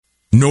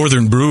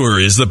Northern Brewer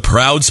is the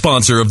proud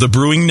sponsor of the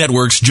Brewing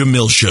Network's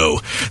Jamil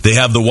Show. They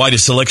have the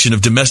widest selection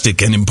of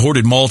domestic and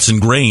imported malts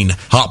and grain,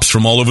 hops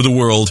from all over the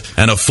world,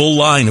 and a full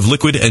line of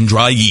liquid and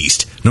dry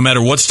yeast. No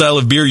matter what style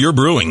of beer you're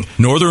brewing,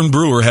 Northern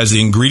Brewer has the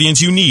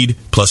ingredients you need,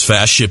 plus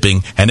fast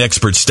shipping and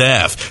expert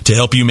staff to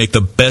help you make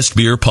the best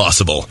beer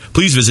possible.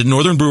 Please visit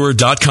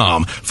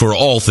northernbrewer.com for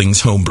all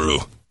things homebrew.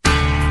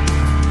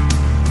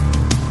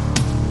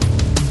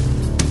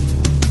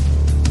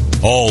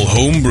 All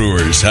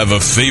homebrewers have a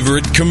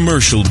favorite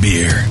commercial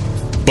beer,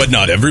 but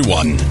not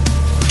everyone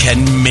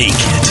can make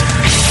it.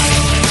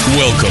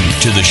 Welcome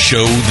to the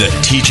show that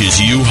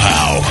teaches you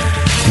how,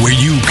 where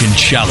you can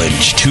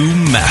challenge two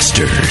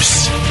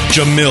masters,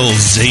 Jamil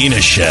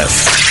Zainashev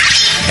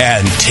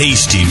and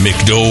Tasty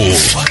McDole.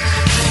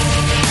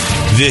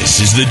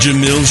 This is the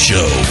Jamil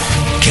Show.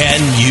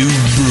 Can you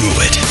brew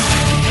it?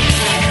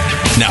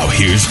 Now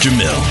here's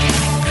Jamil.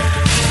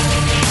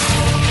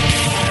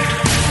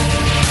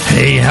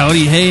 Hey,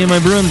 howdy, hey, my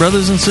brewing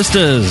brothers and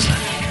sisters.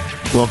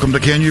 Welcome to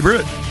Can You Brew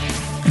It?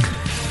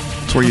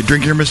 It's where you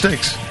drink your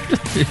mistakes.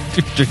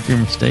 Drink your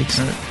mistakes.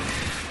 Right.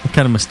 What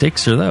kind of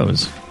mistakes are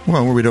those?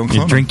 Well, where we don't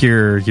clone You drink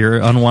your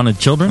unwanted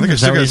children?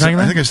 Is that what you're talking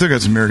about? I think I still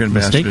got some Arrogant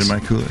Bastard in my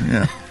cooler.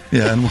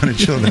 Yeah, unwanted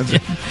children.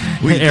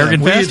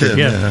 Arrogant Bastard,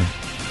 yeah.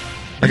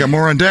 I got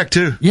more on deck,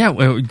 too. Yeah,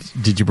 well,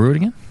 did you brew it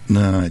again?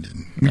 No, I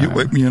didn't. You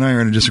and I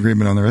are in a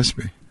disagreement on the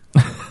recipe.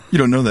 You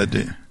don't know that, do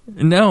you?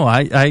 No,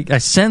 I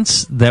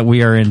sense that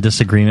we are in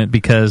disagreement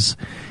because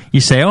you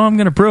say, I'm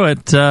going to brew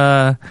it.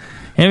 Hand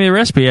me the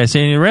recipe. I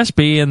say, the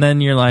recipe, and then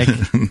you're like,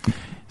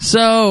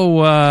 so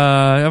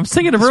I was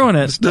thinking of brewing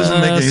it. This doesn't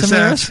make any sense.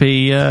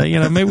 The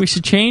recipe. Maybe we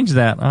should change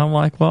that. I'm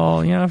like,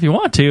 well, if you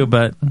want to,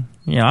 but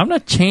I'm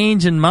not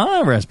changing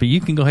my recipe.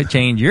 You can go ahead and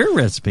change your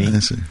recipe.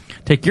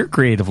 Take your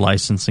creative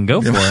license and go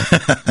for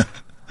it.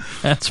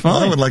 That's fine.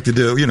 Well, I would like to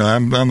do. I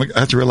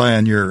have to rely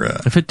on your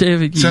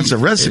sense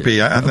of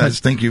recipe. I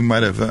just think you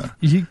might have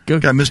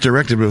got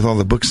misdirected with all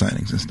the book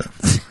signings and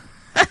stuff.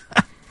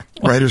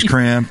 Writer's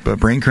cramp,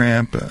 brain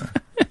cramp,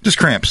 just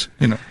cramps.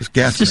 Just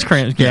gas. Just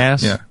cramps,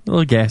 gas. Yeah, a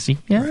little gassy.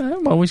 Yeah, right.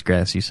 I'm always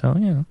gassy,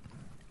 so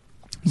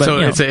But, so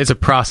it's a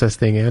process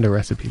thing and a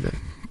recipe then.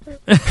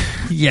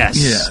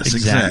 Yes,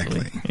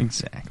 exactly.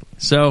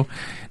 So.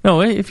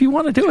 No, if you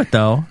want to do it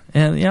though,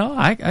 and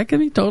I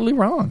could be totally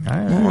wrong.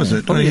 What was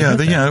it? I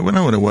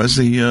know what it was.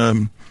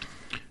 The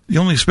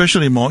only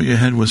specialty malt you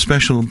had was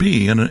Special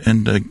B,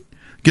 and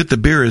get the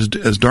beer as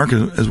dark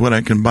as what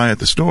I can buy at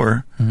the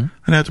store. Mm-hmm.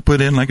 I'd have to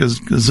put in like a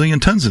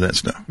zillion tons of that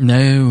stuff. No.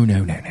 You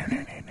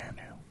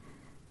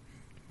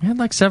had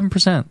like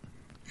 7%.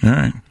 All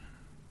right.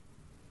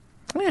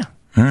 Yeah.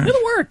 All right.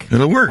 It'll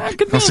work.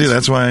 I'll see.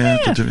 That's why I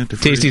have to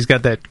Tasty's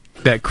got that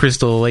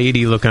crystal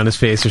lady look on his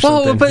face or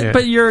something.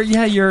 But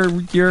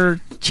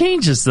your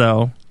changes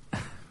though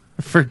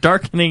for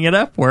darkening it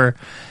up were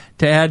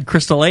to add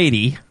crystal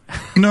 80.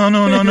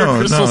 No,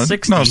 crystal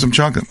 60. No, some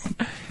chocolate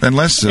and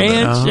less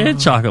and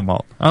chocolate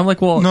malt. I'm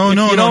like, well,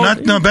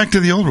 no, back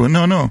to the old one.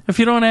 No. If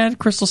you don't add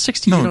crystal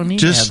 60, you don't need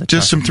to add the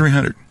just some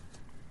 300.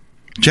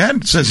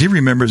 Chad says he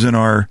remembers in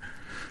our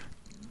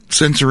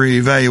sensory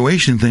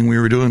evaluation thing we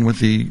were doing with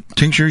the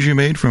tinctures you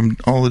made from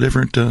all the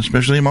different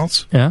specialty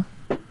malts. Yeah.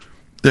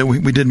 That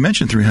we did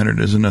mention 300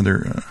 as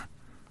another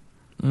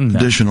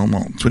additional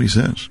malt. That's what he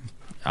says.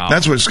 Oh.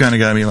 That's what's kind of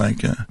got me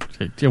like...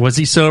 was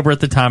he sober at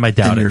the time? I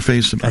doubt it. In your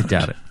face about I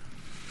doubt it.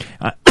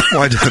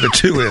 Well, I doubt it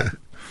too.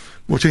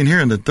 Between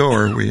here and the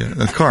door,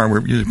 the car,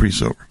 we're usually pretty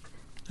sober.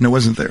 And it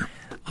wasn't there.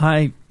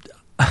 I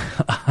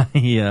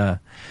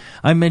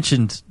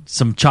mentioned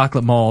some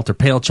chocolate malt or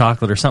pale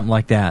chocolate or something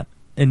like that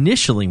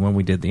initially when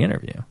we did the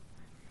interview.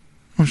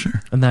 Oh,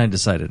 sure. And then I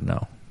decided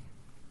no.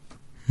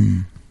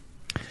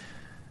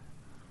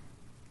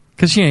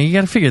 Because you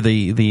got to figure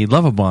the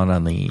level bond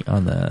on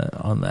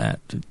that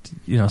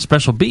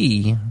Special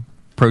B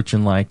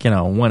approaching like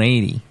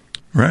 180,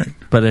 right?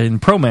 But in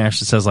Pro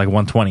Mash it says like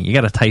 120. You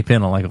got to type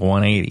in like a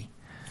 180.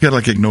 You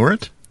got to ignore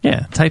it.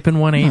 Yeah, type in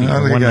 180. I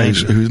like a guy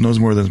who knows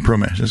more than Pro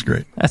Mash. That's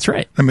great. That's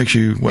right. That makes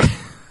you what?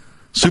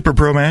 Super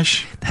Pro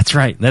Mash. That's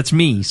right. That's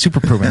me. Super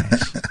Pro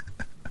Mash.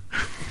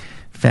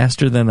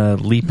 Faster than a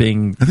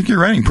leaping. I think you're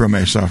writing Pro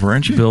Mash software,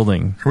 aren't you?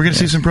 Building. Are we going to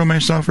see some Pro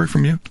Mash software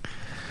from you?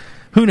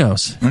 Who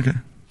knows? Okay.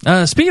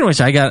 Speaking of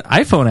which, I got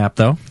iPhone app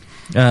though.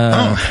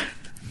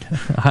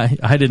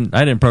 I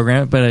didn't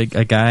program it, but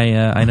a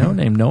guy I know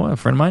named Noah, a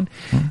friend of mine,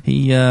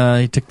 he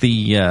took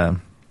the.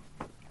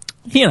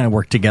 He and I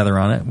worked together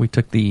on it. We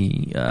took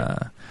the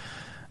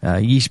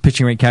yeast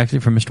pitching rate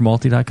calculator from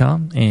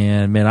MrMalty.com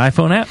and made an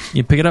iPhone app.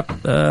 You pick it up,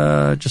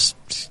 just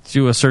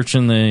do a search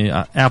in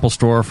the Apple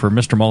Store for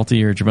Mr.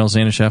 Malty or Jamil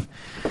Zainashev.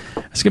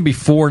 It's going to be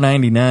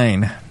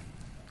 $4.99,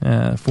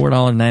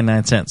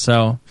 $4.99. So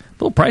a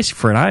little pricey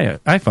for an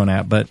iPhone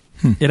app, but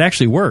it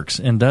actually works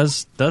and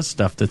does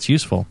stuff that's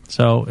useful.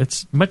 So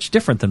it's much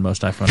different than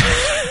most iPhone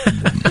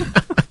apps.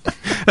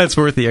 That's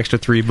worth the extra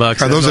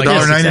 $3. Are those $1.99?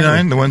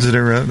 Exactly. The ones that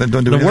are that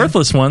don't do anything? The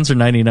worthless ones are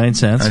 99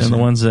 cents, and the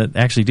ones that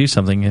actually do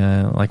something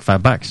like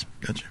 $5.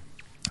 Gotcha.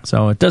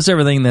 So it does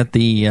everything that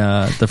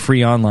the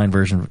free online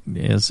version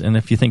is, and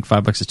if you think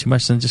 $5 is too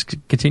much, then just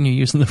continue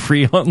using the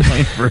free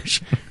online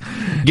version.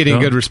 Getting a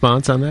good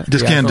response on that?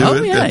 Just can't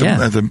do it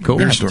at the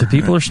beer store. The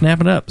people are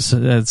snapping up.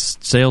 So it's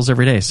sales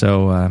every day.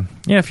 So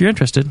if you're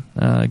interested,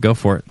 go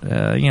for it.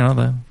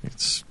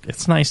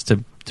 It's nice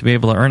to be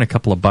able to earn a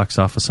couple of bucks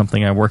off of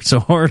something I worked so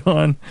hard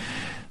on.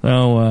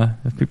 So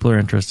if people are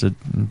interested,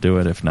 do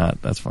it. If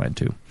not, that's fine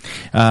too.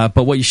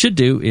 But what you should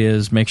do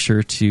is make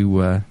sure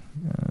to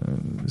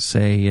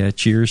say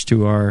cheers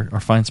to our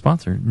fine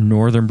sponsor,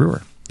 Northern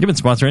Brewer. You've been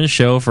sponsoring the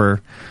show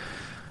for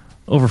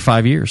over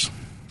 5 years.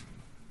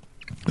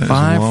 5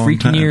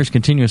 freaking years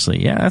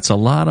continuously. Yeah, that's a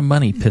lot of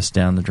money pissed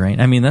down the drain.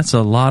 I mean, that's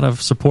a lot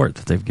of support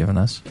that they've given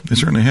us. They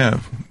certainly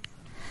have.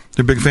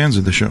 They're big fans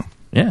of the show.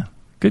 Yeah,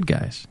 good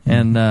guys.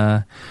 And,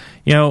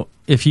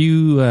 if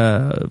you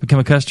become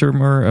a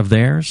customer of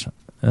theirs,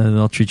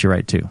 they'll treat you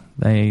right, too.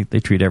 They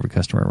treat every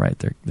customer right.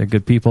 They're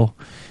good people.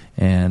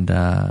 And,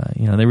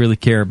 they really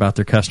care about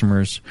their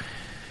customers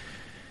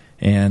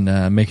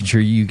and making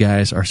sure you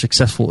guys are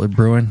successful at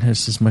brewing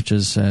as much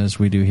as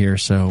we do here.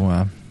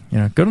 So,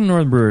 go to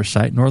Northern Brewer's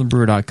site,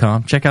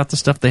 northernbrewer.com. Check out the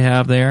stuff they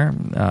have there.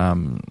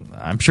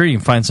 I'm sure you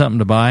can find something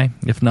to buy.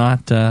 If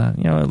not,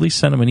 at least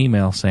send them an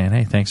email saying,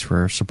 hey, thanks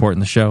for supporting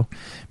the show.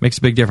 Makes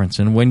a big difference.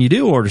 And when you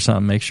do order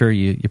something, make sure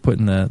you put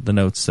in the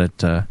notes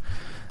that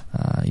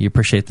you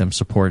appreciate them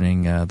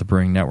supporting the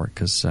Brewing Network,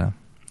 because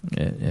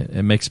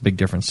it makes a big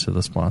difference to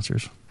the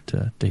sponsors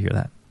to hear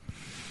that.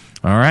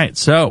 All right,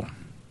 so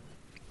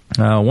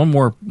one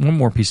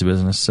more piece of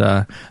business.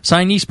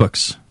 Signed yeast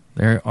books.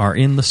 They are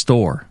in the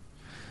store.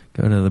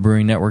 Go to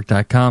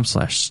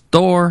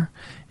thebrewingnetwork.com/store,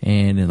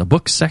 and in the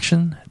books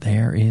section,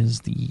 there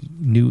is the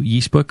new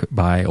yeast book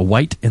by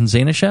White and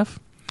Zanishev.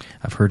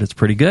 I've heard it's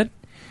pretty good,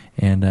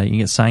 and you can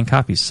get signed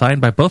copies,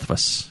 signed by both of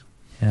us,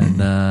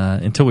 and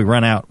until we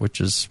run out, which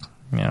is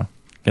going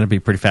to be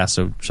pretty fast.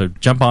 So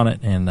jump on it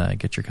and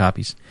get your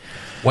copies.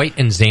 White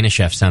and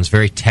Zanishev sounds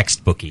very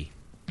textbooky.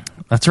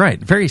 That's right.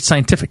 Very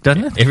scientific,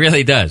 doesn't it? It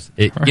really does.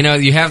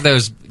 You have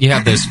those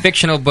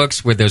fictional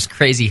books with those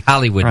crazy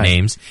Hollywood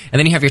names, and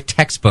then you have your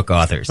textbook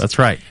authors. That's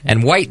right.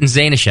 And White and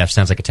Zanishev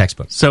sounds like a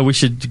textbook. So we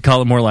should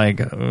call it more like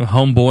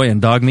Homeboy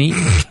and Dog Meat?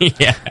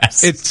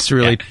 Yes. It's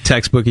really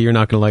textbooky. You're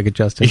not going to like it,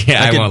 Justin.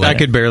 Yeah, I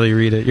could barely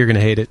read it. You're going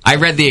to hate it. I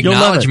read the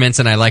acknowledgments,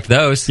 and I like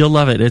those. You'll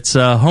love it. It's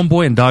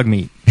Homeboy and Dog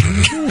Meat.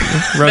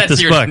 Wrote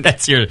this book.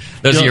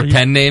 Those are your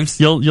pen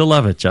names? You'll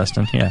love it,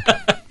 Justin. Yeah.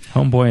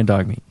 Homeboy and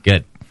Dog Meat.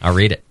 Good. I'll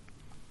read it.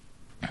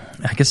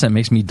 I guess that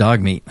makes me dog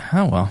meat.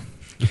 Oh, well.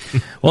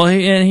 Well,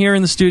 and here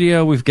in the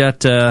studio, we've got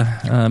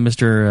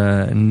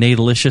Mr.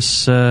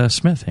 Nadelicious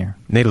Smith here.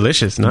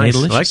 Nadelicious, nice.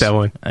 Nadelicious. I like that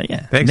one.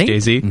 Yeah. Thanks,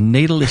 Jay-Z.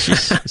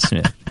 Nadelicious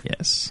Smith,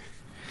 yes.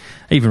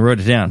 I even wrote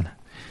it down.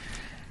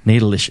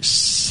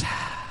 Nadelicious.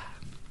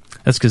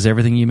 That's because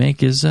everything you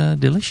make is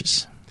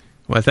delicious.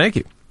 Well, thank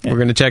you. Yeah. We're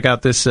going to check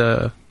out this.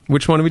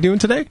 Which one are we doing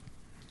today?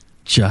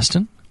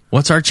 Justin,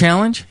 what's our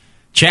challenge?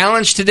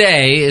 Challenge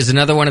today is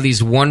another one of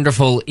these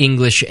wonderful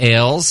English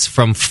ales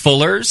from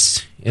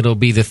Fuller's. It'll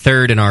be the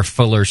third in our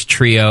Fuller's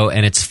trio,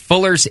 and it's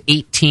Fuller's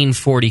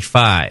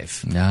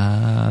 1845.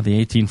 Ah, the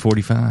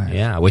 1845.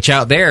 Yeah, which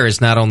out there is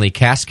not only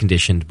cask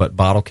conditioned, but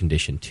bottle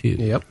conditioned, too.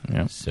 Yep.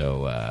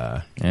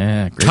 So,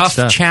 great tough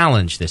stuff.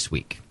 Challenge this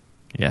week.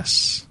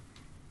 Yes.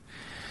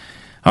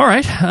 All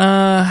right.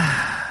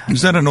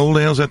 Is that an old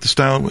ale? Is that the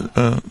style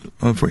for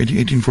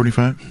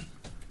 1845?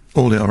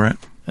 Old ale, right?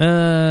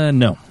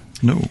 No.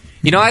 No.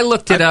 I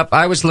looked it up.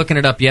 I was looking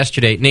it up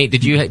yesterday. Nate,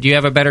 do you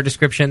have a better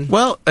description?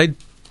 Well,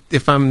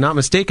 if I'm not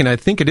mistaken, I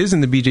think it is in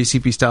the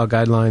BJCP style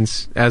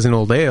guidelines as an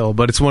old ale,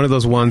 but it's one of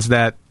those ones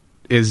that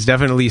is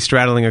definitely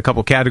straddling a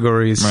couple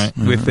categories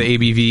with the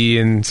ABV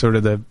and sort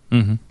of the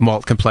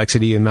malt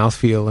complexity and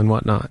mouthfeel and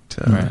whatnot.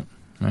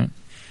 Right.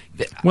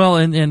 Well,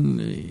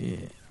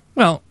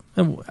 well,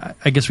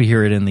 I guess we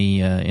hear it in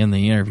the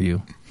interview.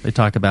 They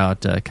talk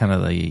about kind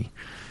of the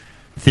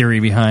theory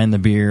behind the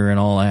beer and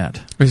all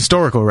that. A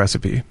historical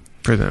recipe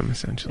for them,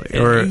 essentially,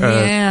 or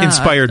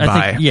inspired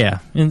by.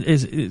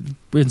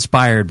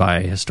 Inspired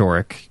by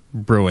historic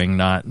brewing,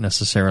 not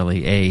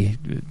necessarily a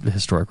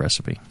historic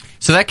recipe.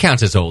 So that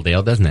counts as old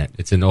ale, doesn't it?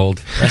 It's an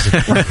old recipe.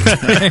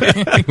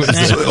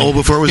 It's old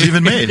before it was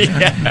even made.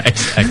 Yeah,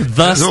 exactly.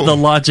 Thus, the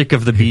logic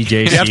of the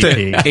BJCP. You have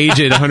to age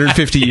it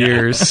 150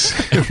 years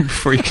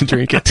before you can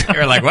drink it.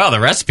 You're like, well, the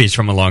recipe's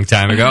from a long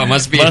time ago. It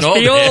must be an old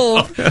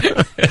ale.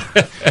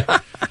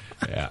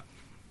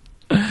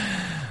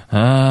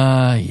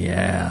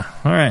 Yeah.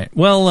 All right.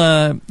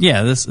 Well,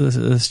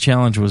 this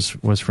challenge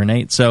was for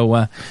Nate.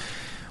 So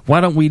why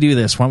don't we do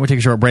this? Why don't we take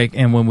a short break,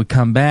 and when we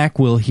come back,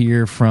 we'll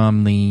hear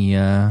from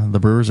the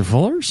brewers of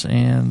Fuller's,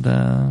 and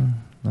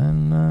then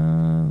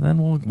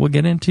we'll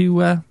get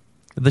into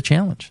the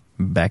challenge.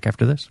 Back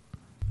after this.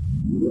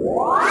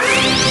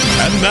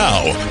 And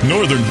now,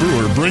 Northern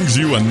Brewer brings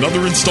you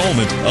another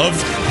installment of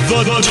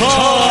The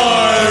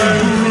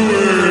Time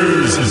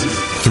Brewers.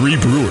 3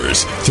 brewers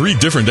years, 3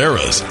 different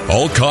eras,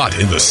 all caught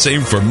in the same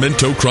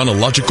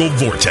fermento-chronological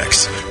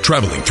vortex,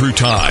 traveling through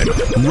time,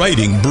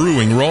 righting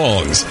brewing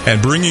wrongs,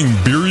 and bringing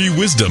beery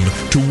wisdom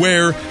to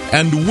where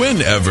and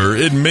whenever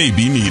it may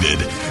be needed.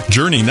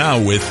 Journey now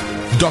with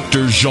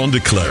Dr. Jean de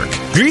Klerk.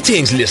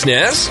 Greetings,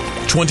 listeners.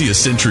 20th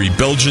century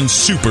Belgian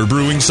super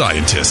brewing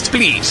scientist.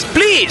 Please,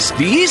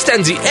 the yeast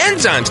and the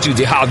enzymes do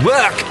the hard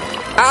work.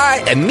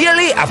 I am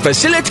merely a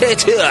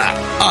facilitator.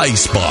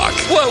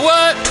 Icebach.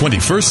 What?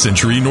 21st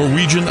century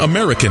Norwegian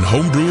American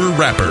homebrewer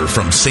rapper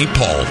from St.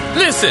 Paul.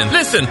 Listen.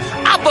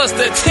 I bust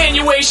the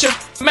attenuation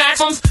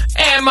maximums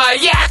and my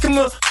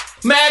Yakima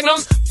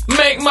magnums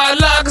make my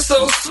lager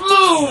so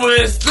smooth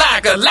it's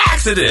like a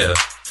laxative.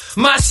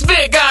 My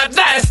spit got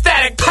that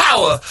static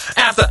power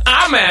after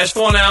I mash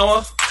for an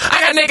hour.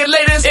 I got naked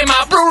ladies in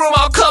my brew room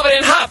all covered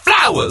in hot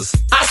flowers.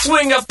 I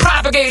swing a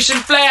propagation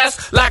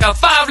flask like a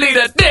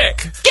 5-liter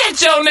dick.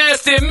 Get your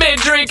nasty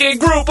mid-drinking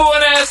group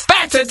on ass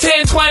back to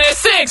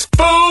 1026,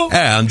 boo!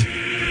 And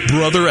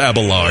Brother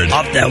Abelard.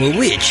 Art thou a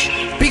witch?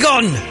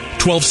 Begone!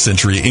 12th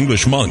century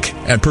English monk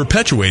and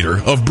perpetuator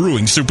of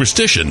brewing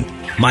superstition.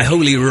 My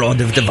holy rod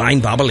of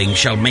divine babbling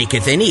shall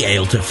maketh any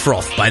ale to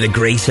froth by the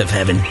grace of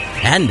heaven,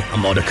 and a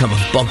modicum of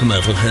bog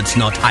myrtle hurts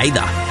not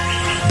either.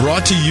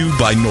 Brought to you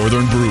by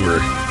Northern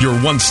Brewer, your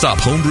one-stop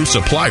homebrew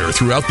supplier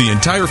throughout the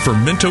entire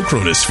fermento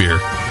chronosphere.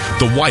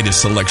 The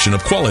widest selection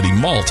of quality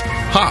malt,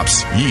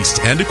 hops,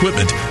 yeast, and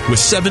equipment with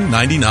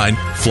 $7.99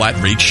 flat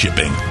rate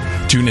shipping.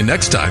 Tune in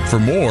next time for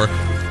more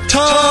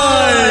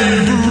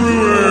Time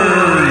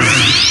Brewers!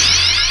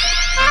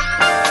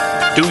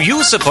 Do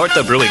you support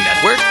the Brewing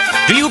Network?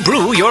 Do you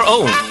brew your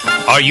own?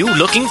 Are you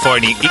looking for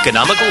an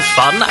economical,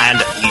 fun,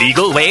 and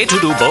legal way to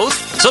do both?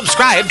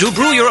 Subscribe to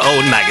Brew Your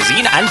Own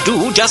magazine and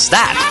do just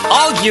that.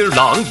 All year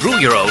long, Brew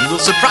Your Own will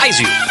surprise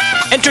you,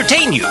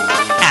 entertain you,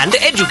 and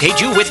educate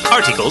you with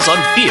articles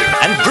on beer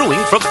and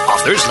brewing from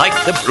authors like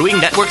the Brewing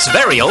Network's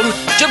very own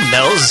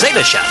Jamel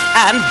Zalashev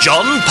and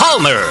John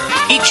Palmer.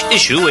 Each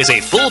issue is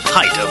a full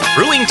pint of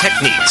brewing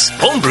techniques,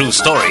 homebrew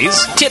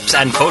stories, tips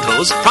and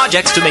photos,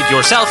 projects to make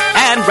yourself,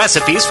 and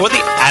recipes for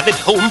the avid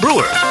home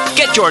brewer.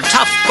 Get your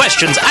tough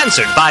questions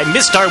answered by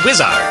Mr.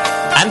 Wizard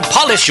and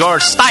polish your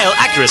style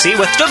accuracy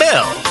with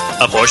Jamel.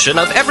 A portion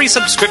of every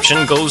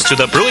subscription goes to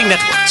the Brewing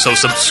Network, so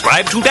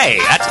subscribe today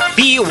at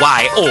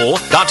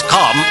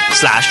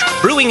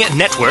byo.com/Brewing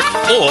Network,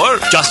 or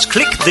just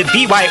click the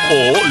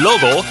BYO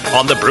logo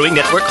on the Brewing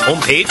Network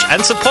homepage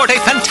and support a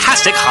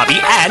fantastic hobby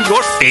and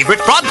your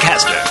favorite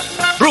broadcaster.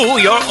 Brew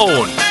Your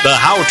Own, the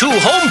how-to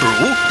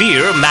homebrew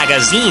beer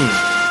magazine.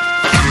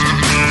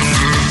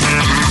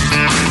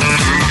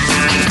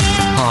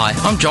 Hi,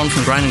 I'm John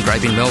from Grain and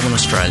Grape in Melbourne,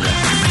 Australia.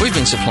 We've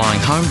been supplying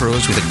home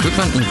brewers with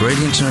equipment,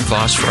 ingredients and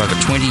advice for over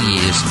 20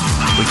 years.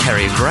 We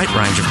carry a great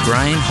range of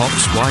grain,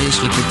 hops,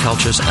 whey-yeast, liquid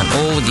cultures and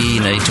all the gear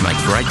you need to make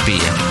great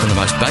beer, from the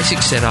most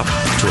basic setup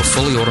to a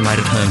fully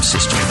automated home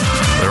system.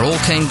 We're all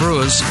keen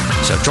brewers,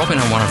 so drop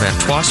in on one of our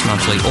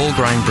twice-monthly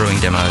all-grain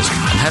brewing demos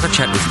and have a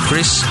chat with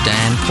Chris,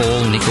 Dan,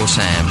 Paul, Nick or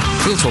Sam.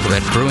 We'll talk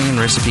about brewing and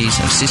recipes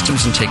and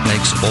systems and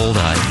techniques all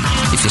day.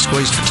 If you're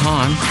squeezed for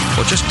time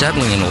or just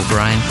dabbling in all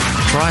grain,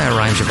 try our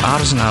range of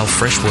artisan ale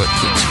fresh work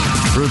kits,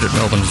 brewed at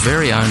Melbourne's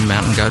very own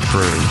Mountain Goat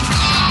Brewery.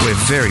 We're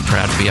very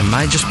proud to be a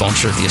major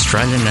sponsor of the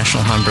Australian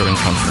National Homebrewing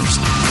Conference.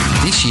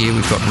 This year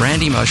we've got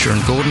Randy Mosher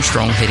and Gordon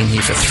Strong heading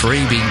here for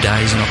 3 big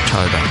days in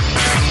October.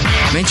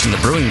 Mention the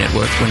Brewing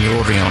Network when you're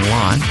ordering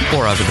online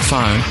or over the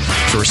phone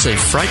to receive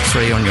freight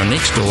free on your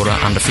next order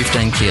under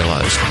 15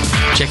 kilos.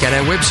 Check out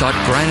our website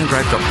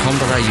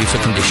grainandgrape.com.au for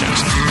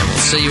conditions, and we'll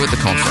see you at the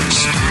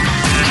conference.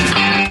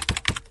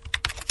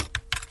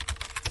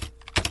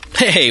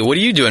 Hey, what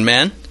are you doing,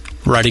 man?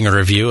 Writing a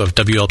review of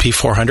WLP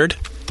 400.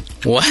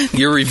 What?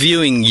 You're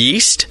reviewing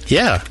yeast?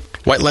 Yeah.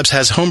 White Labs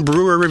has home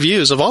brewer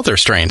reviews of all their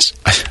strains.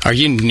 Are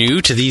you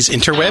new to these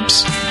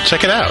interwebs?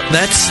 Check it out.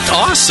 That's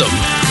awesome.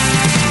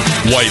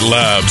 White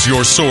Labs,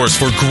 your source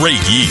for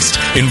great yeast,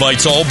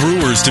 invites all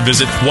brewers to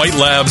visit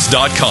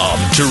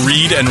whitelabs.com to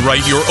read and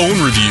write your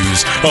own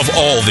reviews of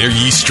all their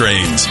yeast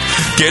strains.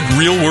 Get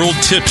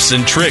real-world tips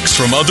and tricks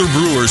from other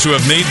brewers who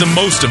have made the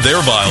most of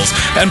their vials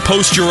and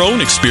post your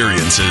own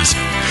experiences.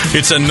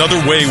 It's another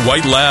way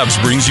White Labs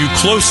brings you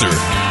closer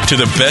to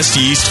the best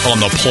yeast on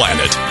the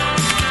planet.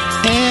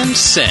 And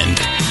send.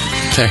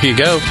 There you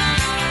go.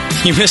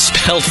 You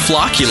misspelled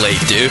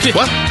flocculate, dude.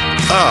 What?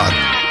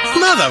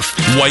 Mother...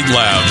 White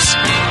Labs.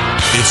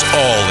 It's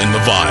all in the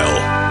vial.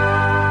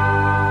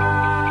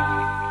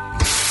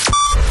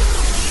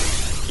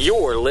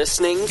 You're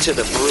listening to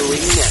the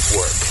Brewing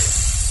Network.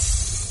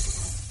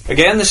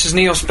 Again, this is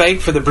Neil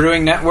Spake for the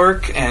Brewing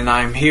Network, and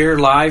I'm here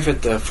live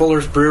at the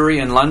Fuller's Brewery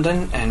in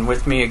London, and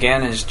with me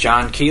again is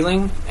John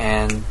Keeling,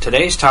 and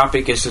today's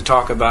topic is to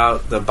talk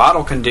about the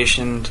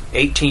bottle-conditioned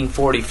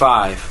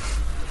 1845.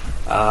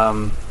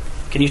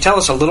 Can you tell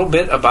us a little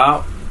bit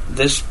about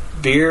this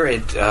beer?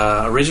 It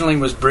originally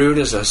was brewed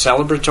as a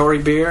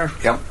celebratory beer.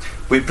 Yep.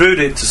 We brewed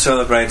it to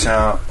celebrate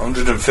our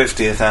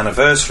 150th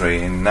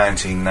anniversary in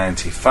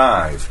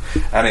 1995,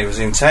 and it was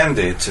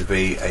intended to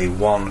be a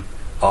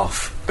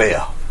one-off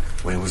beer.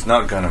 we was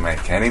not going to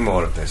make any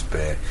more of this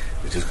beer.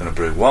 We're just going to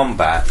brew one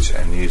batch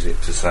and use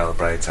it to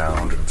celebrate our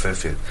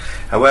 150th.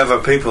 However,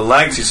 people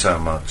liked it so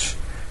much,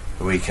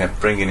 we kept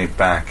bringing it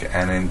back,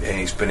 and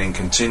it's been in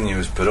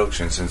continuous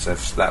production since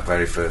that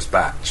very first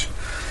batch.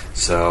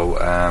 So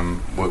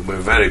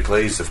we're very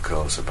pleased, of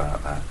course,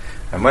 about that.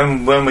 And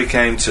when we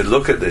came to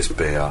look at this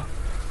beer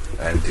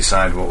and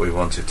decide what we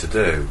wanted to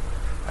do,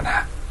 and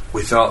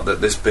we thought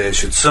that this beer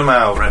should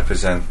somehow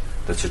represent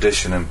the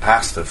tradition and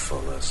past of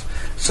Fuller's.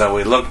 So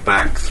we looked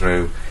back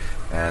through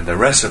the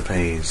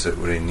recipes that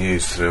were in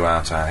use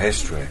throughout our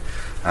history.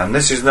 And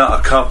this is not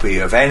a copy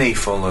of any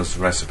Fuller's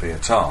recipe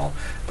at all,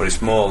 but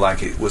it's more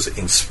like it was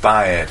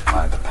inspired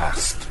by the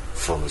past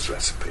Fuller's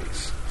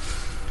recipes.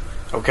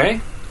 Okay.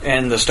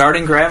 And the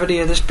starting gravity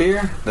of this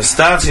beer? The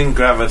starting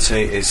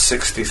gravity is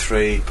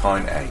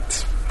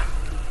 63.8.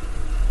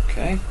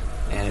 Okay.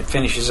 And it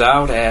finishes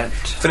out at?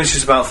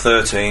 Finishes about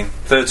 13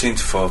 to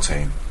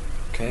 14.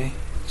 Okay.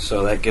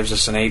 So that gives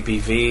us an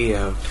ABV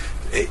of?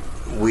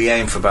 We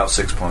aim for about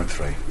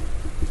 6.3.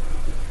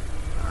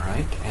 All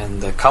right.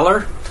 And the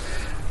color?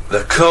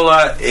 The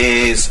colour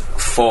is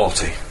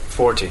 40.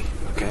 40,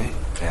 okay.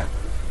 Yeah.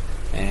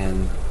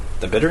 And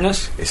the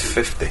bitterness? Is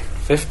 50.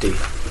 50.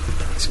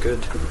 That's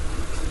good.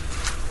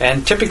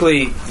 And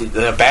typically,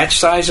 the batch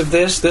size of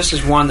this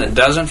is one that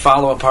doesn't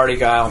follow a party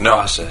guile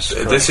process.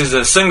 Correct? This is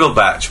a single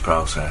batch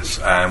process,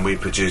 and we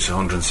produce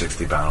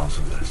 160 barrels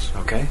of this.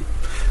 Okay.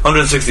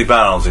 160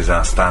 barrels is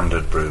our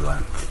standard brew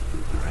length.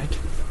 All right.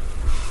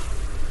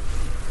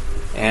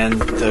 And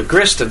the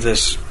grist of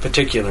this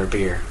particular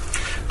beer?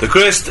 The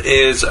grist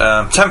is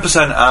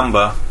 10%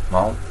 amber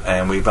malt,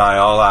 and we buy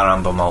all our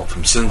amber malt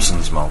from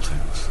Simpson's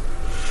Maltings.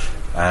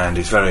 And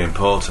it's very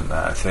important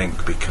that, I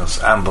think,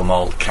 because amber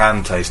malt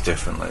can taste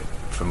differently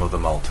from other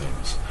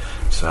maltings.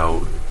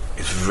 So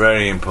it's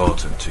very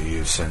important to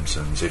use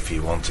Simpson's if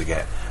you want to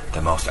get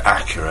the most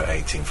accurate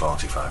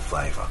 1845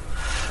 flavour.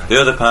 The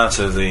other part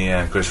of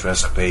the grist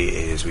recipe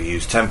is we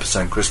use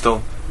 10%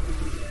 crystal.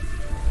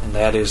 And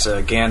that is,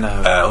 again,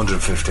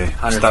 150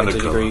 standard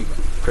degree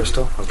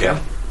crystal? Okay.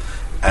 Yeah.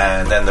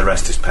 And then the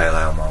rest is pale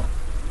ale malt.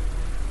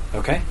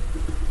 Okay.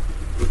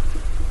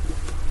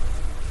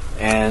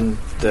 And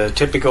the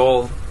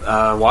typical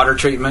water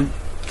treatment?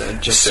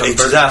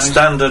 It's our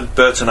standard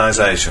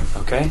Burtonisation.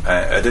 Okay.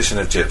 Addition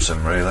of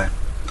gypsum, really.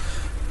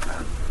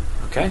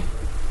 Okay.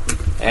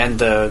 And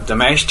the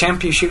mash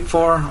temp you shoot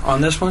for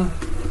on this one?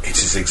 It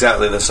is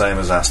exactly the same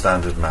as our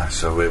standard mash,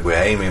 so we're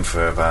aiming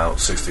for about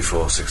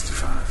 64,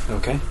 65.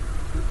 Okay.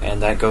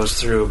 And that goes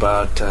through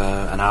about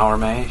an hour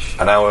mash?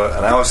 An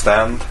hour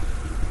stand.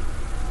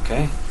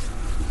 Okay.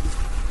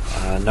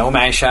 No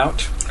mash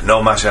out?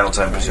 No mash out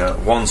temperature, right.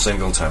 One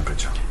single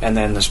temperature. And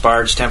then the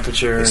sparge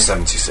temperature? Is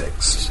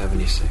 76.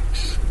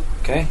 76.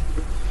 Okay.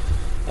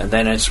 And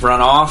then it's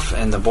run off,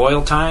 and the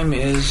boil time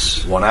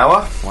is? 1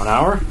 hour. 1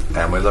 hour.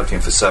 And we're looking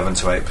for 7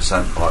 to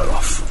 8% boil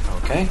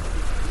off. Okay.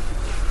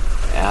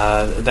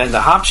 Then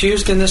the hops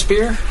used in this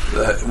beer?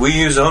 We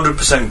use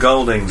 100%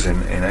 Goldings in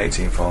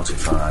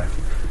 1845.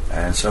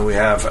 And so we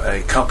have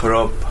a copper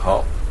up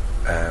hop,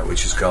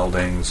 which is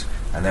Goldings,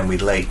 and then we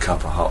late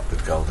copper hop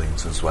with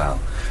Goldings as well.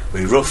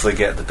 We roughly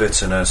get the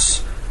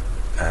bitterness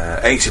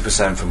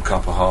 80% from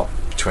copper hop,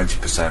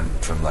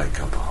 20% from late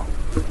copper hop.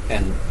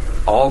 And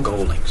all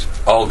Goldings?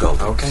 All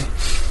Goldings. Okay.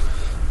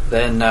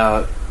 Then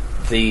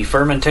the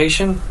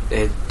fermentation,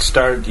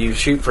 you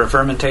shoot for a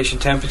fermentation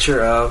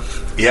temperature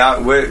of? Yeah,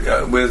 with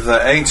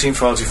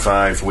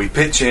 1845, we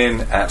pitch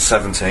in at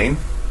 17.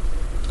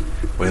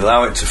 We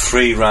allow it to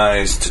free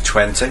rise to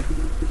 20. It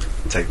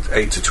takes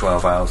 8 to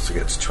 12 hours to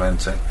get to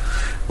 20.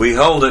 We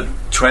hold at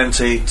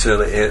 20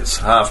 till it hits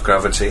half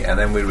gravity, and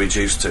then we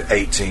reduce to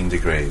 18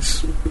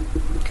 degrees.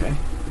 Okay.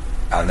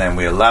 And then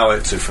we allow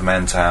it to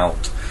ferment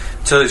out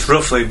till it's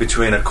roughly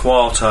between a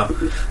quarter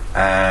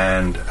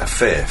and a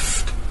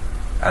fifth,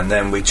 and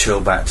then we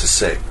chill back to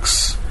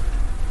 6.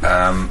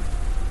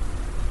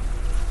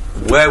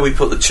 Where we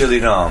put the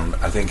chilling on,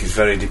 I think, is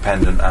very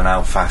dependent on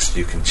how fast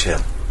you can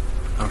chill.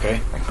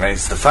 Okay.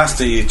 So the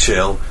faster you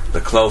chill,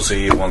 the closer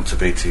you want to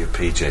be to your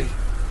PG.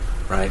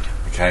 Right.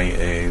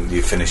 Okay, in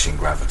your finishing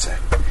gravity.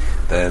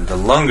 The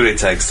longer it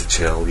takes to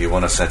chill, you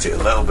want to set it a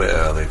little bit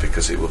early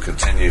because it will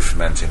continue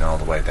fermenting all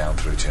the way down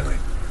through chilling.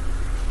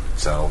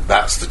 So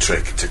that's the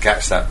trick. To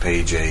catch that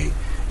PG,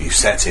 you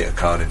set it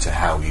according to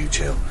how you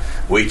chill.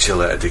 We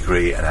chill at a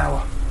degree an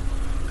hour.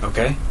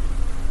 Okay.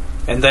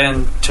 And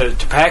then to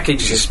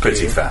package this beer,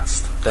 pretty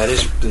fast. That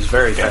is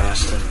very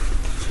fast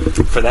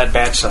for that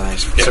batch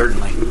size,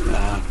 certainly.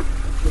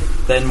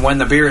 Then when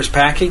the beer is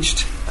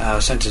packaged,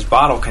 since it's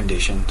bottle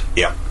conditioned.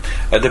 Yeah.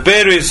 The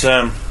beer is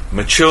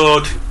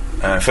matured.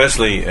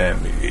 Firstly,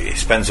 it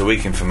spends a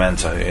week in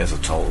fermenter. It has a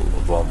total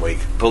of 1 week.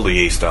 Pull the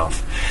yeast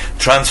off.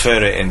 Transfer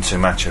it into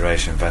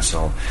maturation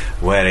vessel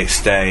where it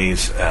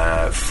stays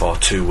for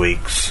 2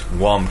 weeks.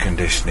 Warm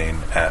conditioning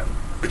at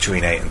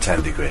between 8 and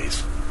 10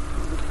 degrees.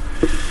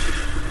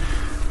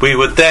 We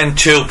would then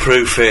chill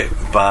proof it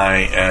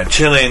by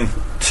chilling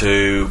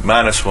to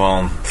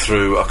 -1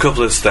 through a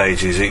couple of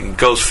stages. It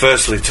goes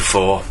firstly to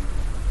 4,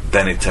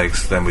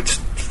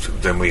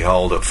 then we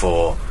hold it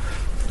for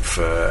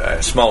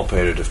a small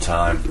period of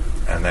time,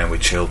 and then we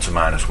chill to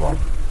 -1.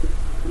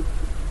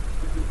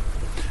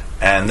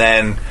 And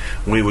then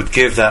we would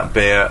give that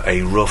beer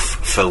a rough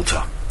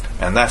filter,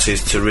 and that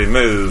is to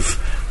remove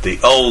the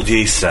old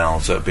yeast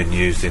cells that have been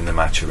used in the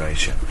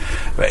maturation.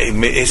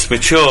 It's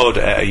matured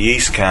at a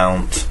yeast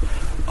count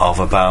of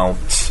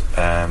about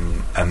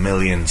 1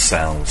 million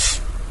cells.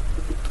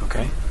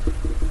 Okay.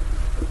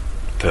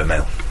 Per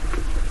mil.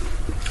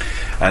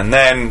 And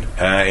then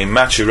in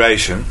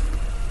maturation,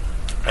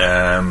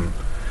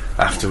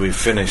 after we've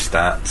finished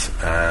that,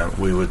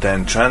 we would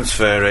then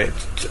transfer it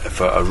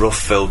for a rough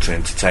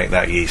filtering to take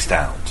that yeast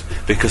out,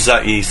 because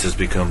that yeast has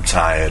become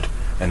tired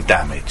and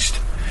damaged.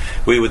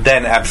 We would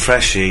then add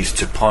fresh yeast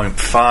to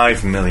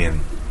 0.5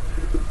 million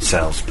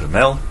cells per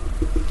mil,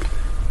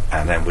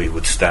 and then we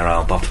would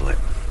sterile bottle it.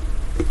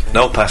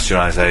 No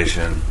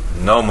pasteurization,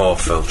 no more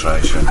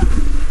filtration,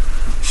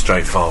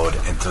 straightforward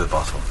into the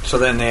bottle. So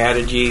then the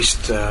added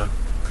yeast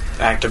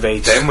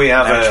activates. Then we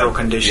have natural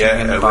conditioning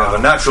in the bottle. We have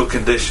a natural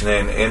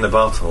conditioning in the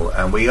bottle,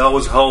 and we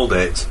always hold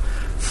it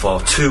for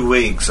 2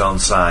 weeks on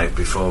site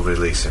before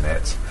releasing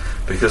it,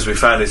 because we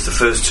found it's the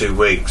first 2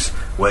 weeks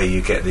where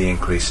you get the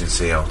increase in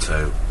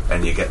CO2,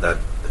 and you get a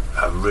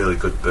really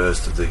good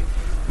burst of the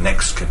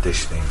next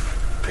conditioning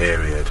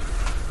period.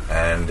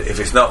 And if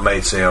it's not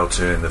made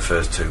CO2 in the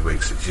first 2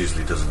 weeks, it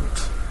usually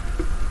doesn't.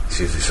 It's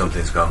usually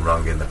something's gone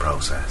wrong in the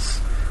process.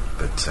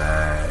 But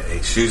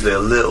it's usually a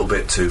little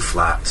bit too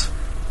flat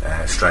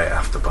straight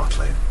after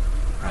bottling.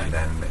 Right. And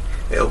then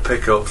it'll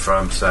pick up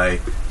from, say,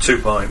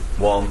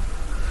 2.1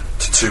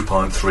 to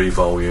 2.3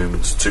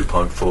 volumes,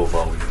 2.4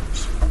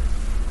 volumes,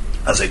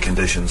 as it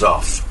conditions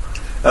off.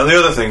 And the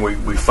other thing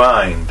we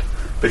find,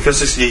 because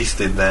there's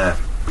yeast in there,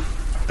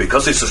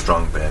 because it's a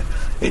strong beer,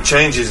 it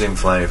changes in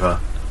flavour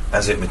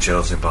as it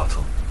matures in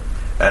bottle.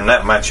 And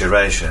that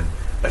maturation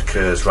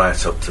occurs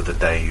right up to the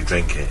day you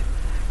drink it.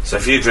 So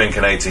if you drink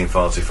an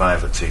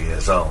 1845 at 2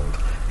 years old,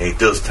 it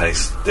does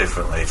taste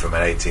differently from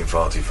an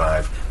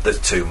 1845 that's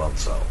 2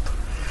 months old.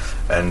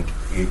 And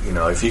you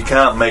know, if you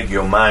can't make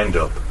your mind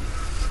up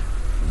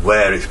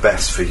where it's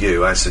best for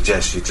you, I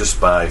suggest you just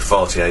buy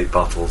 48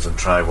 bottles and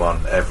try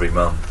one every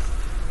month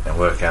and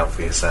work out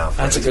for yourself.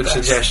 That's a good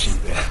suggestion.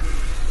 Yeah.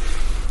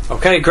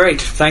 Okay,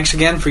 great. Thanks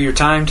again for your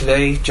time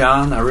today,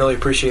 John. I really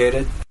appreciate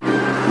it.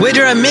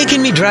 Whether I'm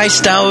making me dry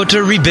stout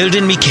or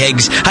rebuilding me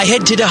kegs, I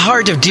head to the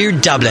heart of dear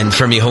Dublin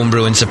for me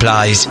homebrewing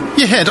supplies.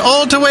 You head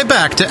all the way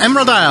back to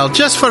Emerald Isle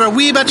just for a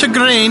wee batch of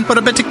grain or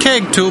a bit of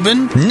keg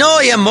tubing? No,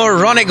 you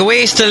moronic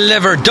waste of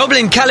liver.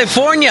 Dublin,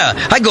 California.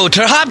 I go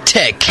to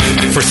HopTech.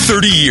 For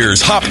 30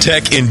 years,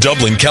 HopTech in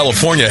Dublin,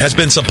 California has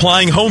been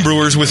supplying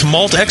homebrewers with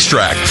malt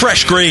extract,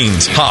 fresh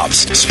grains,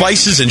 hops,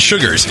 spices and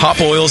sugars, hop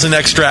oils and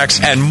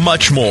extracts, and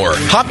much more.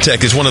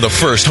 HopTech is one of the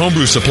first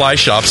homebrew supply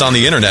shops on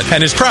the internet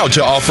and is proud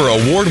to offer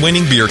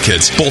award-winning beer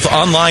kits, both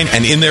online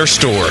and in their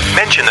store.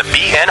 Mention the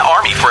BN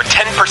Army for a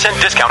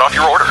 10% discount off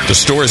your order. The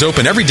store is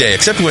open every day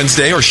except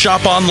Wednesday, or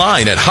shop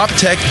online at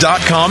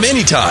hoptech.com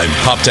anytime.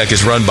 HopTech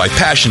is run by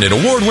passionate,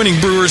 award-winning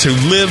brewers who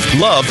live,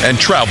 love, and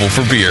travel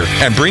for beer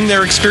and bring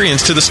their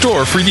experience to the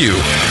store for you.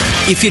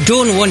 If you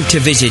don't want to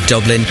visit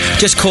Dublin,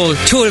 just call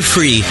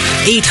toll-free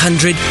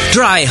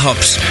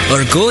 800-DRY-HOPS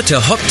or go to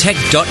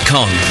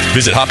hoptech.com.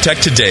 Visit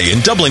HopTech today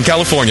in Dublin,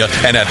 California,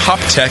 and at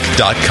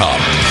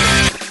hoptech.com.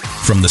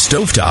 From the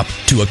stovetop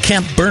to a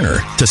camp burner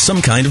to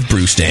some kind of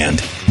brew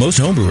stand, most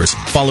homebrewers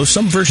follow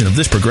some version of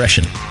this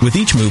progression. With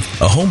each move,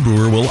 a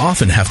homebrewer will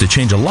often have to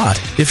change a lot,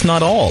 if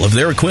not all, of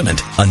their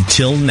equipment.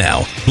 Until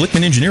now,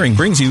 Blickman Engineering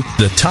brings you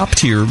the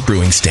top-tier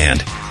brewing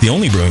stand, the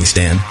only brewing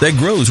stand that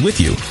grows with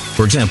you.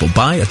 For example,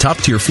 buy a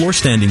top-tier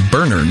floor-standing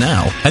burner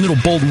now, and it'll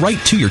bolt right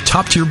to your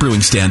top-tier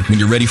brewing stand when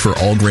you're ready for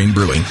all-grain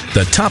brewing.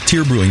 The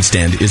top-tier brewing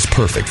stand is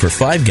perfect for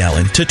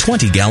 5-gallon to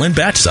 20-gallon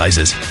batch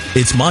sizes.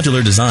 Its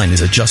modular design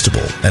is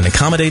adjustable and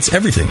accommodates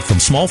everything from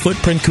small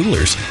footprint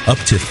coolers up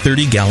to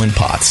 30-gallon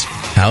pots.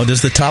 How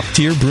does the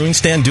top-tier brewing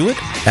stand do it?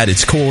 At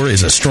its core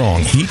is a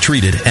strong,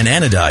 heat-treated, and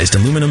anodized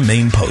aluminum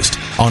main post.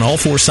 On all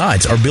 4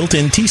 sides are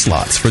built-in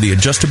T-slots for the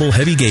adjustable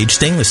heavy-gauge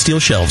stainless steel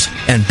shelves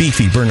and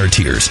beefy burner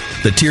tiers.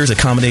 The tiers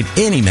accommodate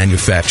any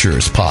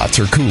manufacturer's pots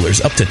or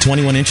coolers up to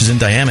 21 inches in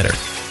diameter.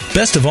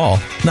 Best of all,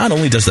 not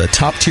only does the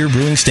top-tier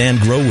brewing stand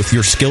grow with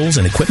your skills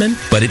and equipment,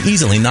 but it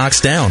easily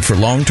knocks down for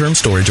long-term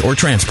storage or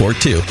transport,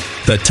 too.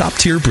 The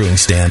top-tier brewing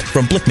stand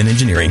from Blickman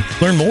Engineering.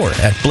 Learn more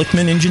at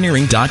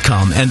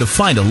blickmanengineering.com and to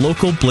find a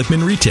local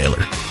Blickman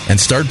retailer. And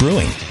start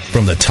brewing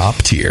from the top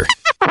tier.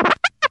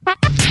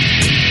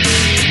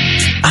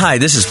 Hi,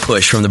 this is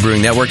Push from the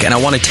Brewing Network, and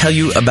I want to tell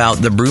you about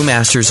the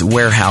Brewmaster's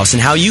Warehouse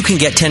and how you can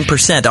get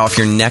 10% off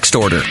your next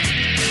order.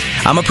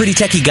 I'm a pretty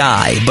techie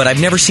guy, but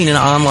I've never seen an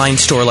online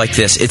store like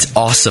this. It's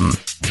awesome.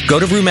 Go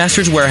to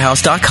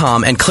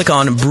brewmasterswarehouse.com and click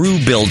on Brew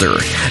Builder.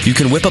 You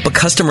can whip up a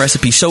custom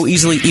recipe so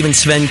easily even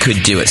Sven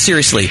could do it.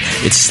 Seriously,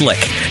 it's slick.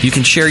 You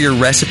can share your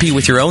recipe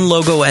with your own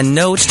logo and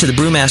notes to the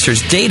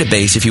Brewmasters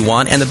database if you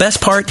want, and the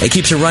best part, it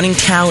keeps a running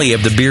tally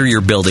of the beer you're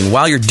building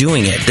while you're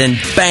doing it. Then,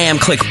 bam,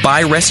 click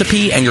Buy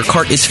Recipe, and your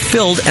cart is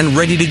filled and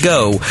ready to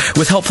go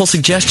with helpful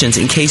suggestions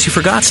in case you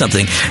forgot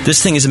something.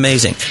 This thing is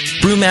amazing.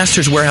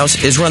 Brewmasters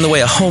Warehouse is run the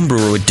way a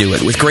homebrewer would do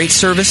it, with great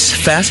service,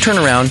 fast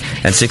turnaround,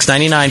 and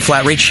 $6.99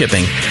 flat rate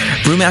shipping.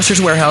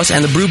 Brewmasters Warehouse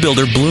and the Brew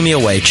Builder blew me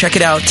away. Check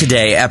it out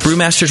today at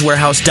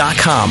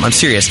brewmasterswarehouse.com. I'm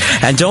serious.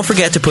 And don't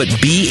forget to put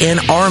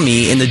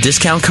BNARMY in the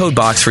discount code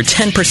box for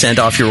 10%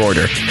 off your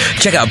order.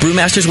 Check out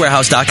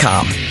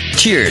brewmasterswarehouse.com.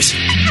 Cheers.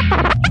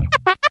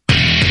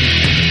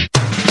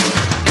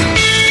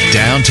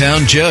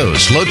 Downtown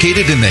Joe's,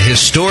 located in the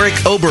historic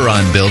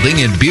Oberon building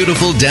in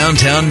beautiful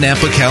downtown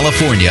Napa,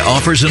 California,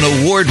 offers an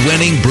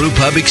award-winning brew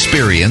pub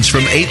experience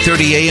from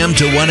 8:30 a.m.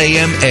 to 1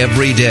 a.m.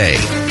 every day.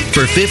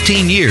 For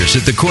 15 years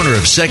at the corner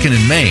of 2nd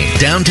and Main,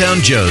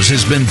 Downtown Joe's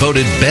has been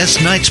voted Best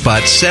Night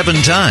Spot 7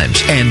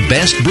 times and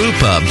Best Brew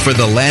Pub for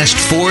the last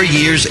 4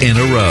 years in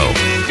a row.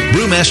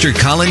 Brewmaster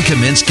Colin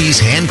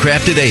Kaminsky's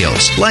handcrafted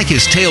ales, like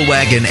his Tail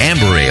Wagon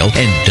Amber Ale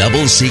and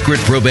Double Secret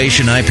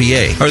Probation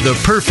IPA, are the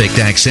perfect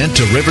accent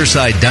to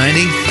riverside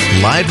dining,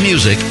 live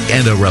music,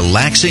 and a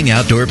relaxing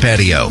outdoor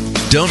patio.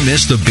 Don't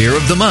miss the Beer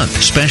of the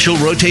Month, special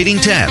rotating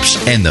taps,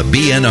 and the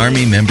BN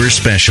Army Member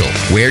Special.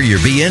 Wear your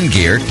BN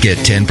gear, get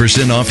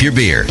 10% off your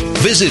beer.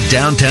 Visit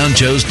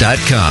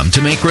downtownjoes.com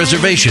to make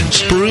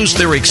reservations, peruse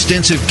their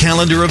extensive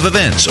calendar of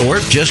events, or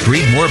just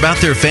read more about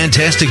their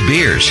fantastic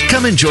beers.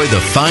 Come enjoy the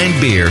fine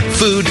beer,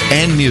 food,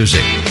 and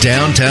music.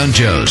 Downtown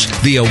Joe's,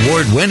 the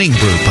award-winning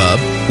brew pub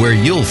where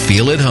you'll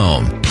feel at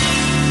home.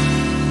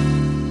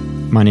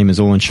 My name is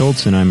Olin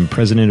Schultz, and I'm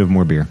president of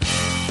More Beer.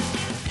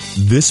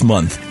 This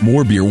month,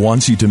 More Beer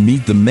wants you to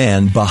meet the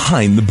man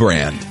behind the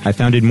brand. I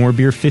founded More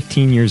Beer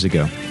 15 years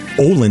ago.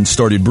 Olin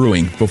started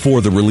brewing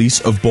before the release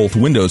of both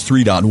Windows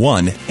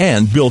 3.1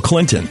 and Bill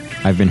Clinton.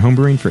 I've been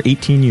homebrewing for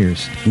 18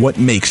 years. What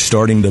makes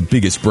starting the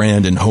biggest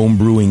brand in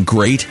homebrewing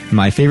great?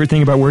 My favorite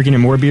thing about working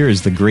at More Beer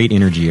is the great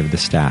energy of the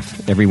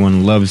staff.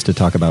 Everyone loves to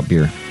talk about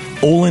beer.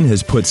 Olin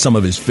has put some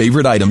of his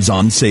favorite items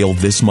on sale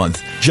this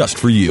month, just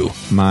for you.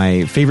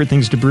 My favorite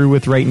things to brew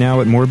with right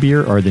now at More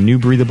Beer are the new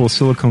breathable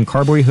silicone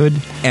carboy hood.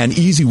 An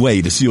easy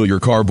way to seal your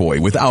carboy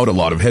without a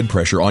lot of head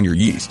pressure on your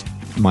yeast.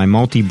 My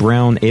malty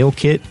brown ale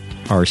kit,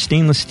 our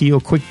stainless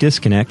steel quick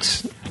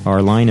disconnects,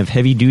 our line of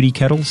heavy-duty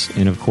kettles,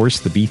 and, of course,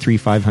 the B3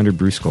 500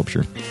 brew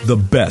sculpture. The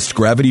best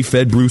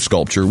gravity-fed brew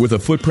sculpture with a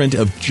footprint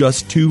of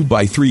just 2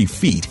 by 3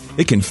 feet.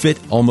 It can fit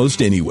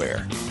almost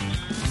anywhere.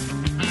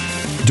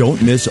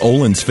 Don't miss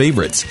Olin's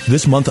favorites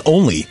this month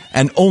only,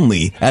 and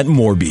only at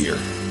More Beer.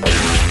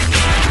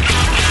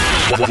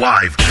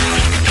 Live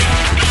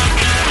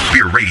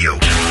Beer Radio,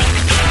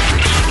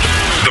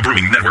 the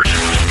Brewing Network.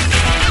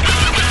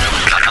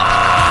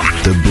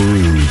 The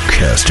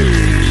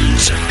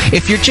Brewcasters.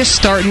 If you're just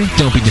starting,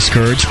 don't be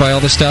discouraged by all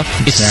this stuff.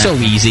 It's so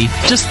easy.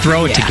 Just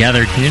throw it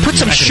together. Put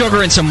some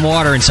sugar and some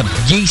water and some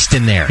yeast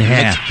in there.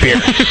 Yeah.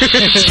 Beer.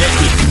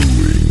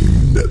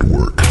 Brewing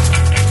Network.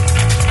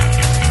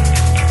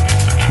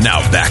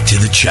 Now back to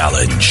the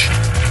challenge.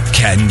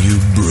 Can you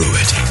brew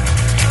it?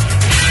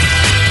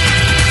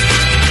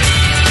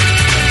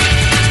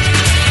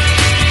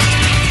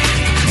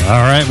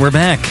 All right, we're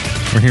back.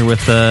 We're here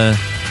with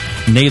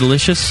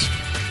Natalicious.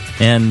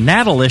 And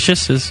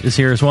Natalicious is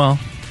here as well.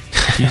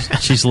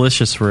 She's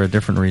delicious for a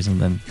different reason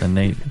than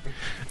Nate.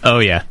 Oh,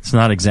 yeah. It's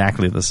not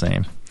exactly the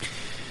same.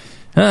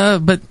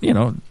 But, you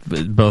know,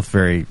 both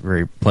very,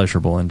 very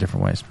pleasurable in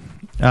different ways.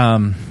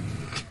 I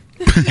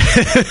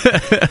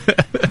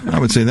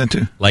would say that,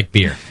 too. Like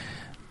beer.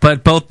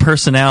 But both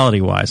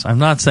personality-wise. I'm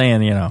not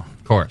saying, you know.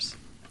 Of course.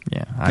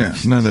 Yeah.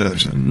 None of the other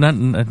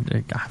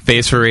stuff.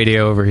 Face for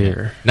radio over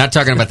here. Not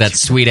talking about that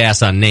sweet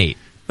ass on Nate.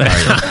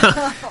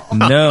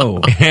 No.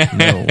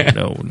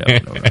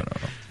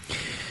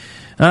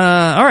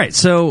 All right,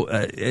 so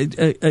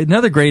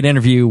another great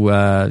interview.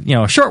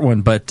 A short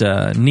one, but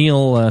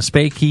Neil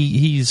Spake.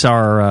 He's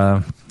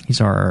our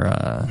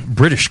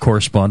British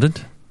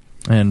correspondent,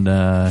 and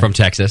from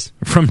Texas.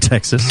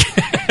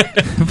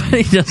 But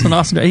he does an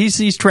awesome.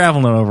 He's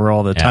traveling over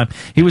all the time.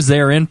 He was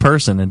there in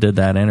person and did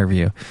that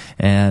interview,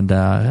 and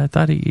I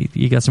thought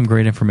he got some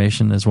great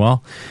information as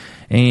well,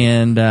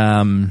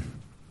 and.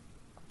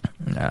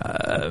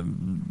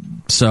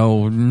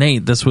 So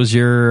Nate, this was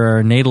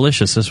your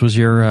Natalicious. This was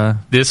your.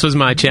 This was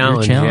my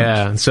challenge.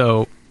 Yeah.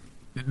 So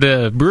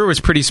the brewer was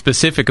pretty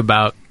specific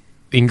about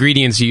the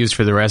ingredients used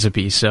for the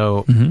recipe.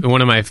 So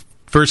one of my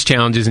first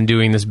challenges in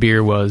doing this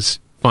beer was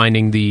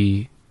finding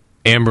the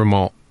amber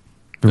malt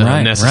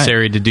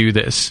necessary to do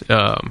this.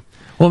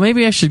 Well,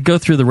 maybe I should go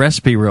through the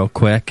recipe real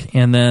quick,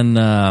 and then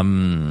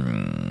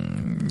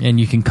and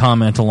you can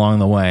comment along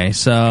the way.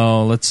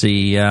 So let's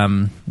see.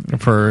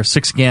 For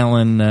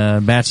 6-gallon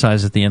batch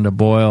size at the end of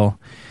boil,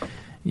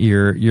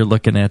 you're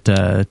looking at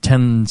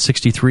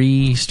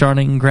 1063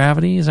 starting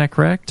gravity. Is that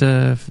correct?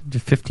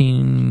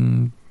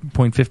 15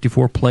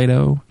 8.54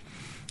 Plato,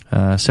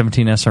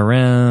 17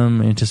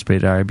 SRM.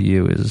 Anticipated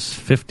IBU is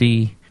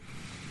 50.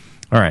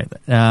 All right.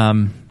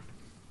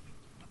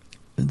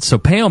 So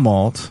pale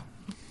malt,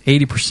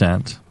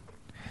 80%,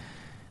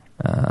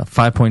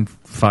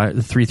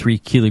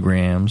 5.33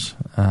 kilograms,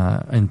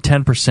 and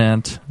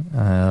 10%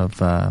 of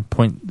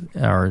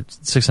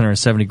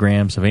 670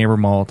 grams of amber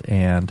malt,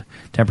 and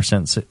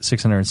 10%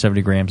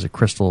 670 grams of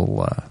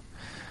crystal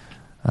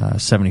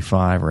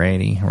 75 or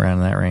 80, around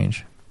in that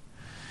range.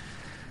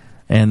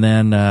 And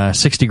then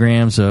 60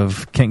 grams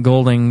of Kent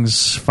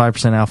Goldings,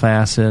 5% alpha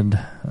acid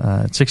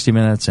at 60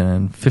 minutes,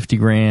 and 50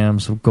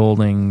 grams of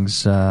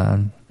Goldings,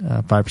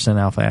 5%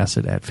 alpha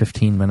acid at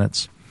 15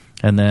 minutes.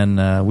 And then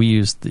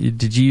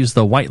did you use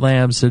the White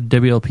Labs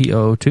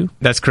WLP-002?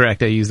 That's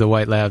correct. I used the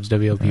White Labs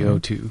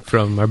WLP-002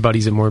 from our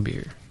buddies at More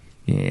Beer.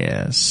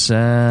 Yes.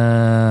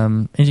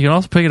 And you can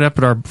also pick it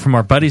up from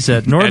our buddies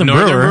at Northern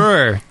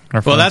Brewer.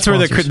 Well, that's where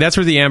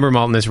the amber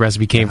malt in this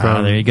recipe came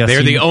from. There you go.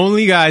 They're the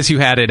only guys who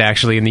had it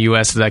actually in the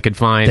U.S. that I could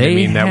find.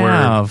 They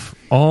have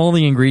all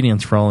the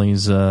ingredients for all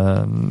these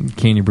Can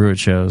You Brew It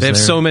shows. They have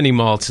so many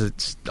malts.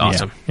 It's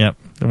awesome. Yeah,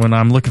 yep. When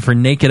I'm looking for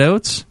naked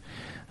oats,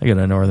 I go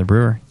to Northern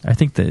Brewer. I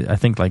think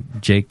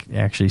like Jake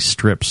actually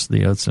strips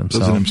the oats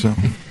himself. Does it himself.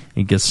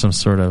 He gets some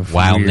sort of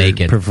wild weird,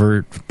 naked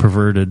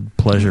perverted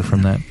pleasure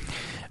from that.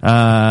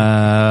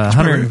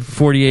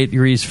 148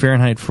 degrees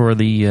Fahrenheit for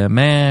the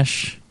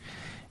mash,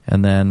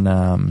 and then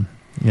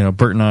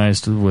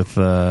Burtonized with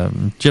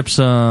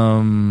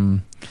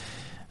gypsum.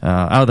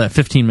 Out of that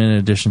 15-minute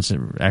edition, it's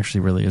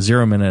actually really a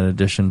 0-minute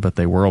edition, but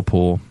they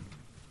whirlpool.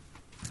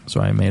 So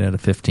I made it a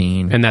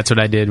 15, and that's what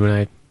I did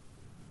when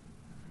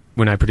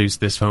I produced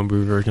this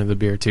homebrew version of the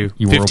beer too.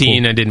 You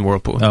 15, I didn't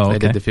whirlpool. Oh, okay. I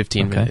did the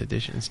 15-minute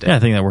edition instead. Yeah, I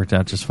think that worked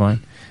out just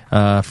fine.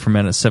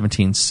 Ferment at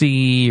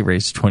 17C,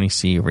 raised to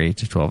 20C, raised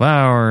to 12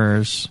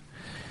 hours.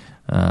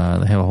 They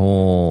have a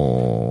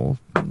whole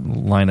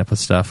lineup of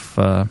stuff.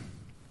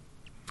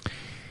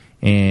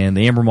 And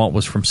the amber malt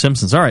was from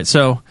Simpson's. All right,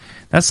 so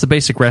that's the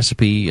basic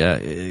recipe.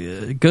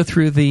 Go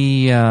through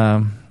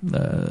your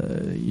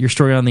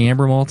story on the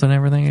amber malt and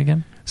everything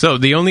again. So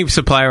the only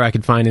supplier I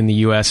could find in the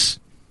U.S.,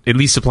 at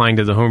least supplying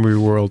to the homebrew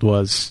world,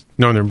 was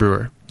Northern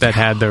Brewer that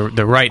had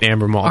the right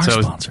amber malt.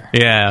 Our sponsor.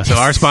 Yeah, so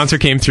our sponsor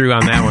came through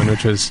on that one,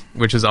 which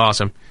was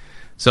awesome.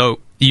 So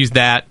used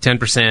that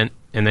 10%,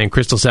 and then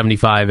Crystal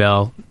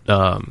 75L,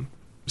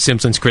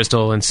 Simpson's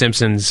Crystal, and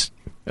Simpson's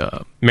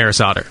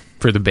Maris Otter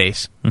for the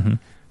base. Mm-hmm.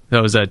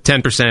 That was a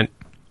 10%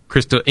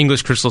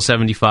 English Crystal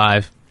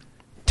 75,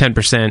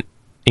 10%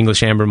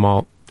 English amber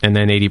malt, and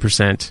then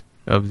 80%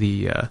 of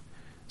the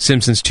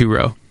Simpson's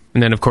 2-row.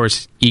 And then, of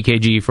course,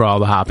 EKG for all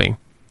the hopping.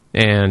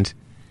 And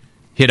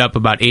hit up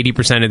about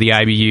 80% of the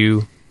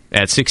IBU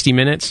at 60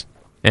 minutes,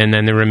 and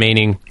then the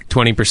remaining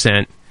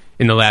 20%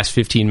 in the last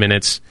 15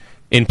 minutes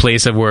in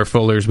place of where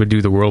Fuller's would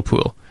do the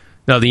whirlpool.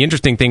 Now, the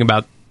interesting thing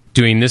about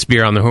doing this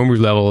beer on the homebrew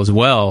level as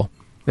well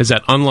is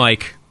that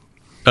unlike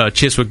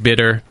Chiswick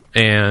Bitter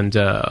and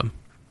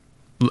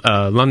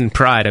London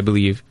Pride, I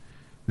believe,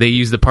 they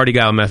use the Party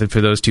Gal method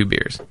for those two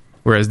beers,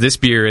 whereas this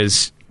beer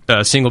is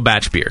a single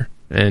batch beer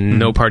and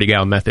no Party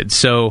Gal method.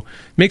 So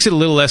makes it a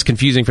little less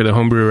confusing for the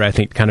homebrewer, I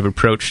think, to kind of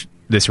approach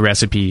this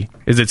recipe,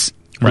 is it's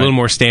a little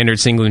more standard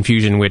single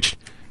infusion, which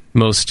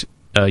most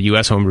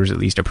U.S. homebrewers, at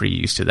least, are pretty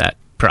used to that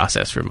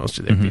process for most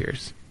of their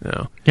beers.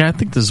 So. Yeah, I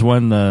think this is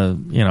one a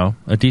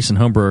decent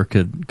homebrewer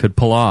could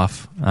pull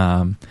off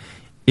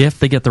if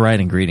they get the right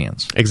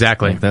ingredients.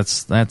 Exactly. Like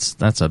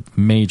that's a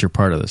major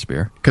part of this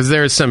beer, because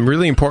there's some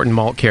really important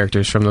malt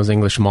characters from those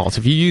English malts.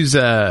 If you use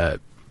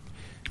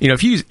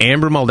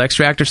amber malt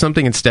extract or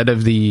something instead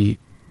of the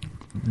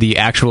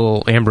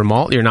actual amber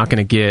malt, you're not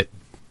going to get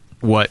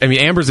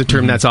amber is a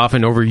term that's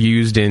often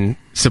overused in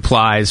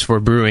supplies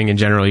for brewing in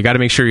general. You got to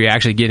make sure you're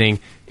actually getting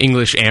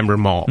English amber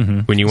malt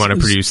when you want to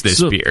produce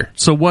this beer.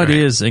 So what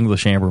is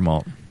English amber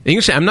malt?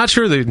 I'm not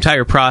sure the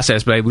entire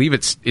process, but I believe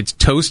it's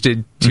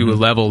toasted to a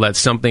level that's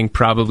something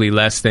probably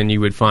less than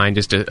you would find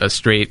just a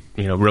straight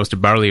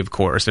roasted barley, of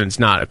course, and it's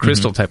not a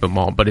crystal type of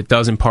malt, but it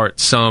does impart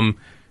some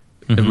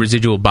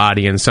residual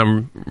body and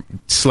some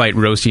slight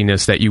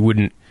roastiness that you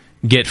wouldn't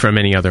get from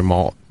any other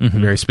malt. A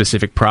very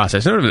specific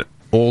process. Sort of an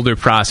older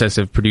process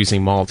of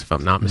producing malt, if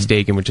I'm not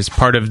mistaken, which is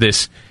part of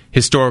this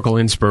historical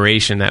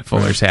inspiration that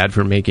Fuller's had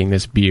for making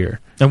this beer.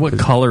 And what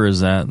color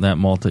is that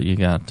malt that you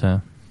got?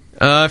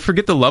 I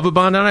forget the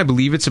Lovabond on. I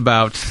believe it's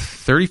about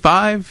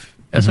 35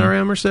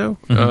 SRM or so.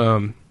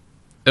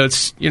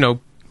 It's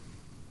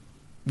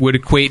would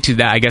equate to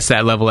that, I guess,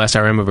 that level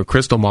SRM of a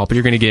crystal malt, but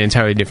you're going to get an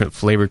entirely different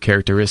flavor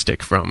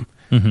characteristic from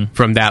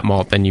that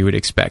malt than you would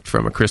expect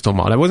from a crystal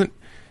malt. I wasn't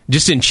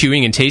just in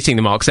chewing and tasting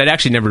the malt, because I'd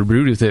actually never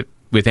brewed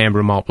with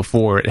amber malt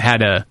before. It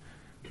had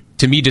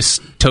to me,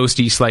 just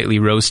toasty, slightly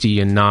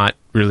roasty, and not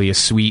really a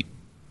sweet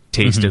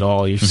taste at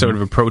all. You sort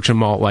of approach a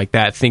malt like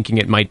that thinking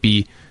it might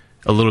be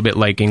a little bit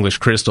like English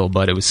Crystal,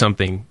 but it was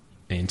something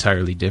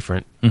entirely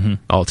different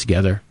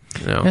altogether.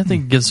 I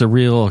think it gives a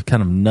real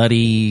kind of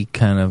nutty,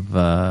 kind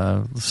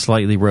of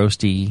slightly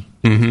roasty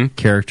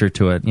character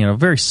to it.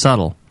 Very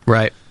subtle.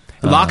 Right.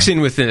 locks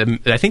in with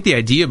I think the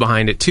idea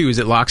behind it too is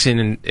it locks in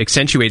and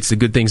accentuates the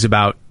good things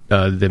about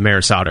the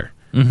Maris Otter,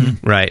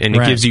 right? And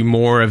it gives you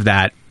more of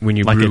that when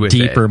you brew with it.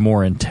 Like a deeper,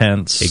 more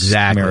intense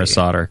Maris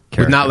Otter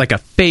character. With not like a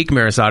fake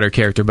Maris Otter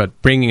character,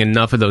 but bringing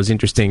enough of those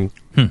interesting,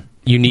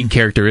 unique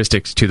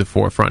characteristics to the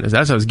forefront.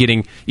 That's what I was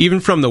getting, even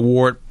from the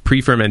wort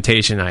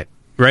pre-fermentation.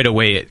 Right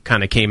away it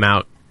kind of came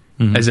out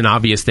as an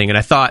obvious thing, and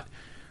I thought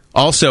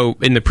also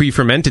in the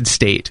pre-fermented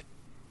state,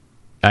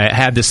 I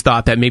had this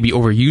thought that maybe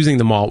overusing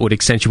the malt would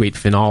accentuate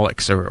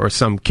phenolics or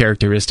some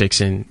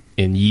characteristics in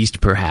yeast,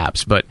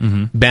 perhaps, but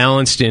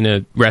balanced in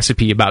a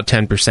recipe about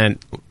 10%,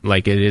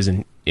 like it is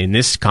in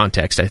this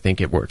context, I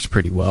think it works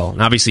pretty well.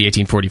 And obviously,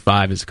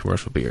 1845 is a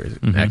commercial beer, is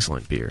an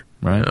excellent beer.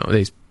 Right, you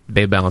know,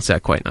 they balance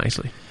that quite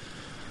nicely.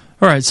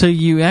 All right, so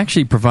you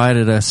actually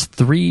provided us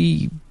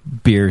 3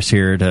 beers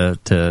here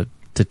to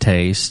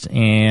taste,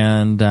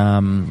 and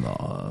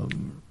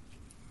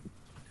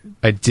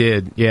I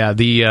did, yeah.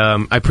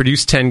 I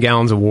produced 10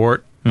 gallons of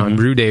wort on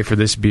brew day for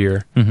this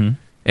beer,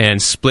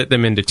 and split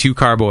them into 2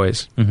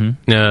 carboys.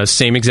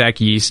 Same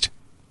exact yeast,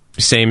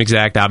 same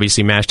exact,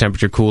 obviously, mash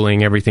temperature,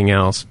 cooling, everything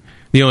else.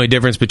 The only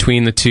difference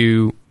between the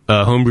 2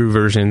 homebrew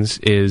versions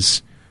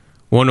is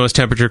one was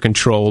temperature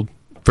controlled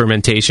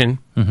fermentation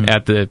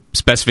at the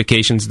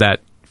specifications that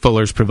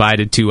Fuller's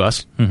provided to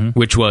us,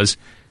 which was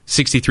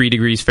 63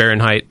 degrees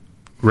Fahrenheit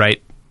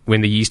right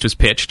when the yeast was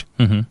pitched.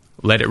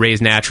 Let it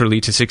raise naturally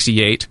to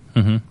 68,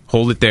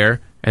 hold it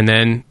there, and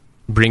then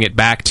bring it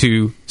back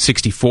to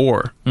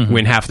 64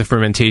 when half the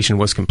fermentation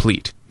was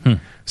complete.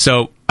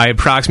 So I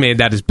approximated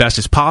that as best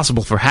as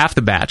possible for half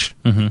the batch.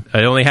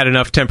 I only had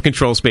enough temp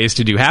control space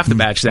to do half the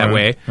batch that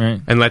way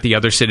and let the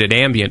other sit at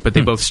ambient, but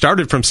they both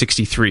started from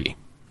 63.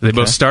 They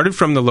both started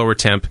from the lower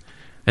temp,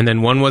 and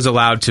then one was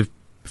allowed to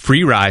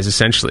free rise,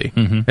 essentially.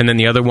 And then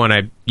the other one,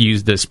 I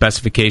used the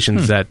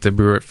specifications that the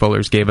brewer at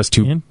Fuller's gave us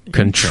to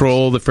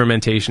control the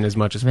fermentation as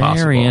much as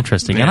possible. Very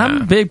interesting. Yeah. And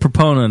I'm a big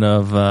proponent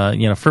of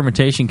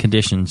fermentation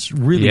conditions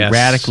really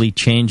radically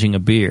changing a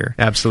beer.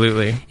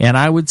 Absolutely. And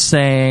I would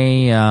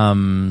say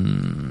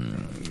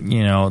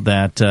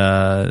that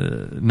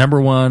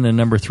number 1 and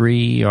number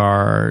 3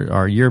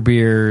 are your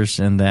beers,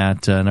 and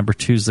that number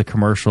 2 is the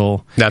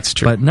commercial. That's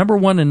true. But number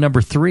 1 and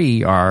number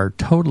 3 are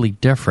totally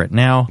different.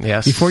 Now,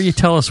 before you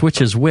tell us which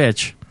is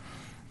which,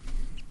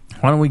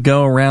 why don't we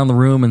go around the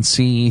room and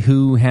see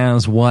who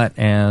has what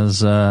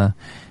as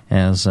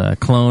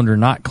cloned or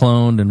not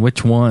cloned, and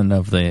which one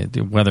of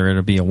whether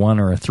it'll be a 1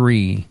 or a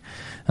 3.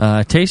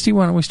 Tasty,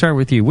 why don't we start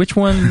with you? Which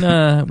one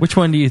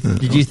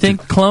did you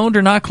think cloned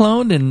or not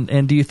cloned,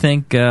 and do you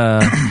think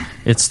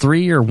it's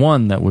 3 or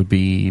 1 that would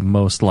be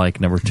most like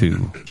number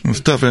 2? Well,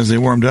 stuff as they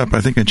warmed up, I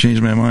think I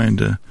changed my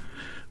mind.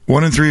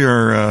 1 and 3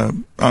 are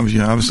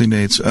obviously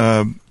Nate's.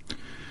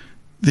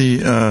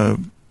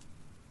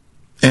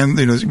 And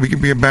we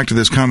can get back to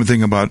this common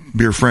thing about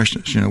beer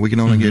freshness. We can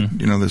only get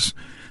this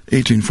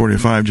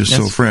 1845 just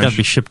so fresh. Got to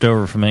be shipped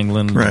over from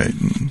England, right?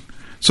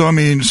 So I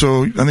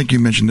think you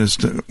mentioned this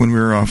when we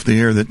were off the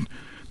air, that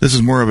this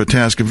is more of a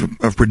task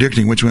of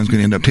predicting which one's going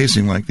to end up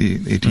tasting like the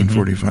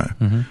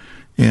 1845.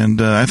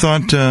 And I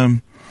thought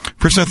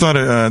first I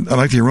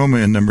liked the aroma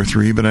in number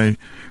 3, but I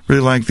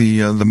really like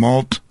the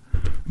malt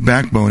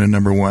backbone in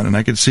number 1, and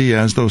I could see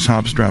as those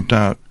hops dropped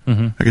out,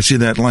 I could see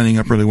that lining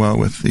up really well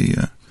with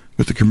the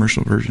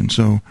commercial version.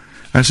 So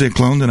I say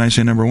cloned, and I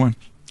say number 1.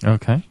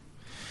 Okay.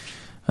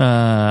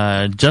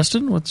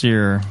 Justin, what's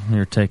your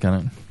take on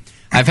it?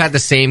 I've had the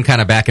same kind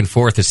of back and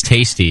forth as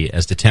Tasty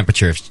as the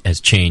temperature has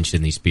changed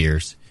in these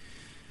beers.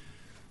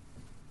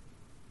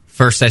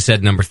 First, I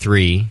said number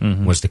 3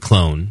 was the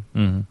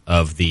clone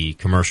of the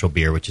commercial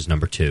beer, which is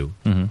number 2.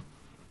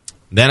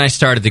 Then I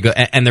started to go,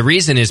 and the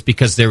reason is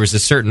because there was a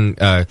certain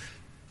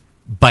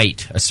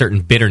bite, a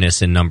certain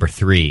bitterness in number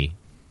 3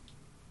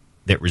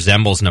 that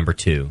resembles number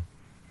 2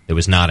 that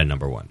was not in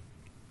number 1.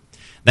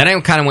 Then I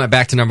kind of went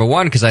back to number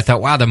 1 because I thought,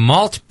 wow, the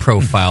malt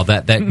profile,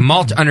 that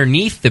malt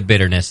underneath the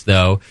bitterness,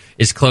 though,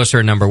 is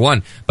closer to number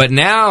 1. But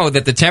now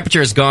that the temperature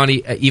has gone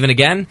even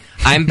again,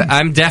 I'm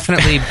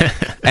definitely,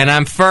 and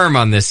I'm firm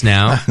on this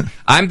now,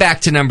 I'm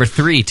back to number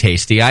 3,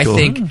 Tasty. I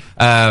think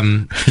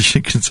I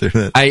should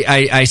consider that.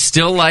 I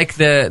still like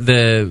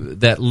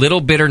that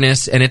little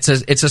bitterness, and it's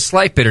a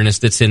slight bitterness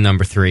that's in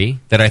number 3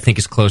 that I think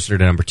is closer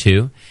to number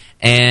 2,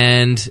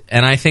 and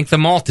I think the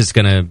malt is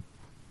going to.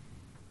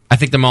 I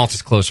think the malt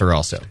is closer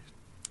also.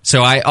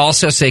 So I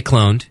also say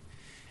cloned,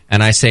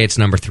 and I say it's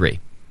number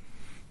 3.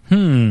 All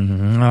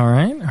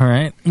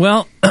right.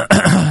 Well,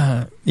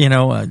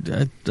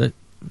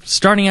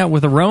 starting out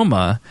with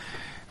aroma,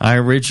 I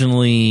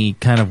originally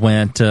kind of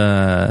went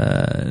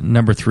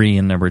number 3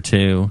 and number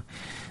 2.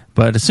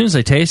 But as soon as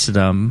I tasted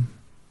them,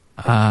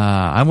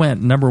 I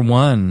went number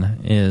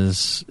 1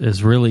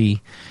 is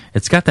really,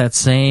 it's got that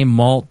same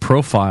malt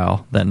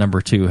profile that number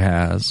 2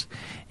 has.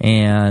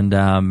 And,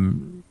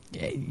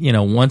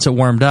 once it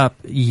warmed up,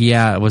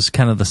 it was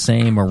kind of the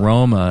same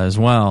aroma as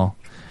well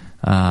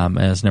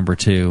as number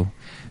 2.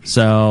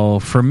 So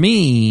for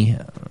me,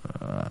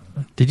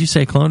 did you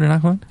say cloned or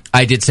not cloned?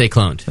 I did say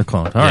cloned. The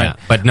cloned, all right.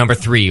 But number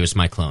 3 was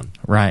my clone.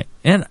 Right.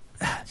 And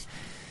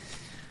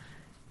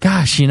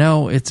gosh,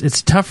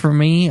 it's tough for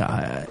me.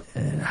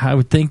 I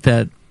would think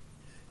that,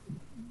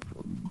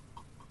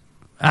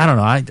 I don't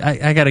know.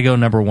 I got to go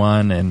number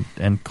one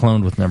and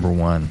cloned with number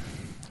one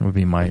would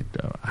be my.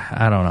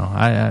 I don't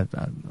know.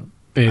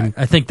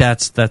 I think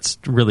that's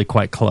really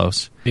quite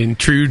close. In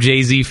true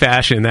Jay-Z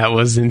fashion, that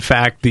was in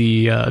fact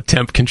the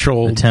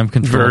temp-controlled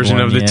version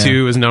one, of the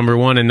two was number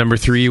one, and number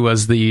three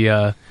was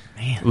the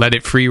Let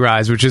It Free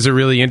Rise, which is a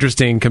really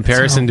interesting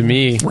comparison to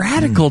me.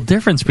 Radical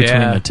difference between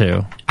the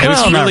two. It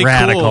was really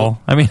radical.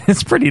 cool. I mean,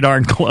 it's pretty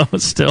darn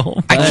close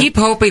still. I keep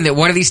hoping that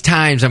one of these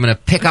times I'm going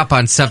to pick up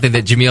on something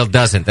that Jamil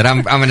doesn't. That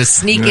I'm going to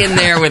sneak in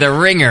there with a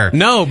ringer.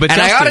 No, but and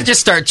Justin, I ought to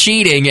just start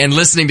cheating and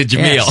listening to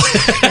Jamil.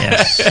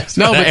 Yes.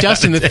 No, but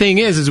Justin, the thing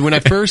is when I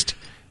first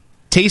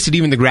tasted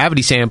even the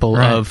gravity sample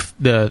of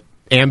the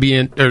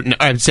ambient, or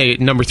I'd say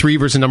number 3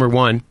 versus number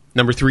 1.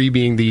 Number 3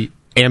 being the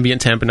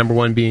ambient temp and number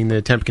 1 being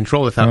the temp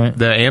control. I thought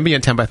the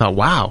ambient temp. I thought,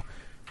 wow,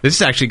 this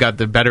has actually got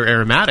the better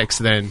aromatics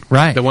than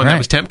the one that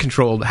was temp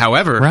controlled.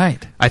 However,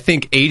 I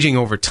think aging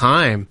over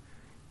time,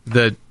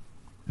 the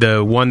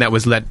one that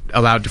was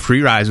allowed to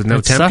free rise with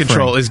no temp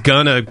control is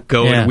gonna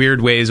go in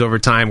weird ways over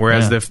time,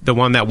 whereas the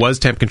one that was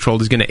temp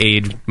controlled is gonna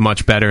age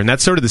much better. And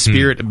that's sort of the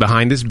spirit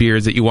behind this beer,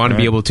 is that you want to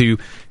be able to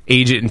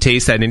age it and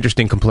taste that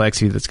interesting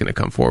complexity that's going to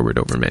come forward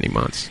over many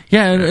months.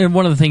 Yeah, and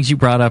one of the things you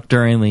brought up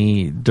during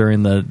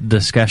the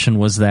discussion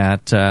was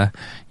that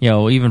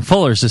even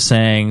Fuller's is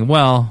saying,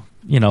 well,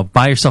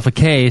 buy yourself a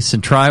case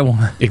and try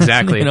one.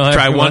 Exactly.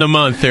 Try one a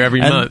month or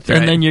every month. Right?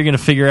 And then you're going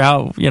to figure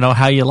out,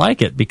 how you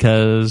like it,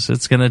 because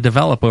it's going to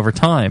develop over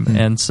time.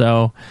 And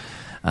so,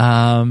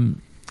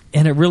 and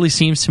it really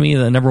seems to me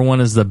that number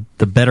 1 is the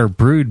better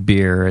brewed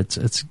beer.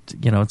 It's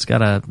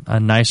got a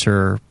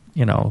nicer,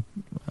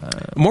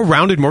 more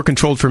rounded, more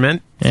controlled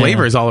ferment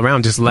flavors all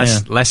around, just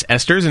less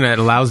esters, and it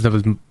allows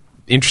the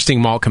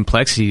interesting malt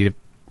complexity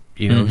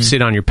to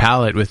sit on your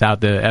palate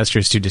without the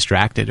esters to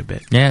distract it a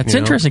bit. Yeah, it's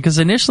interesting, because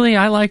initially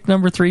I liked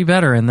number 3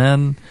 better, and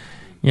then,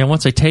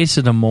 once I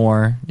tasted them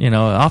more,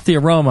 off the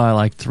aroma I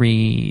liked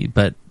 3,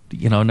 but,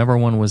 number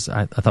 1 was,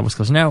 I thought was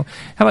close. Now,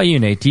 how about you,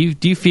 Nate?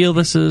 Do you feel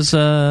this is...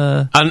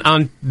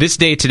 On this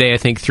day today, I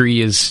think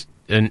 3 is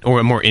a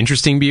more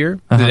interesting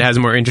beer, that has a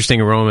more interesting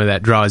aroma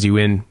that draws you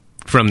in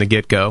from the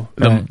get-go.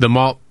 The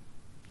malt...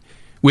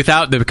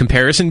 Without the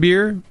comparison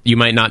beer, you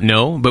might not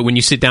know, but when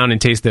you sit down and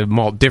taste the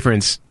malt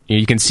difference,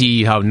 you can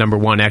see how number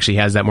 1 actually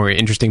has that more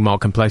interesting malt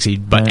complexity.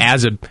 But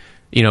as a,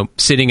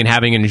 sitting and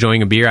having and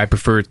enjoying a beer, I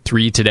prefer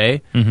 3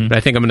 today. But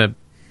I think I'm going to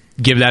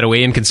give that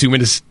away and consume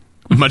it as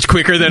much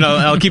quicker than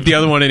I'll keep the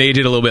other one and age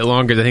it a little bit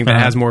longer. I think that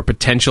has more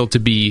potential to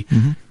be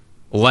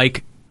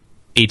like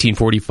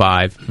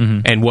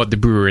 1845 and what the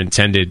brewer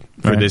intended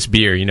for this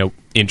beer.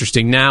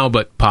 Interesting now,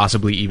 but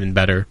possibly even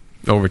better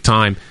over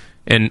time.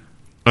 And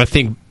I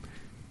think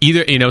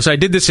so I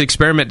did this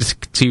experiment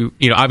to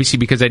obviously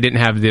because I didn't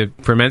have the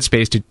ferment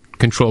space to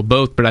control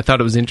both, but I thought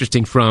it was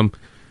interesting from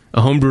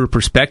a homebrewer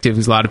perspective,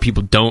 because a lot of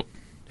people don't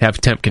have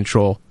temp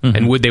control,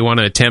 and would they want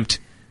to attempt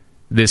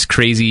this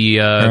crazy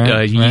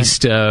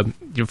yeast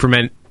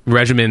ferment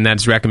regimen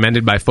that's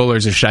recommended by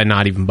Fuller's, or should I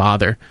not even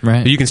bother?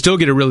 You can still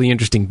get a really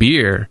interesting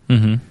beer,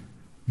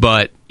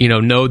 but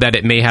know that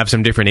it may have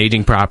some different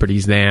aging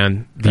properties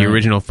than the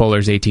original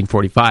Fuller's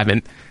 1845,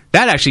 and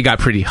that actually got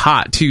pretty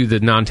hot too, the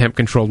non-temp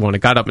controlled one. It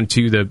got up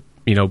into the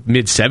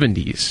mid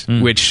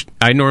 70s, which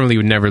I normally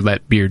would never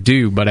let beer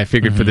do, but I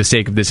figured for the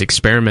sake of this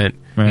experiment,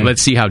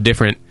 let's see how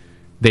different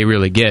they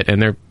really get.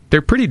 And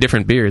they're pretty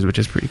different beers, which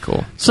is pretty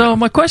cool. So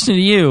my question to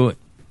you,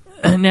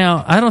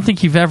 now, I don't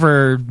think you've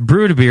ever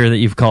brewed a beer that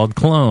you've called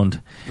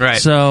cloned. Right.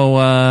 So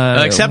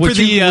except for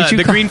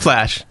the Green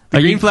Flash. The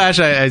Green Flash,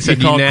 I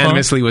said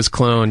unanimously was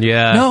cloned.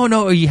 Yeah.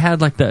 No, you had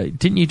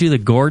didn't you do the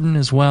Gordon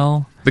as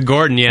well? The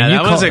Gordon,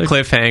 that was a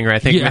cliffhanger. I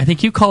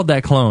think you called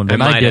that cloned,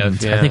 and I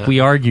didn't. I think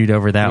we argued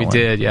over that one. We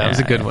did, yeah. It was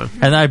a good one.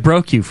 And I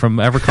broke you from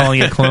ever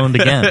calling it cloned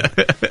again.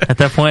 At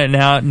that point,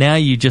 now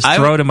you just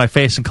throw it in my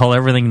face and call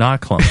everything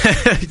not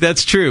cloned.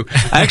 That's true.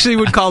 I actually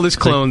would call this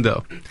cloned,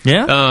 though.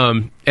 Yeah?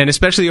 And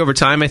especially over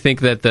time, I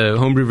think that the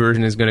homebrew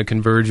version is going to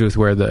converge with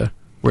where the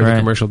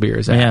commercial beer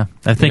is at. Yeah,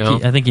 I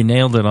think you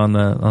nailed it on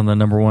the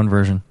number 1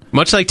 version.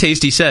 Much like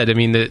Tasty said, I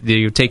mean,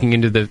 you're taking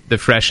into the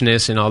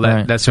freshness and all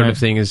that that sort of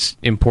thing is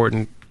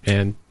important,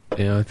 and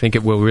I think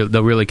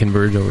they'll really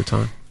converge over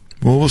time.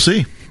 Well, we'll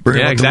see.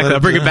 Exactly. I'll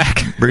bring it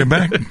back. Bring it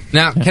back.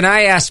 Now, can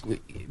I ask,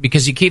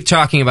 because you keep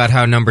talking about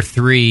how number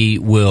 3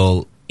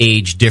 will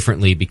age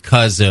differently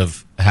because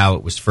of how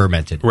it was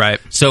fermented. Right.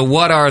 So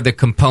what are the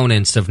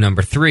components of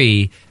number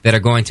 3 that are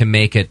going to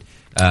make it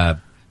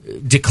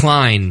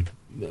decline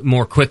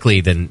more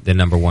quickly than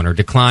number 1, or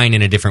decline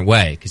in a different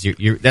way?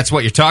 Because that's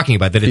what you're talking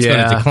about, that it's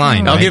going to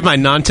decline. I'll give my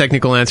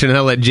non-technical answer, and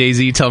I'll let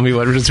Jay-Z tell me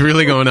what's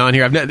really going on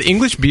here. The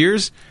English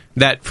beers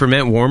that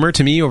ferment warmer,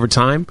 to me, over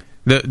time,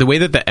 the way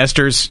that the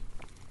esters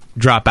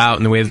drop out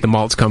and the way that the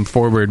malts come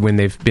forward when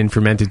they've been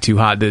fermented too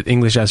hot, the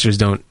English esters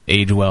don't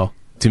age well,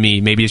 to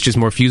me. Maybe it's just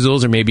more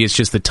fusels, or maybe it's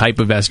just the type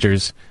of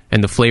esters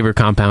and the flavor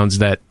compounds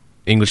that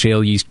English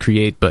ale yeast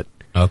create, but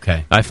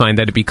Okay. I find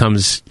that it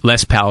becomes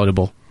less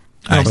palatable.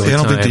 I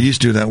don't think the yeast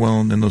do that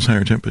well in those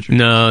higher temperatures.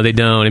 No, they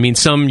don't. I mean,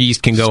 some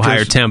yeast can go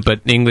higher temp,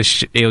 but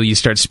English ale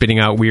yeast starts spitting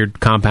out weird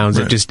compounds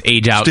that just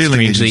age out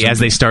strangely as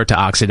they start to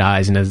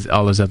oxidize and as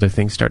all those other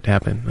things start to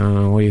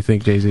happen. What do you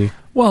think, Jay-Z?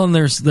 Well, and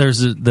there's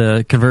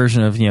the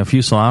conversion of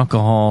fusel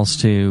alcohols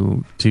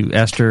to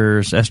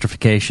esters,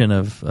 esterification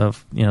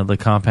of the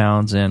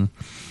compounds, and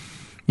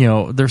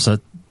there's a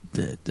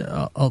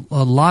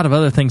lot of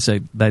other things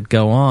that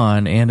go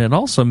on, and it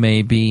also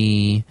may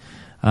be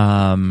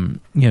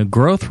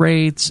growth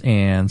rates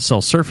and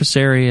cell surface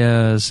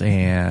areas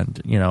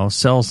and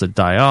cells that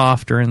die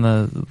off during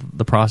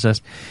the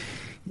process.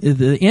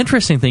 The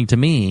interesting thing to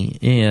me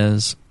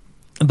is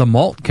the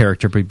malt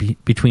character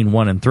between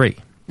 1 and 3.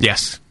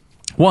 Yes.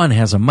 1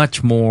 has a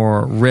much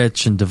more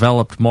rich and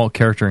developed malt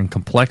character and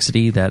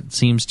complexity that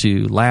seems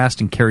to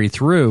last and carry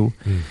through.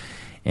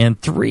 And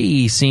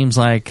 3 seems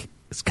like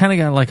it's kind of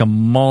got like a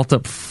malt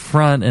up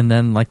front, and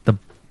then like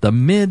the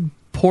mid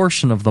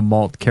portion of the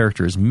malt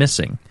character is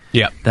missing.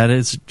 Yeah. That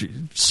is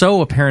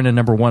so apparent in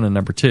number 1 and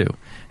number 2.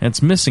 And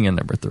it's missing in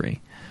number 3.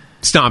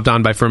 Stomped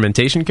on by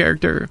fermentation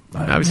character,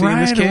 obviously, right, in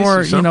this case.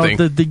 Or something.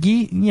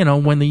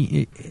 when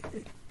the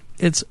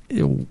it's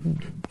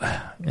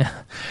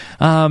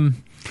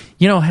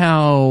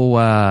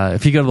how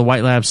if you go to the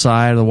White Lab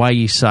site or the Y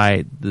yeast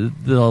site,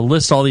 they'll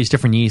list all these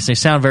different yeasts. They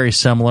sound very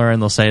similar,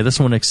 and they'll say this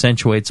one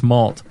accentuates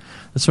malt,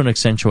 this one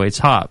accentuates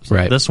hops,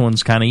 right. This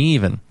one's kind of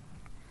even.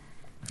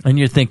 And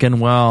you're thinking,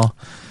 well,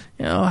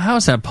 how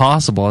is that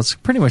possible? It's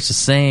pretty much the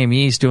same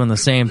yeast doing the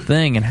same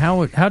thing, and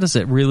how does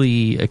it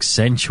really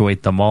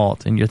accentuate the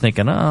malt? And you're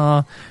thinking,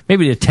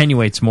 maybe it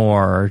attenuates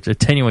more or it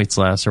attenuates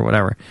less or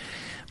whatever.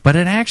 But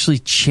it actually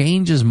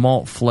changes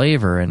malt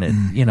flavor, and it,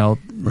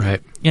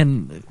 right.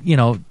 And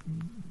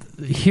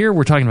here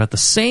we're talking about the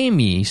same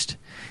yeast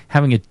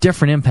having a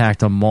different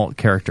impact on malt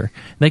character.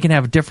 They can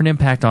have a different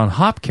impact on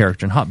hop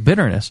character and hop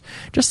bitterness.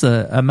 Just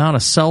the amount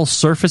of cell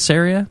surface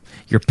area,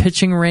 your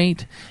pitching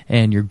rate,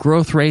 and your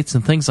growth rates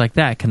and things like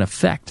that can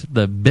affect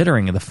the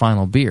bittering of the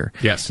final beer.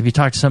 Yes. If you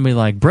talk to somebody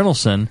like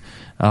Brindleson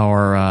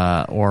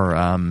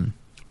or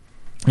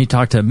you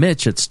talk to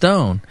Mitch at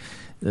Stone,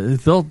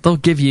 they'll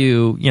give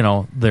you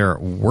their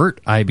wort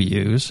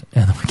IBUs,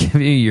 and they'll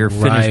give you your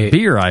finished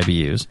beer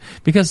IBUs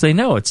because they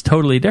know it's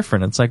totally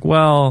different. It's like,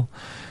 well,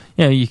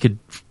 you could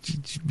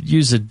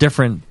use a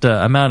different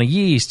amount of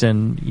yeast,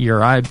 and your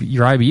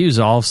IBUs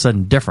are all of a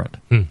sudden different.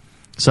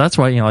 So that's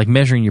why like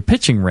measuring your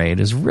pitching rate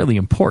is really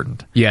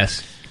important.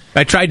 Yes,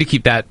 I tried to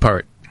keep that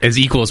part as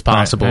equal as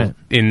possible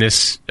in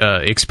this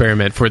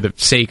experiment for the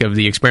sake of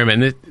the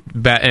experiment,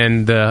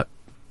 and the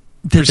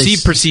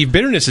perceived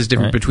bitterness is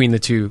different between the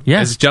two,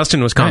 as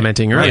Justin was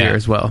commenting earlier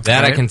as well.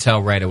 That I can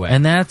tell right away.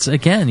 And that's,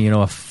 again,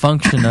 a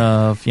function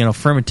of,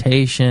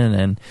 fermentation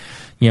and,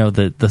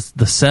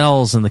 the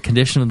cells and the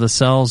condition of the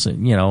cells,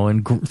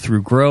 and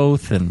through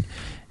growth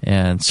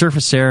and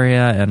surface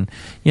area. And,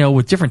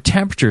 with different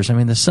temperatures, I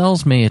mean, the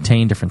cells may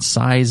attain different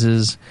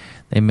sizes.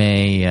 They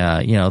may,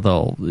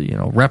 they'll,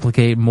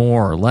 replicate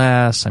more or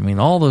less. I mean,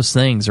 all those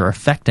things are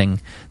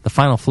affecting the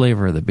final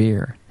flavor of the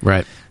beer.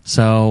 Right.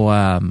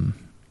 So,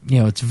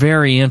 it's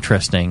very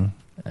interesting.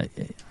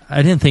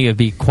 I didn't think it would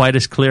be quite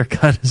as clear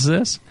cut as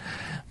this,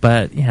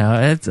 but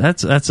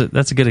that's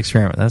a good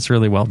experiment. That's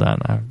really well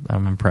done.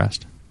 I'm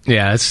impressed.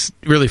 Yeah, it's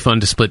really fun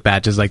to split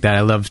batches like that.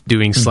 I love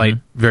doing slight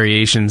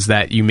variations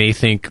that you may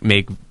think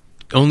make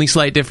only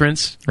slight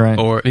difference, right?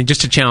 Or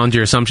just to challenge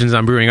your assumptions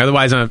on brewing.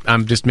 Otherwise,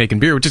 I'm just making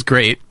beer, which is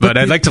great. But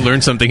I'd like to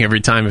learn something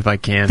every time if I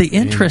can. The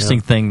interesting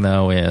thing,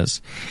 though,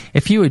 is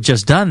if you had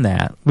just done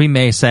that, we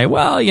may say,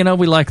 well,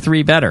 we like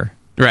 3 better,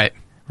 right?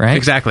 Right?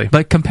 Exactly.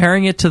 But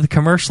comparing it to the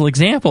commercial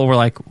example, we're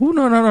like, oh,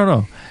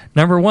 no.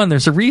 Number 1,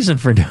 there's a reason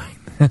for doing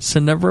this,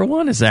 and number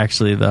 1 is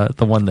actually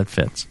the one that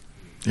fits.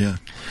 Yeah.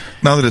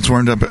 Now that it's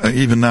warmed up,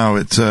 even now,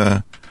 it's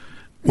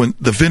when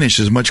the finish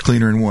is much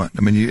cleaner in 1.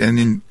 I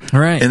mean,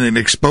 and it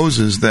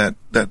exposes that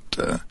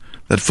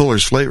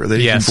Fuller's flavor, the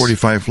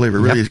 1845 flavor,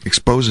 really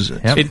exposes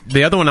it.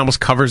 The other one almost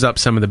covers up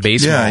some of the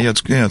base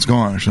malt. It's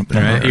gone or something.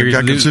 Right. It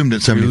got consumed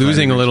at 75 You're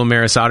losing degrees. a little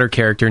Maris Otter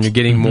character, and you're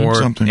getting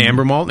more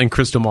amber malt and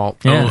crystal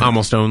malt,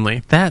 almost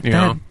only. That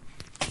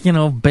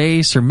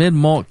base or mid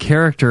malt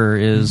character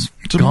is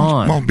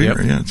gone. Malt beer,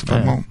 it's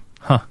about malt.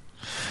 Huh.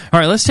 All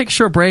right, let's take a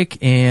short break,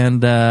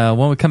 and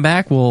when we come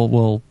back,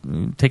 we'll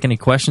take any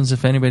questions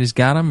if anybody's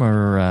got them,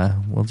 or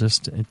we'll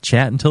just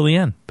chat until the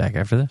end. Back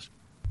after this.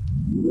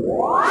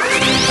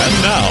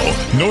 And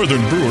now,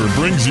 Northern Brewer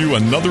brings you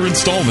another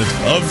installment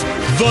of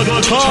The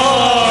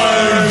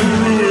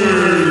Time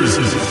Brewers.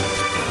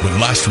 When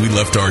last we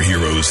left our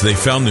heroes, they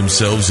found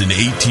themselves in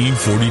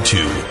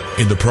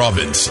 1842 in the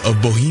province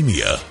of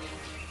Bohemia.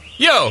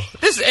 Yo,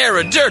 this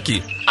era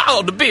jerky.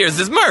 All the beers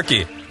is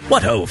murky.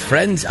 What ho,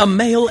 friends, a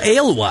male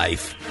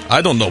alewife.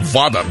 I don't know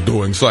what I'm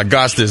doing, so I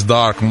got this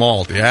dark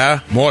malt, yeah?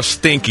 More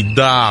stinky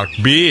dark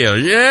beer,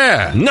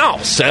 yeah. No,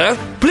 sir.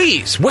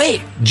 Please,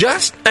 wait.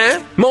 Just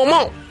a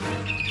moment.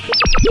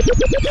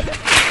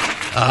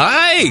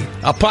 Aye,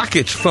 a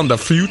package from the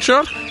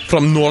future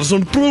from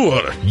Northern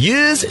Brewer.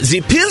 Use the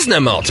Pilsner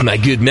malt, my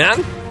good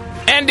man.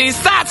 And these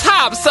Sots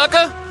hops,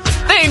 sucker.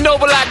 They ain't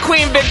noble like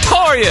Queen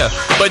Victoria,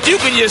 but you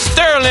can use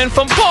Sterling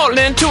from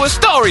Portland to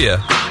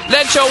Astoria.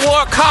 Let your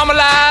wort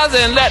caramelize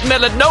and let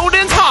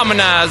melanoidins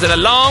harmonize in a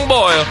long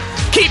boil.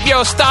 Keep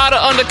your starter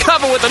under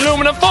cover with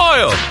aluminum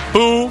foil.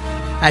 Boo.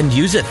 And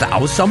use it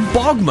with some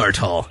bog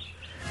myrtle.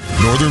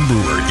 Northern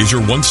Brewer is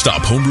your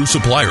one-stop homebrew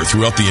supplier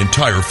throughout the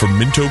entire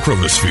fermento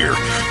chronosphere.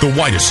 The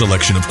widest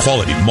selection of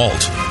quality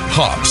malt,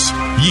 hops,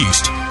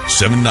 yeast,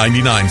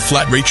 $7.99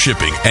 flat rate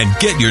shipping, and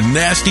get your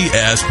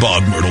nasty-ass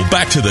bog myrtle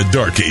back to the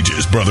dark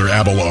ages, Brother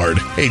Abelard.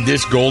 Hey,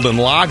 this golden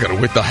lager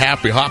with the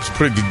happy hops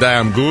pretty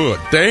damn good.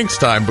 Thanks,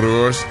 Time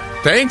Brewers.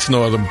 Thanks,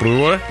 Northern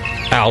Brewer.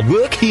 Our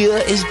work here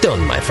is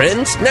done, my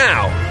friends.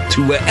 Now,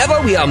 to wherever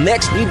we are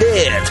next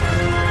needed.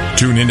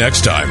 Tune in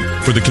next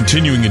time for the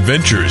continuing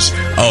adventures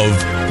of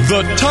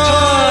the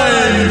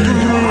Time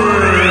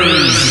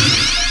Brewers.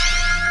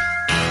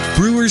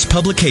 Brewers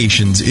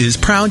Publications is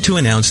proud to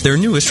announce their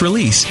newest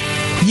release,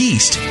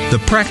 Yeast, the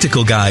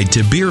Practical Guide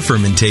to Beer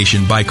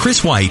Fermentation by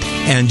Chris White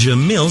and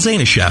Jamil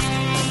Zainasheff.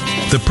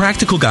 The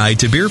Practical Guide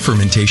to Beer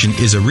Fermentation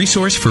is a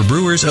resource for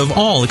brewers of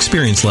all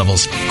experience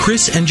levels.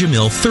 Chris and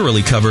Jamil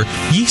thoroughly cover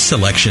yeast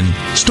selection,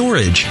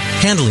 storage,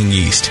 handling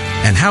yeast,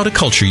 and how to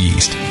culture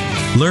yeast.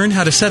 Learn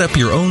how to set up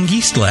your own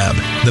yeast lab,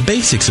 the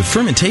basics of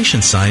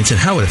fermentation science and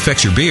how it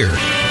affects your beer,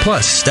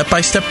 plus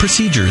step-by-step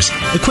procedures,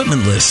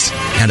 equipment lists,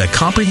 and a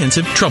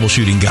comprehensive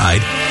troubleshooting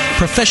guide.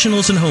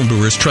 Professionals and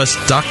homebrewers trust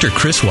Dr.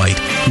 Chris White,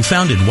 who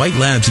founded White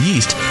Labs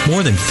Yeast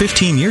more than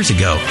 15 years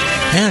ago.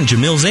 And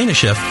Jamil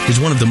Zainasheff is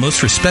one of the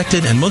most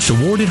respected and most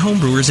awarded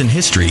homebrewers in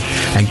history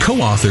and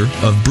co-author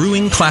of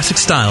Brewing Classic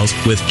Styles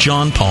with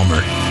John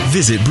Palmer.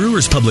 Visit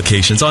Brewers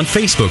Publications on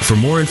Facebook for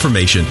more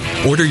information.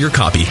 Order your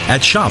copy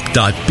at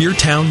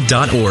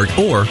shop.beertown.org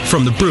or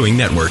from the Brewing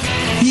Network.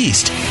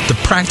 Yeast, the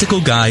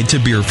Practical Guide to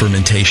Beer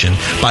Fermentation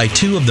by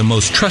two of the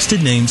most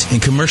trusted names in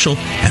commercial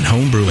and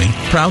home brewing.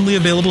 Proudly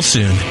available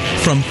soon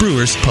from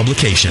Brewers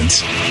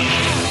Publications.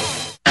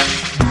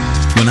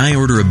 When I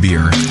order a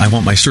beer, I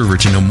want my server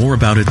to know more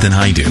about it than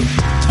I do.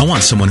 I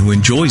want someone who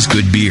enjoys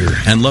good beer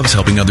and loves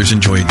helping others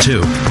enjoy it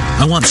too.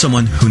 I want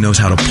someone who knows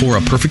how to pour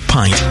a perfect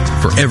pint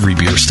for every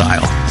beer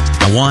style.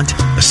 I want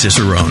a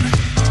Cicerone.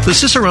 The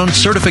Cicerone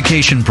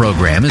Certification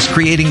Program is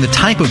creating the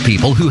type of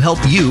people who help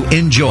you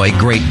enjoy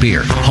great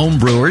beer. Home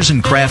brewers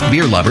and craft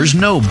beer lovers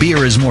know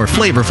beer is more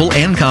flavorful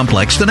and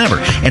complex than ever,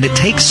 and it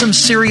takes some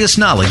serious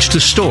knowledge to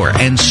store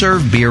and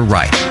serve beer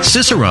right.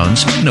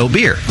 Cicerones know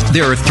beer.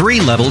 There are 3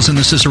 levels in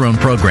the Cicerone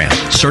program: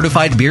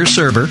 Certified Beer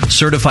Server,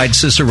 Certified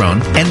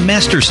Cicerone, and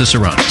Master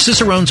Cicerone.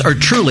 Cicerones are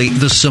truly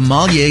the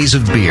sommeliers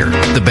of beer.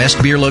 The best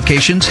beer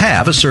locations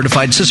have a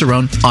Certified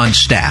Cicerone on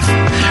staff.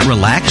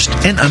 Relaxed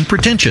and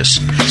unpretentious.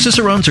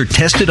 Cicerones are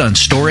tested on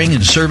storing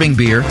and serving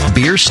beer,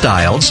 beer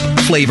styles,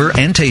 flavor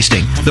and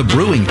tasting, the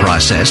brewing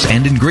process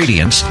and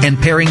ingredients,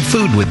 and pairing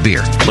food with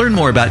beer. Learn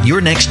more about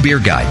your next beer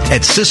guide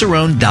at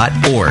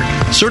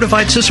cicerone.org.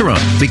 Certified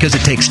Cicerone, because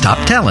it takes top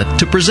talent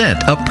to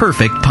present a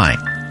perfect pint.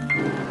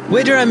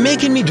 Whether I'm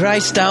making me dry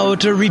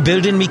stout or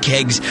rebuilding me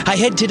kegs, I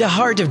head to the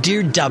heart of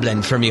dear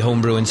Dublin for me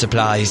homebrewing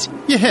supplies.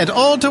 You head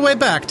all the way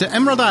back to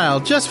Emerald Isle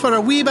just for a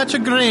wee batch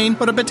of grain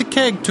or a bit of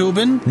keg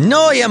tubing?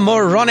 No, you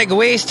moronic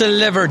waste of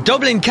liver.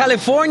 Dublin,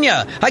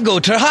 California. I go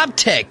to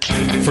HopTech.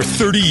 For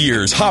 30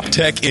 years,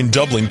 HopTech in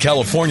Dublin,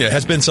 California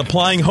has been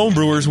supplying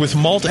homebrewers with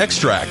malt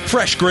extract,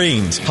 fresh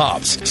grains,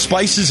 hops,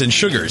 spices and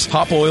sugars,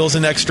 hop oils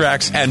and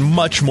extracts, and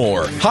much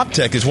more.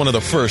 HopTech is one of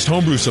the first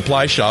homebrew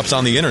supply shops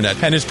on the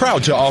internet and is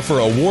proud to offer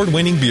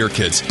award-winning beer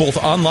kits, both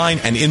online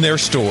and in their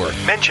store.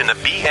 Mention the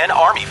BN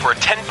Army for a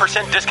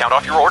 10% discount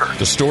off your order.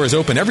 The store is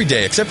open every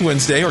day except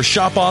Wednesday, or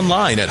shop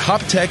online at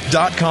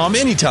hoptech.com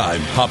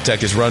anytime.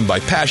 HopTech is run by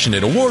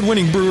passionate,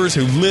 award-winning brewers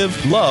who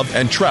live, love,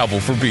 and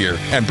travel for beer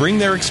and bring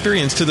their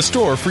experience to the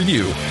store for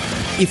you.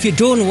 If you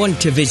don't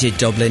want to visit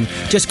Dublin,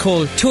 just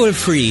call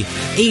toll-free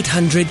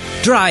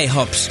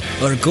 800-DRY-HOPS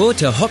or go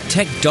to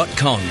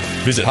hoptech.com.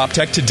 Visit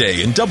HopTech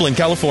today in Dublin,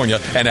 California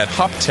and at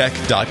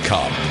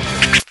hoptech.com.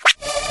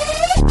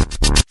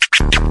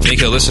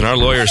 Nico, listen, our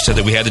lawyers said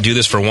that we had to do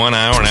this for 1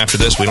 hour, and after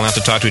this, we don't have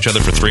to talk to each other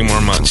for 3 more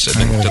months to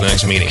the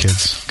next meeting.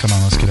 Kids, come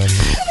on, let's get out of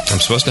here. I'm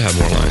supposed to have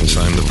more lines.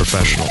 I'm the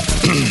professional.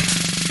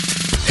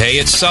 Hey,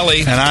 it's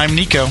Sully. And I'm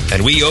Nico.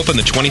 And we opened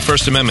the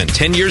 21st Amendment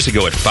 10 years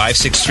ago at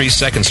 563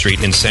 2nd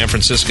Street in San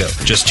Francisco,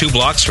 just 2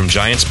 blocks from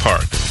Giants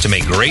Park, to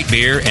make great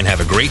beer and have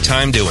a great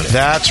time doing it.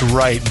 That's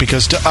right,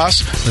 because to us,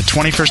 the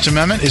 21st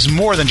Amendment is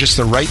more than just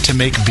the right to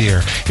make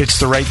beer. It's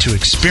the right to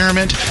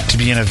experiment, to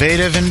be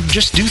innovative, and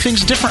just do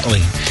things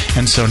differently.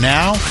 And so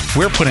now,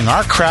 we're putting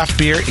our craft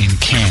beer in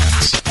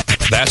cans.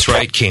 That's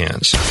right,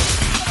 cans.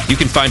 You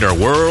can find our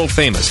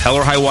world-famous Hell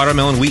or High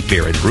Watermelon Wheat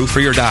Beer at Brew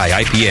For Your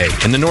Die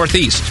IPA in the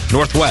Northeast,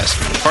 Northwest,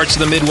 parts of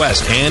the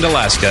Midwest, and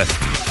Alaska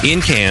in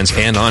cans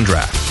and on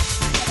draft.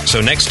 So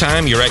next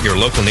time you're at your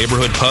local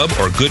neighborhood pub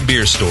or good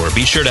beer store,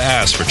 be sure to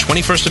ask for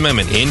 21st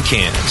Amendment in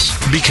cans.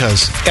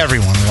 Because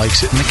everyone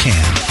likes it in the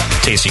can.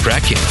 Tasty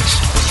crack cans.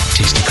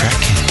 tasty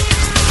crack can.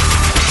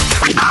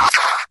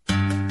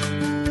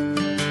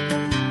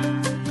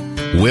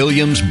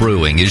 Williams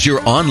Brewing is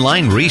your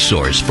online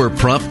resource for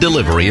prompt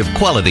delivery of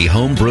quality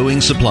home brewing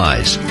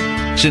supplies.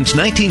 Since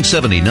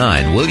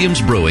 1979,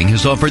 Williams Brewing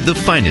has offered the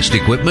finest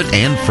equipment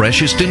and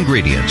freshest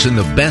ingredients and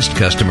the best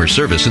customer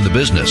service in the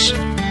business.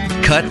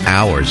 Cut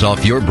hours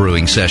off your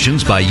brewing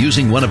sessions by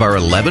using one of our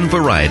 11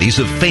 varieties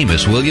of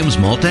famous Williams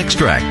malt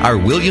extract. Our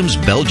Williams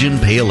Belgian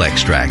Pale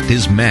Extract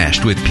is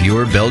mashed with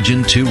pure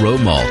Belgian two-row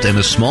malt and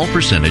a small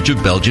percentage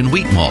of Belgian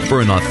wheat malt for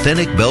an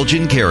authentic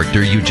Belgian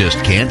character you just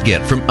can't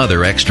get from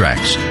other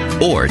extracts.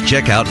 Or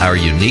check out our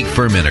unique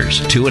fermenters,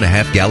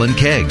 2.5-gallon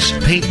kegs,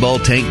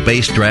 paintball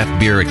tank-based draft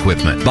beer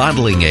equipment,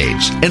 bottling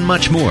aids, and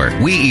much more.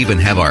 We even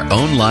have our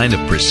own line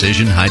of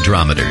precision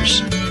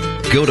hydrometers.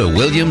 Go to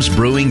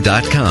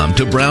williamsbrewing.com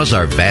to browse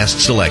our vast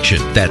selection.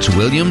 That's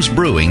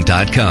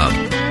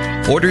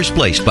williamsbrewing.com. Orders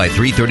placed by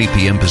 3:30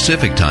 p.m.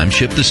 Pacific Time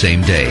ship the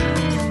same day.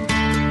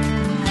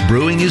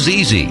 Brewing is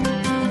easy.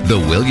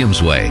 The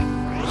Williams way.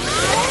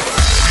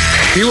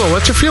 Hilo,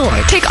 what's your feel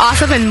like? Take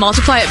awesome and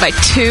multiply it by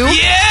 2.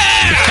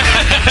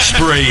 Yeah!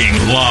 Spraying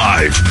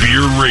live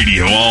beer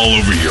radio all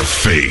over your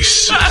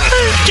face.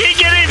 Can't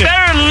get any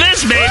better than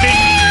this, baby.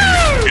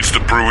 It's the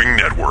Brewing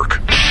Network.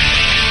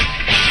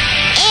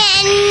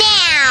 And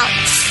now,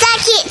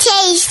 Suck It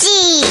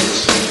Tasty.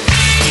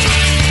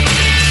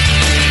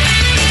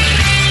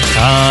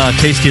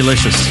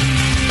 Tasty-licious.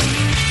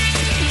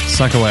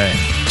 Suck away.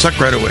 Suck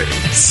right away.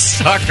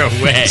 Suck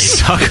away.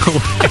 Suck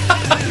away.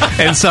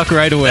 And suck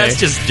right away. That's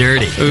just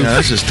dirty. Yeah,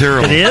 that's just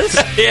terrible. It is?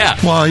 Yeah.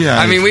 Well, yeah.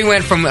 I mean, we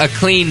went from a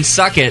clean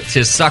suck it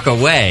to suck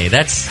away.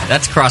 That's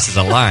crosses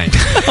a line.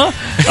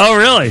 Oh,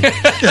 really? Yeah,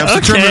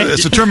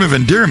 it's a term of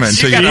endearment.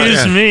 So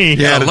Excuse me.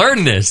 Yeah,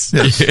 learn this.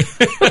 Yes.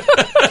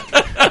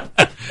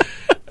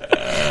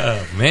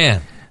 Oh,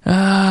 man.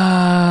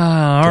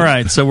 All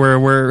right, so we're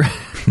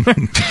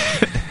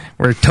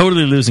we're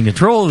totally losing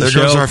control of the show.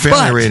 There goes our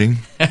family rating.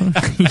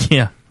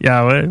 Yeah.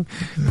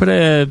 Put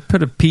a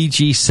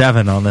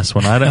PG-7 on this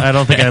one. I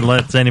don't think I'd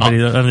let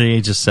anybody under the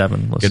age of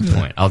 7 listen. Good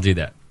point. I'll do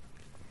that.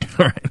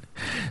 All right.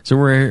 So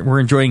we're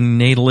enjoying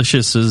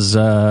Natalicious'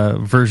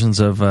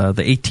 versions of the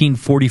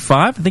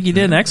 1845. I think you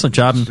did an excellent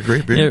job. It's a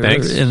great beer.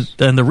 Thanks.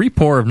 And the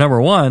re-pour of number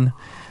 1.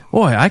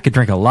 Boy, I could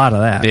drink a lot of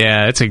that.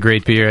 Yeah, it's a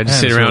great beer. I just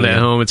sit around at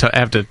home and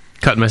have to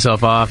cut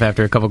myself off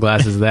after a couple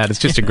glasses of that. It's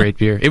just a great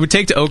beer. It would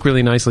take to oak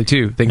really nicely,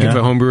 too. Thinking if a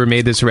homebrewer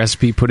made this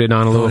recipe, put it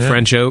on a little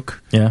French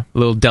oak, a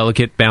little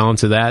delicate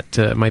balance of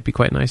that might be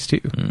quite nice, too.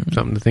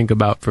 Something to think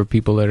about for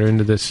people that are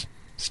into this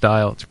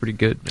style. It's pretty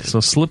good. Man. So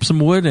slip some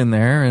wood in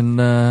there and...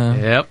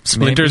 yep,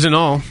 splinters and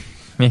all.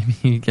 Maybe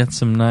you get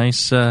some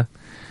nice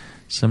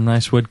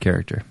wood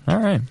character. All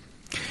right.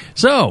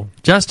 So,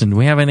 Justin, do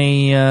we have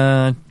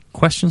any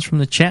questions from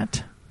the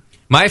chat?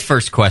 My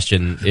first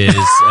question is...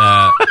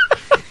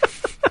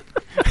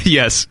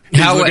 Yes.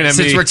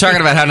 Since we're talking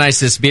about how nice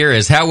this beer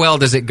is, how well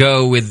does it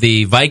go with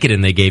the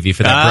Vicodin they gave you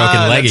for that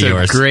broken leg of yours?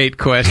 That's a great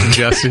question,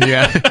 Justin.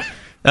 Yeah.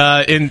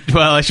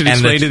 I should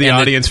explain to the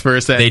audience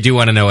first that they do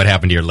want to know what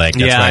happened to your leg.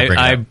 That's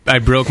why I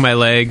broke my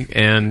leg,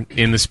 and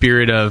in the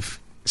spirit of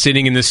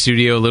sitting in the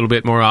studio a little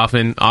bit more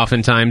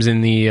oftentimes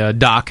in the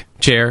Doc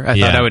chair, I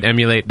thought I would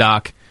emulate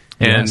Doc.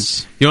 And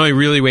the only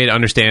really way to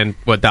understand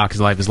what Doc's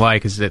life is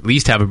like is at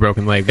least have a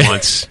broken leg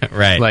once,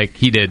 right? Like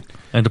he did.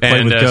 And to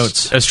play with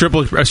goats. A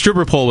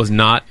stripper pole was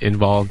not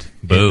involved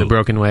in the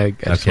broken leg.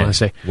 I just want to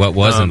say. What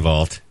was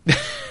involved?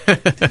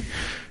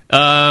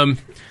 I'll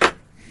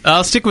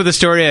stick with the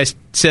story I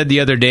said the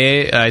other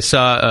day. I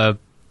saw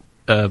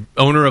a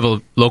owner of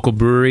a local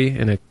brewery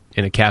in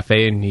a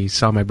cafe, and he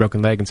saw my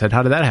broken leg and said,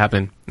 "How did that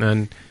happen?"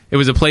 And it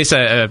was a place.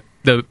 The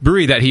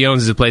brewery that he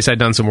owns is a place I'd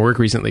done some work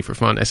recently for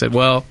fun. I said,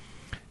 "Well,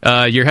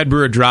 your head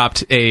brewer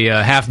dropped a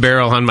half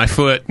barrel on my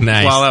foot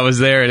while I was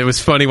there, and it was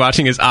funny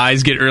watching his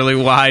eyes get really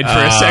wide for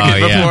a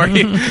second before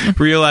he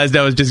realized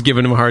I was just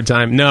giving him a hard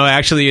time. No,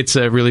 actually, it's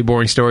a really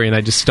boring story, and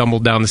I just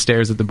stumbled down the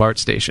stairs at the BART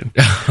station.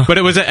 But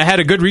I had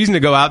a good reason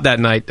to go out that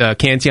night.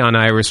 Cantillon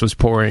Iris was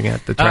pouring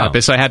at the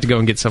Trappist, so I had to go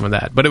and get some of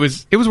that. But it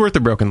was worth the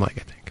broken leg,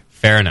 I think.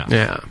 Fair enough.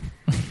 Yeah.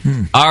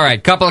 All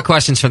right, couple of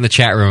questions from the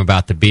chat room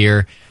about the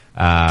beer.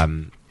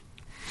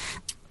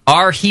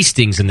 R.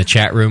 Hastings in the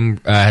chat room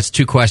has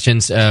 2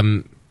 questions.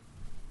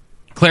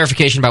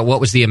 Clarification about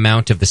what was the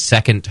amount of the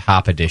second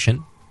hop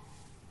edition.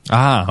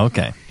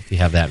 Okay. If you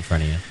have that in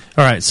front of you.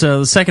 All right,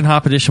 so the second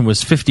hop edition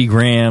was 50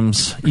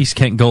 grams, East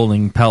Kent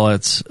Golding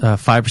pellets,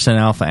 5%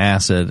 alpha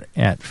acid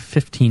at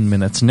 15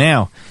 minutes.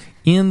 Now,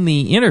 in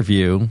the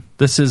interview,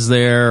 this is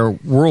their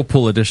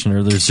Whirlpool edition,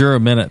 or their 0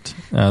 minute,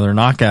 their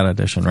knockout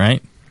edition,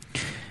 right?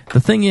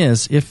 The thing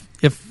is, if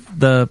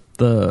the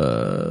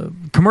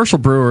commercial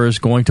brewer is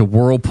going to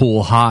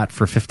whirlpool hot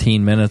for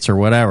 15 minutes or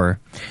whatever,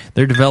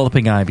 they're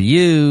developing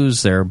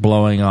IBUs, they're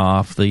blowing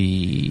off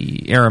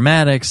the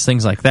aromatics,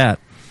 things like that.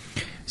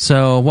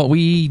 So what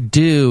we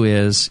do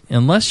is,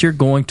 unless you're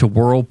going to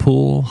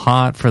whirlpool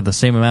hot for the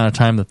same amount of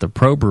time that the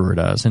pro brewer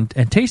does, and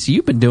Tasty,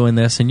 you've been doing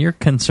this, and you're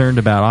concerned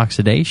about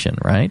oxidation,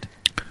 right?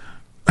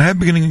 I have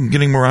been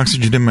getting more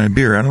oxygen in my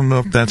beer. I don't know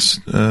if that's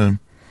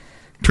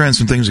trying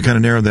some things to kind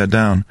of narrow that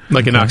down.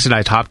 Like an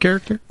oxidized hop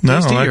character? No,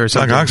 tasty, like, or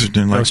something? like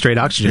oxygen. Like straight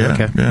oxygen, yeah,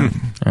 okay. Yeah.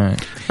 All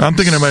right. I'm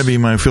thinking it might be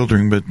my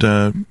filtering, but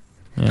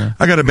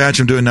I got a batch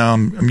I'm doing now.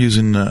 I'm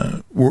using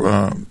other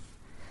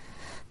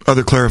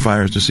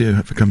clarifiers to see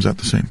if it comes out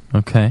the same.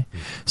 Okay.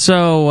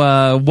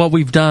 So what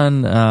we've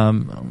done,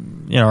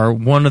 or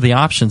one of the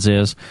options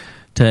is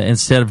to,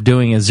 instead of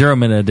doing a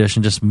 0-minute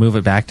addition, just move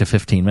it back to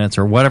 15 minutes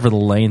or whatever the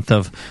length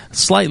of,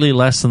 slightly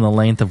less than the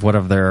length of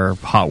whatever their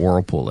hot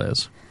whirlpool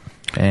is.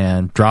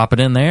 And drop it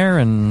in there,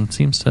 and it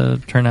seems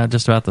to turn out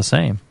just about the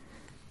same.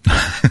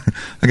 I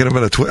got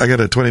a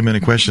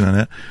 20-minute question on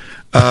that.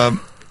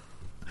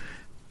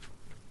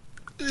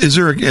 Is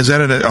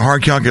that a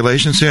hard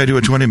calculation? Say I do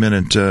a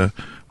 20-minute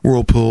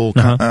whirlpool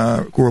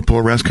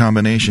rest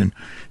combination.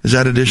 Is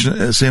that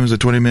addition same as a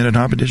 20-minute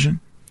hop addition?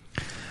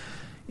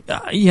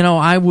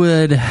 I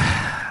would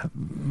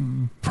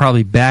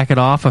probably back it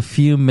off a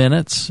few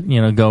minutes,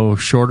 go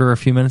shorter a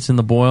few minutes in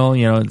the boil,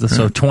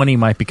 so 20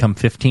 might become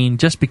 15,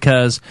 just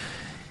because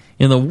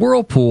in the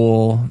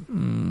whirlpool,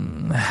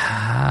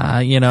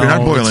 you're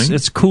not boiling.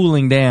 It's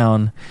cooling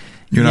down.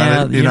 You're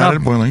not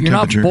at boiling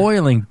temperature. You're not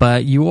boiling,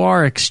 but you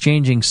are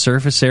exchanging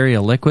surface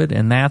area liquid,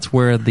 and that's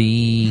where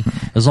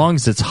as long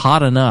as it's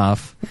hot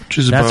enough,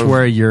 that's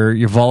where you're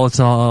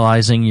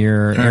volatilizing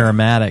your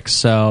aromatics.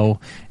 So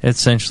it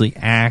essentially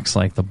acts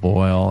like the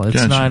boil.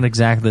 It's not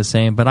exactly the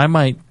same, but I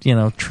might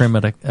trim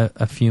it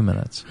a few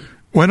minutes.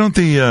 Why don't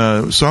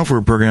the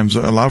software programs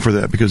allow for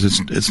that? Because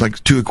it's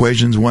like two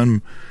equations.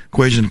 One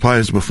equation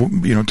applies before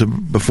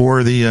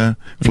the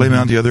flame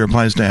out. The other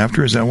applies to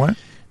after. Is that why?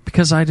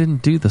 Because I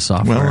didn't do the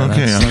software. Well,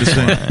 okay, I'm just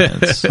saying.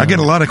 I get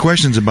a lot of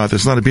questions about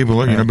this. A lot of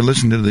people, been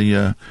listening to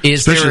the,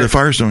 especially the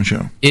Firestone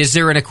show. Is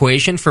there an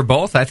equation for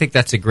both? I think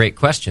that's a great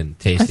question,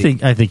 Tasty.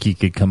 I think you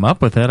could come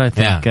up with it. I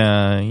think,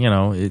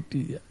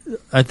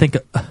 I think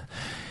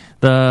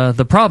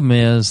the problem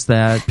is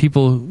that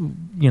people,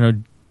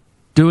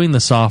 doing the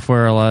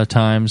software a lot of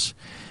times,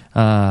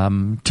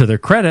 to their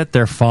credit,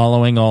 they're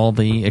following all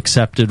the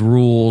accepted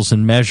rules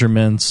and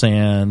measurements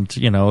and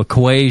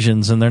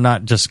equations, and they're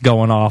not just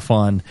going off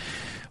on,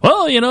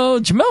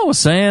 Jamel was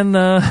saying,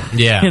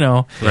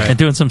 and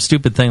doing some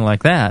stupid thing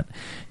like that.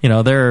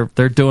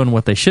 They're doing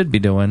what they should be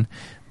doing.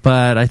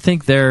 But I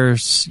think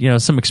there's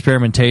some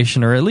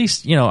experimentation, or at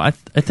least I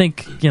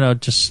think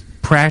just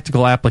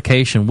practical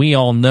application. We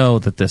all know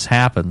that this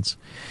happens.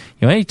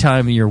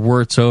 Anytime your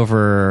wort's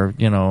over,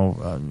 I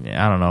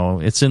don't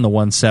know, it's in the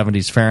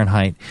 170s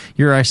Fahrenheit,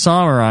 you're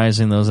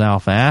isomerizing those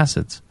alpha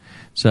acids.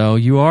 So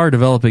you are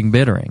developing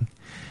bittering.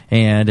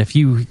 And if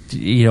you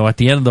at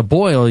the end of the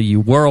boil, you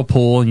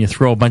whirlpool and you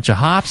throw a bunch of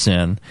hops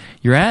in,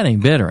 you're adding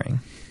bittering.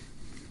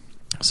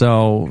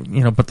 So,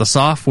 but the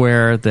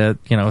software that,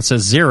 it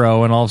says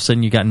 0 and all of a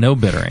sudden you got no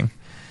bittering.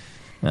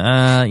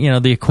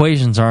 The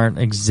equations aren't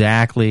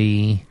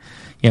exactly...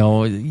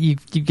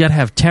 you've got to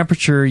have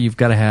temperature, you've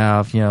got to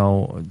have,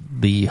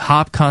 the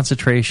hop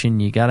concentration,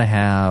 you got to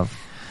have,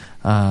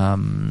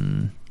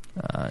 time,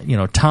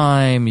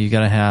 you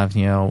got to have,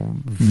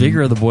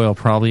 vigor of the boil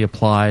probably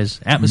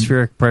applies,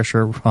 atmospheric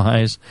pressure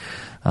applies,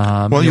 you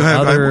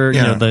have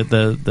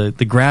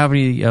the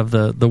gravity of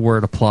the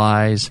wort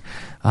applies,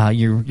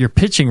 your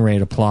pitching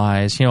rate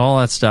applies, all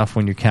that stuff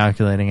when you're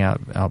calculating out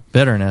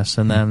bitterness,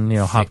 and then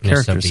hop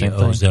character, same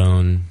thing.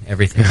 Ozone,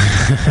 everything,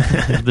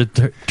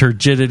 the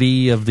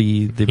turgidity of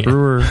the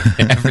brewer,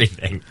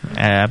 everything,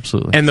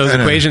 absolutely. And those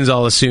equations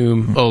all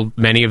assume,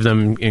 many of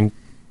them in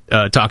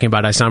talking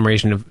about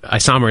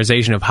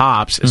isomerization of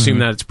hops, assume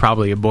that it's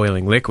probably a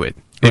boiling liquid.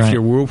 If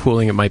you're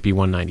whirlpooling, it might be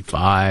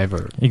 195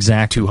 or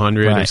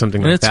 200 or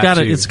something like that.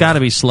 It's got to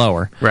be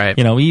slower, right?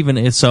 Even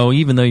though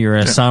you're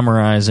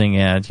isomerizing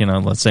at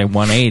let's say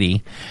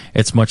 180,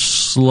 it's much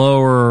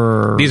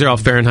slower. These are all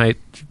Fahrenheit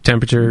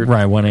temperature,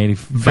 right?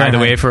 180. By the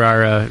way, for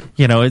our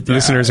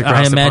listeners across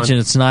I the imagine pond.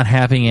 It's not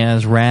happening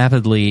as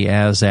rapidly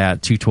as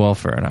at 212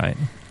 Fahrenheit.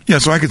 Yeah,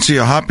 so I could see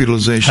a hop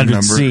utilization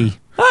number. C.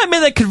 I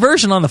made that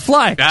conversion on the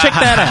fly. Check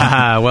that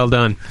out. Well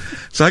done.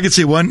 So I could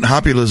see one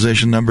hop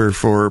utilization number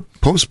for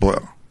post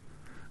boil,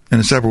 and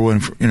a separate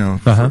one for,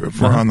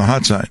 for on the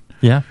hot side.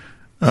 Yeah.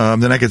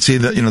 Then I could see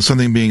that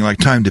something being like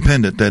time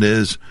dependent. That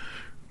is,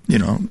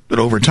 that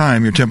over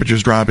time your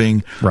temperature's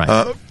dropping. Right.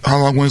 How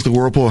long was the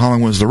whirlpool? How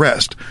long was the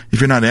rest? If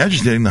you're not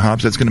agitating the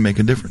hops, that's going to make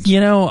a difference.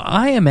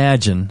 I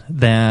imagine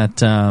that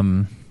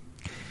talking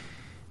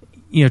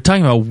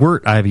about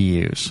wort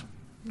IBUs,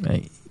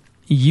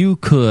 you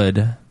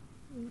could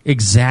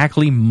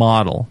exactly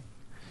model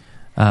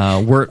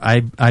wort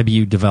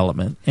IBU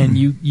development, and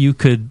you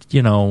could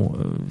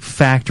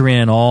factor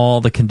in all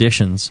the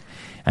conditions,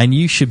 and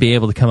you should be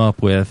able to come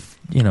up with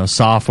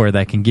software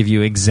that can give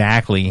you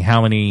exactly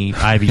how many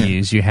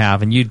IBUs you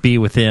have, and you'd be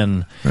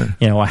within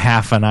a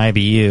half an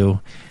IBU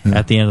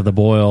at the end of the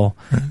boil.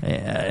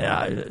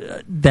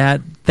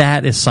 That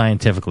is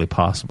scientifically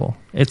possible.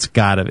 It's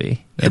got to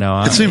be.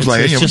 It seems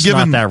like it's just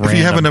given not that if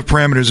you have enough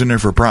parameters in there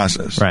for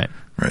process, right.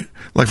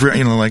 Like for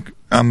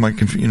I'm like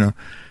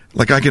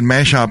like I can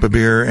mash hop a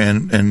beer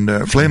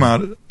and flame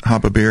out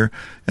hop a beer,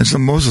 and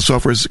most of the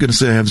software is going to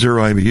say I have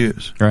 0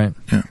 IBUs. Right.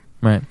 Yeah.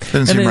 Right.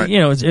 Doesn't seem right.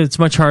 It's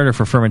much harder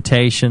for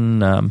fermentation.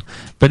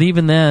 But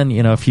even then,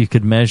 if you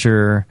could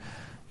measure,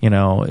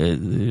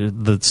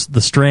 the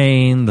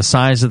strain, the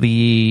size of the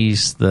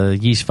yeast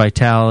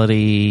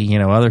vitality,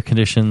 other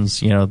conditions,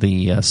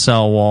 the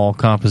cell wall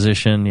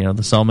composition,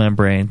 the cell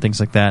membrane, things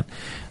like that,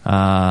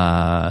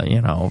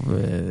 and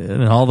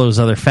all those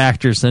other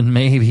factors, then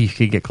maybe you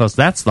could get close.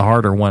 That's the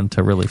harder one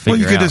to really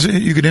figure out.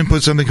 You could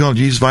input something called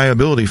yeast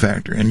viability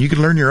factor, and you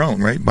can learn your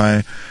own, right,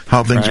 by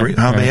how things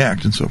they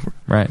act and so forth.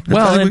 Right.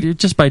 Well, and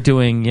just by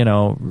doing,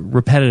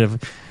 repetitive,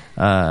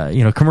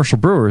 commercial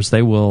brewers,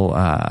 they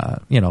will,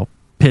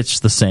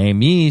 pitch the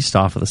same yeast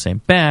off of the same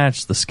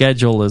batch. The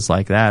schedule is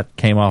like that.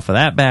 Came off of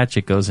that batch.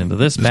 It goes into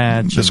this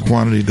batch. This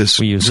quantity,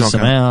 we use this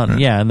amount.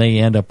 Right. Yeah, and they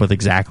end up with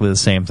exactly the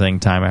same thing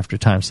time after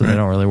time, so they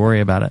don't really worry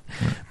about it.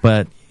 Right.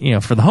 But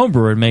for the home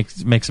brewer, it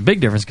makes a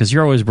big difference because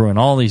you're always brewing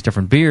all these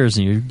different beers,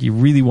 and you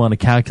really want to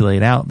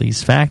calculate out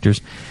these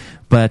factors.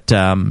 But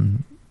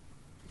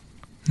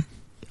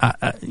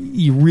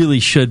you really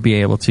should be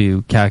able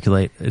to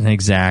calculate an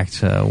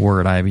exact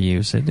word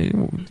IBUs.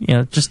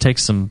 It just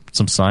takes some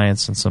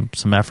science and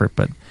some effort,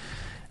 but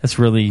it's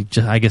really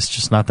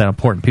just not that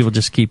important.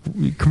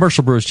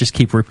 Commercial brewers just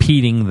keep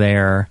repeating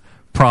their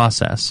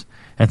process,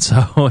 and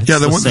so it's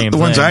the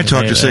ones I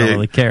talk to say don't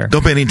really care.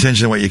 Don't pay any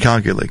attention to what you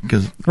calculate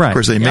because of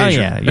course they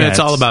measure. And it's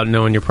all about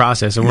knowing your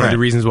process. And one of the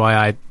reasons why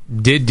I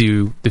did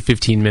do the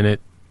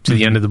 15-minute to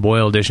the end of the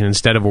boil edition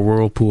instead of a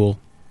whirlpool,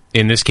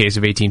 in this case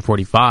of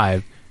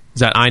 1845. Is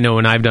that I know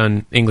when I've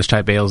done English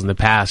type ales in the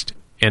past,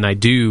 and I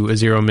do a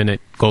 0-minute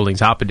Golding's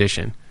Hop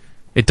Edition,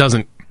 it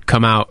doesn't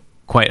come out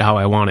quite how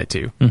I want it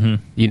to.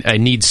 Mm-hmm. I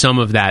need some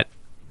of that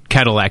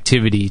kettle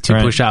activity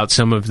to push out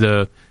some of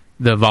the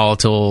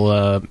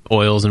volatile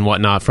oils and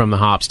whatnot from the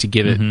hops to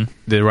give it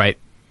the right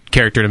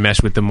character to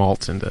mesh with the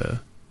malts and the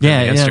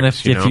and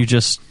if you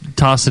just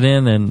toss it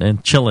in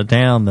and chill it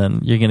down,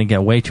 then you're going to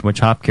get way too much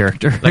hop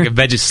character, like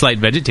a slight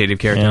vegetative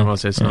character.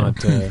 Almost, it's not.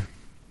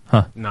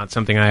 Not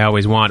something I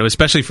always want,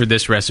 especially for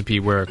this recipe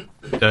where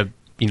the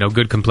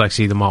good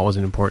complexity of the malt was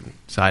an important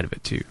side of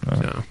it too.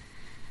 So.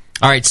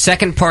 All right,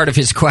 second part of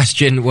his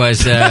question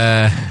was...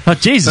 oh,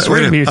 Jesus,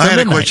 I had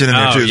a question in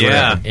there too.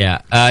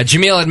 Yeah.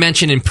 Jamil had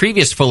mentioned in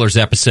previous Fuller's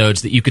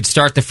episodes that you could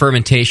start the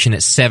fermentation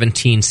at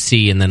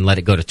 17C and then let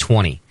it go to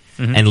 20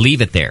 and leave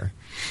it there.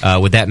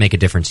 Would that make a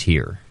difference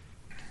here?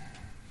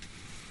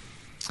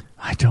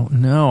 I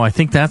don't know. I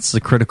think that's the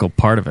critical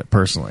part of it,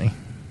 personally.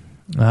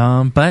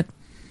 But...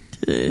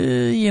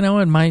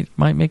 it might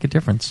make a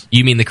difference.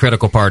 You mean the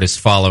critical part is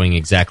following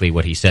exactly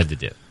what he said to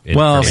do?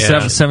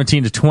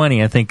 17 to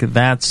 20, I think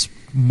that's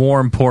more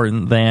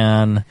important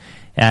than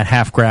at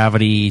half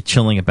gravity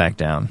chilling it back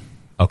down.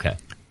 Okay.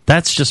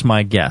 That's just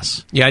my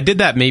guess. Yeah, I did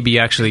that maybe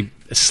actually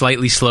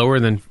slightly slower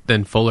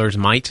than Fuller's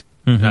might.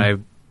 I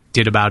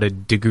did about a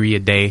degree a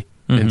day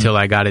until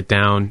I got it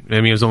down. I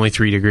mean, it was only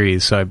 3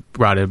 degrees, so I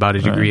brought it about a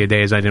degree a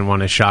day as I didn't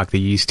want to shock the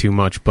yeast too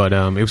much. But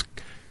it was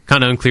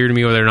kind of unclear to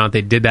me whether or not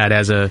they did that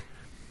as a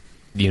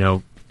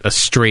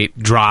straight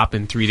drop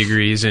in 3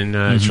 degrees in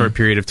a short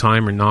period of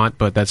time or not,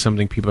 but that's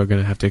something people are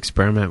going to have to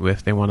experiment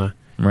with. They want to...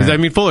 Because, I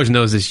mean, Fuller's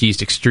knows this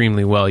yeast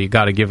extremely well. You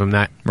got to give them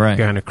that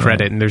kind of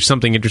credit, and there's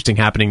something interesting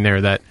happening there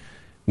that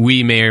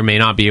we may or may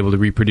not be able to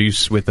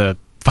reproduce with a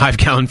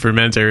 5-gallon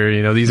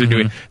fermenter. These are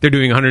they're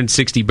doing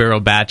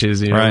 160-barrel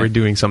batches. We're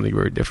doing something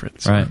very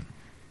different. So. Right.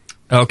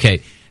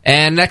 Okay.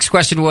 And next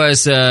question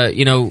was,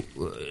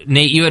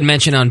 Nate, you had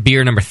mentioned on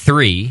beer number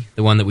 3,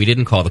 the one that we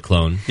didn't call the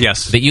clone.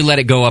 Yes. That you let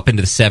it go up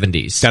into the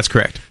 70s. That's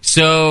correct.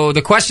 So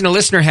the question a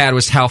listener had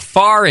was how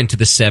far into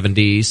the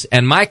 70s,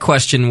 and my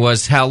question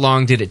was how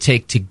long did it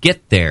take to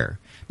get there?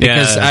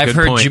 Because I've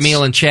heard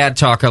Jamil and Chad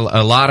talk a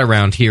lot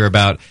around here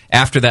about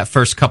after that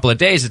first couple of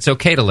days, it's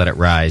okay to let it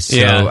rise. So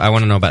I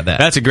want to know about that.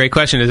 That's a great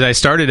question. As I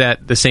started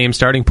at the same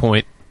starting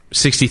point,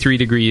 63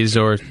 degrees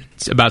or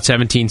about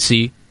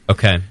 17C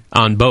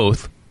on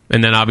both.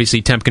 And then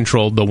obviously temp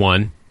controlled the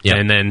 1. Yep.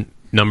 And then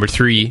number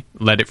 3,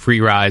 let it free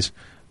rise.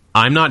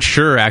 I'm not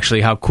sure actually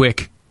how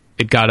quick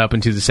it got up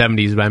into the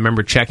 70s, but I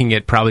remember checking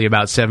it probably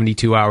about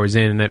 72 hours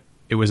in, and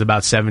it was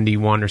about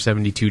 71 or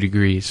 72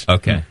 degrees.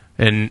 Okay.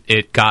 And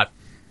it got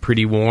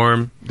pretty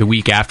warm the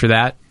week after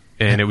that,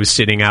 and it was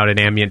sitting out at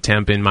ambient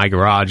temp in my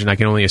garage, and I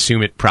can only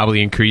assume it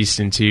probably increased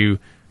into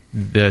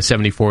the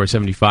 74 or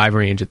 75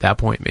 range at that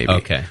point maybe.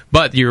 Okay.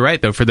 But you're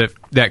right, though, for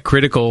that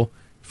critical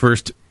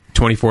first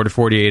 24 to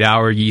 48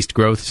 hour yeast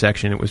growth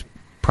section, it was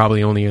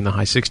probably only in the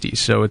high 60s.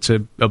 So it's a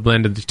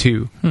blend of the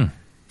two.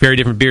 Very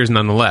different beers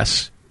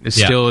nonetheless. It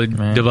still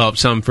developed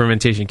some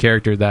fermentation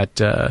character that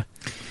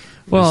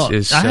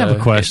is I have a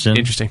question.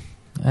 Interesting.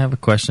 I have a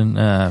question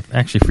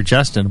actually for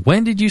Justin.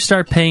 When did you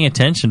start paying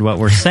attention to what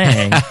we're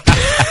saying?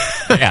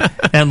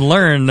 and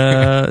learn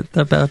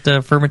about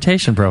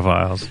fermentation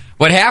profiles.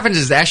 What happens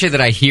is actually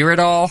that I hear it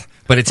all,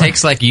 but it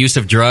takes like use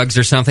of drugs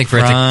or something for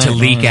it to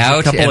leak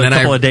out. A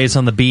couple of days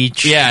on the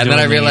beach. Yeah, and then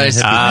I realized,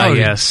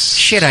 yes.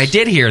 Shit, I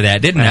did hear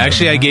that, didn't I?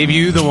 Actually, I gave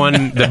you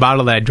the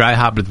bottle that I dry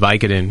hopped with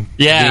Vicodin.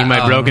 Yeah. Being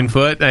my broken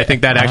foot, I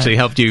think that actually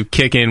helped you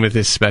kick in with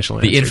this special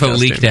answer. The info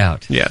Justin. leaked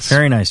out. Yes.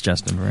 Very nice,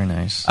 Justin. Very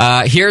nice.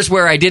 Here's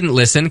where I didn't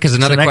listen, because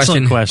another it's an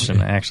question. Excellent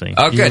question, actually.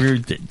 Oh,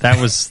 good.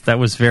 That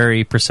was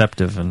very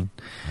perceptive, and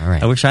all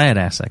right. I wish I had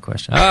asked that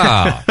question.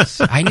 Oh,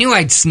 I knew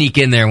I'd sneak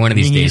in there one of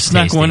these days. You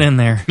snuck one in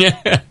there.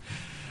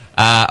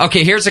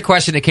 Okay, here's a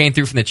question that came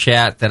through from the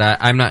chat that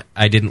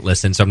I didn't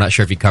listen, so I'm not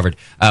sure if you covered.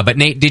 But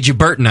Nate, did you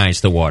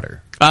Burtonize the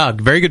water?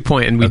 Very good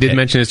point, and we did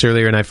mention this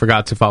earlier, and I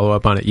forgot to follow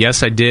up on it.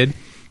 Yes, I did,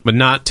 but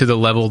not to the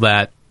level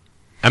that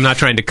I'm not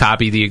trying to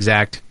copy the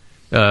exact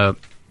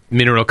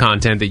mineral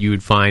content that you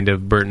would find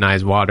of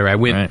Burtonized water. I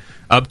went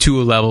up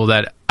to a level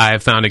that I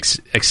have found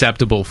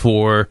acceptable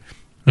for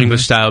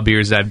English style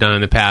beers that I've done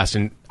in the past,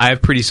 and I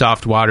have pretty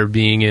soft water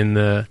being in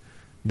the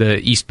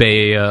East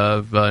Bay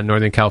of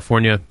Northern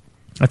California.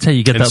 That's how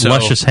you get that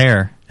luscious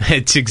hair.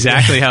 It's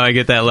exactly how I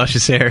get that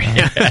luscious hair.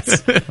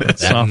 Yes.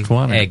 Soft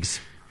water. Eggs.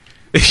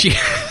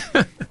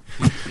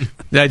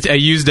 I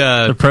used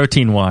the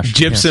protein wash.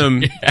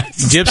 Gypsum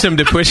gypsum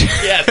to push.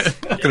 Yes.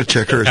 Gotta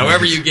check her.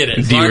 However you get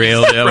it.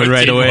 Derailed that one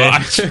right away.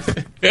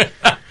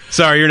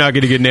 Sorry, you're not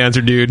going to get an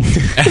answer, dude.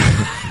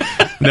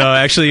 No,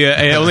 actually,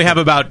 I only have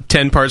about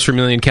 10 parts per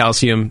million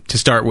calcium to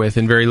start with,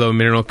 and very low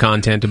mineral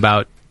content,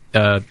 about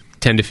 10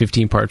 to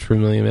 15 parts per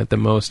million at the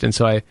most. And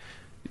so I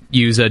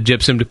use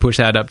gypsum to push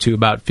that up to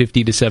about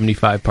 50 to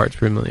 75 parts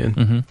per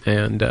million.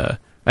 And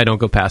I don't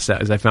go past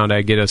that, as I found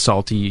I get a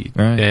salty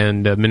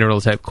and mineral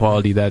type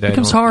quality that it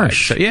becomes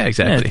harsh. Yeah,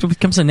 exactly. Yeah, it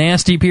becomes a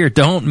nasty beer.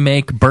 Don't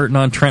make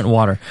Burton-on-Trent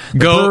water. The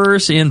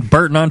brewers in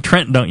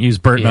Burton-on-Trent don't use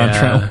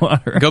Burton-on-Trent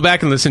water. Go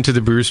back and listen to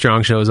the Brew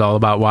Strong show. Is all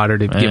about water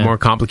to get more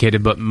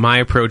complicated. But my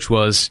approach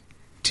was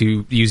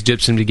to use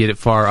gypsum to get it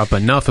far up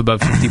enough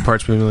above 50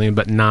 parts per million,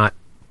 but not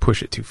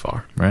push it too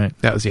far. Right.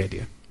 That was the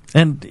idea.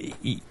 And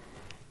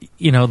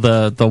you know,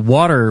 the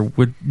water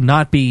would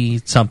not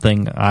be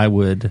something I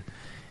would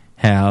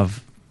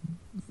have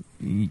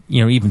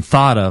even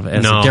thought of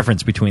as a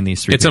difference between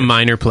these three. It's a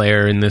minor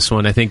player in this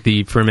one. I think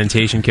the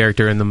fermentation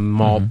character and the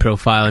malt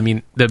profile. I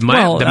mean, the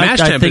mash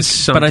temp is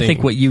something. But I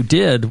think what you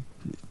did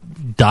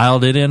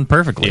dialed it in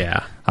perfectly.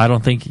 Yeah. I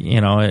don't think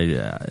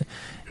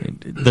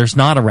there's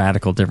not a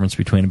radical difference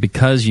between it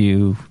because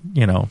you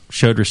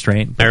showed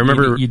restraint. I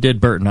remember you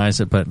did Burtonize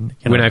it, but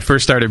when I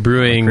first started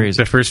brewing,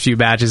 the first few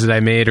batches that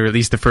I made, or at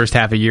least the first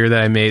half a year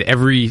that I made,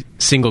 every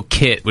single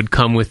kit would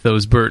come with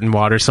those Burton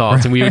water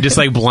salts, and we would just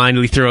like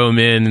blindly throw them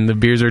in, and the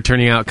beers are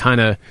turning out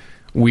kind of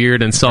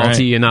weird and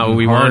salty and not what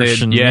we wanted.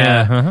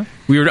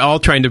 We were all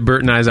trying to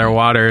Burtonize our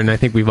water, and I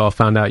think we've all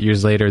found out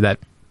years later that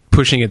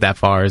pushing it that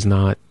far is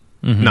not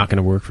going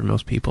to work for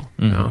most people.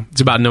 No.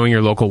 It's about knowing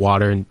your local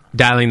water and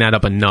dialing that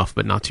up enough,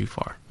 but not too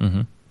far.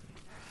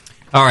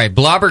 All right,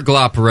 Blobber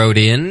Glop wrote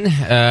in,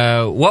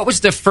 what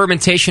was the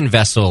fermentation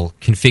vessel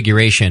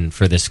configuration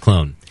for this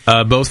clone?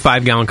 Both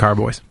 5-gallon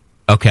carboys.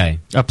 Okay.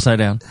 Upside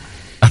down.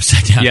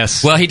 Upside down.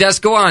 Yes. Well, he does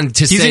go on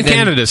to say he's in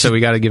Canada, so we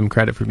got to give him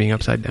credit for being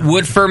upside down.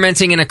 Would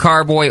fermenting in a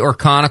carboy or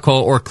conical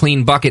or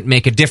clean bucket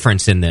make a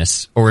difference in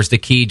this? Or is the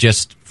key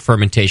just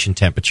fermentation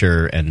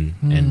temperature and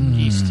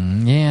yeast?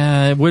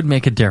 Yeah, it would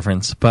make a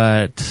difference,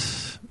 but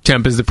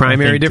temp is the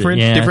primary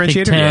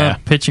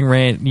differentiator? Pitching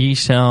rate,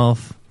 yeast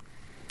health,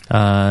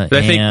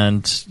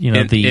 and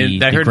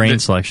the grain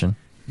selection.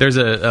 There's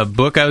a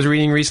book I was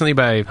reading recently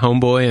by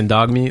Homeboy and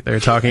Dogmeat. They're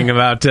talking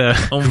about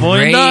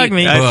Homeboy and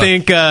Dogmeat. I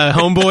think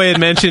Homeboy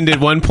had mentioned at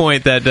one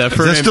point that is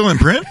that still in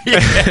print?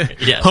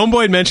 Yes.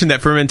 Homeboy had mentioned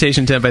that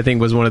fermentation temp, I think,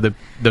 was one of the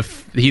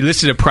he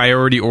listed a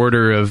priority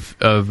order of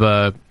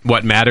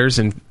what matters,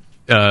 and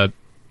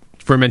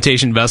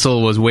fermentation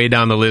vessel was way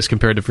down the list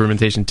compared to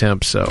fermentation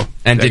temp. So,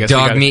 and did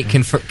Dogmeat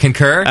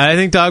concur? I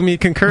think Dogmeat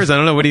concurs. I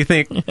don't know. What do you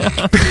think?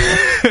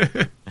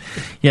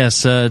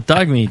 Yes,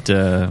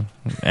 Dogmeat,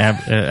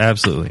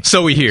 absolutely.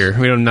 So we hear.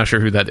 I'm not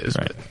sure who that is.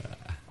 Right.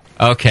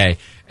 Okay.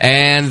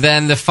 And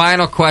then the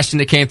final question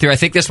that came through, I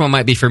think this one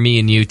might be for me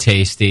and you,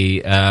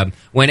 Tasty.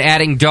 When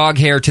adding dog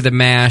hair to the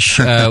mash,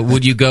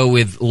 would you go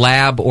with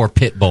lab or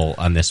pit bowl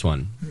on this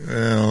one?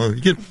 Well,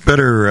 you get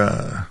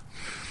better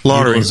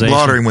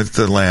lautering with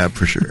the lab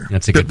for sure.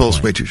 That's a good pit bowl's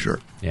point. way too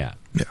short. Yeah.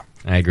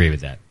 I agree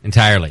with that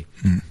entirely.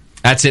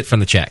 That's it from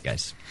the chat,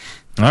 guys.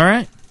 All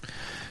right.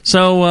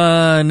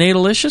 So,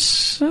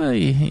 Natalicious,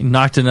 he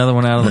knocked another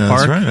one out of the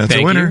park. That's right. That's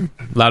Thank a winner. You.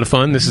 A lot of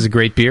fun. This is a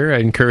great beer. I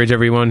encourage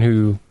everyone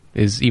who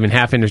is even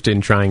half interested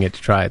in trying it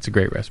to try it. It's a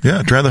great recipe.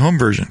 Yeah, try the home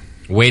version.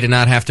 Way to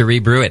not have to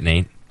rebrew it,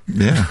 Nate.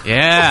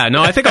 Yeah.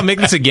 No, I think I'll make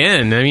this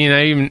again. I mean,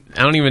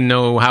 I don't even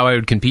know how I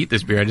would compete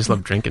this beer. I just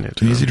love drinking it.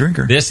 It's an easy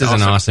drinker. This is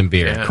an awesome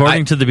beer. Yeah.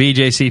 According to the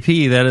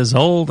BJCP, that is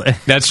old.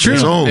 That's true.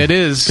 It's old. It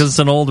is. Because it's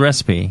an old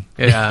recipe.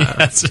 Yeah.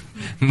 That's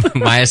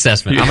my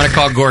assessment. I'm going to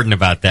call Gordon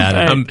about that.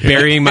 I'm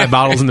burying my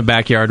bottles in the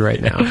backyard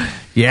right now.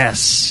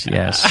 Yes,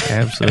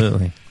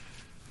 absolutely.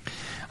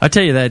 I'll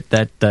tell you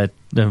that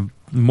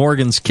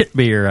Morgan's Kit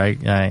beer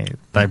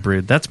I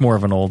brewed, that's more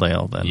of an old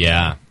ale than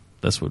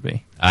this would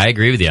be. I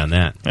agree with you on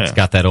that. It's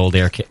got that old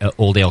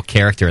ale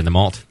character in the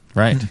malt.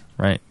 Right.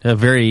 A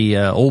very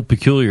old,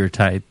 peculiar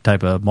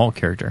type of malt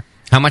character.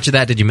 How much of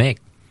that did you make?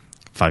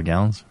 5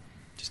 gallons.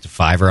 Just a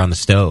 $5 on the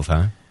stove,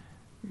 huh?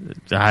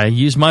 I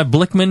used my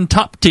Blickman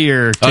top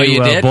tier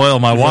to boil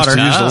my water.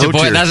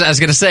 I was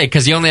going to say,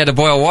 because you only had to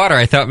boil water.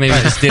 I thought maybe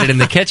you just did it in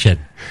the kitchen.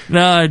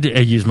 No, I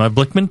used my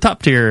Blickman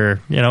top tier.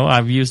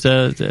 I've used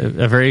a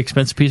very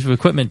expensive piece of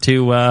equipment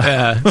to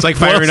it's like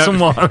firing up some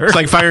water. It's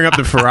like firing up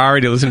the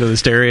Ferrari to listen to the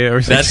stereo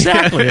or something.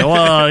 Exactly.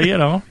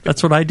 Well,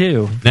 that's what I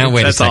do. Now,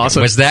 wait a second.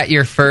 Awesome. Was that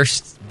your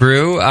first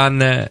brew on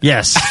the...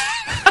 Yes.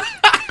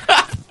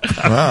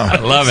 Wow. I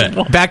love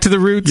it. Back to the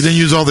roots. You didn't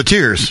use all the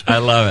tiers. I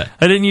love it.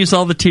 I didn't use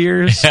all the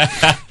tiers.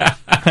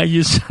 I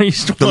used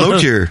the low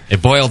tier.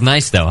 It boiled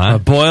nice, though, huh?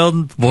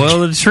 Boiled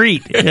a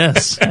treat.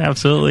 Yes,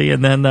 absolutely.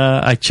 And then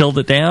I chilled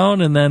it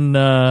down, and then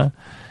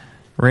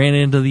ran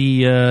into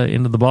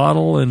the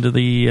bottle, into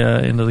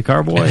the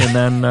carboy, and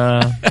then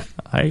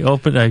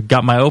I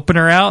got my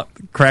opener out,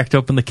 cracked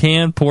open the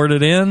can, poured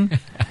it in,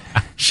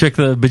 shook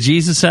the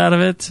bejesus out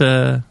of it.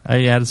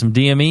 I added some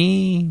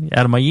DME,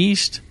 added my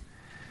yeast.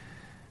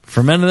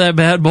 Fermented that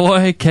bad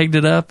boy, kegged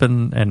it up,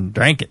 and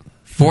drank it.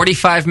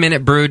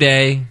 45-minute brew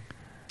day,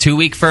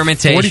 2-week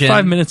fermentation.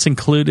 45 minutes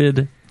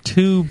included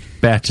 2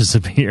 batches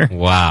of beer.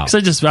 Wow.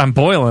 Because I'm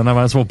boiling. I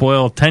might as well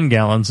boil 10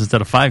 gallons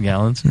instead of 5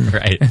 gallons.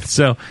 Right.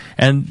 So,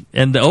 and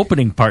the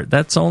opening part,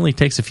 that's only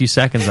takes a few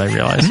seconds, I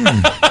realize.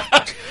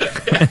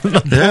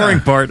 The pouring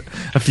part,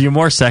 a few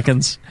more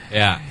seconds.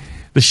 Yeah.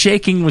 The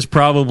shaking was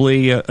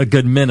probably a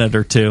good minute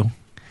or 2.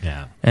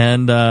 Yeah.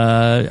 And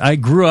I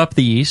grew up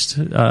the yeast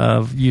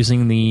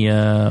using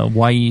the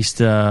Y yeast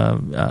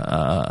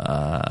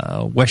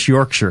West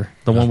Yorkshire,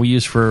 the one we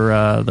use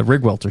for the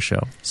Rig Welter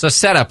show. So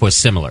setup was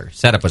similar.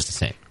 Setup was the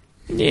same.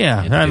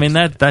 Yeah, I mean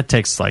that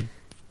takes like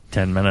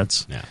 10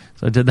 minutes. Yeah.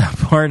 So I did that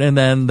part, and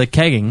then the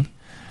kegging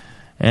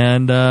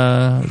and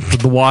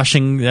the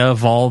washing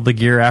of all the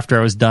gear after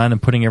I was done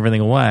and putting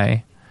everything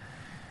away.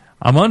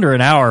 I'm under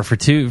an hour for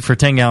 10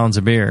 gallons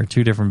of beer,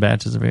 2 different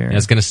batches of beer. I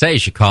was going to say you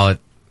should call it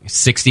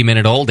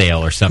 60-minute old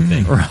ale or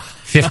something.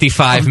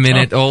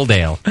 55-minute old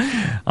ale.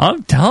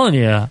 I'm telling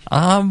you,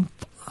 I'm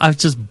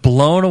just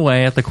blown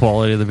away at the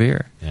quality of the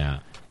beer. Yeah,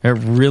 it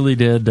really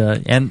did.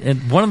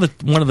 And one of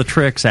the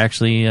tricks,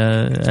 actually,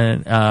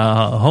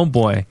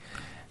 Homeboy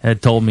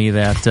had told me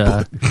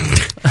that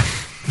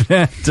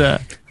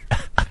that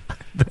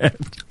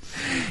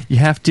you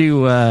have to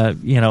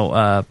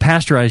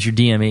pasteurize your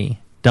DME.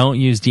 Don't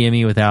use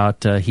DME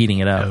without heating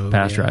it up,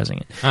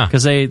 pasteurizing it.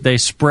 Because they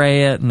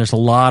spray it, and there's a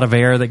lot of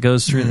air that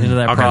goes through into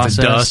that all process.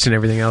 All kinds of dust and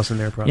everything else in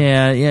there. Probably.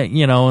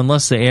 Yeah,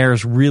 unless the air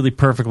is really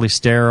perfectly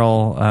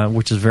sterile,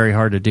 which is very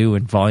hard to do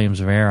in volumes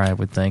of air, I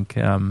would think,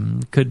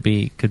 could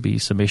be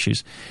some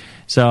issues.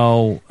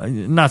 So,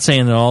 not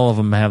saying that all of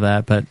them have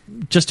that, but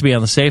just to be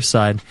on the safe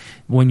side,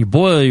 when you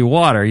boil your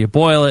water, you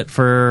boil it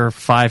for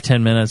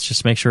 5-10 minutes,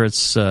 just make sure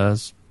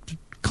it's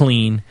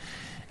clean,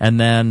 and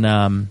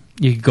then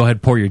you can go ahead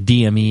and pour your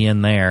DME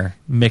in there,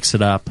 mix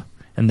it up,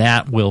 and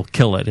that will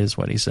kill it, is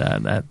what he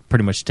said. That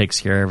pretty much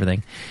takes care of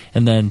everything.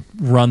 And then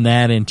run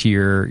that into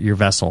your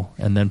vessel,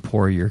 and then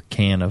pour your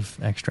can of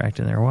extract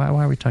in there. Why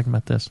are we talking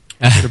about this?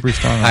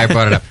 I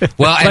brought it up.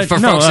 Well, and for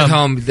folks at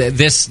home,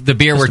 the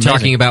beer we're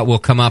talking about will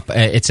come up.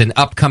 It's an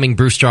upcoming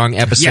Brew Strong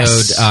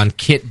episode on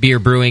Kit Beer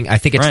Brewing. I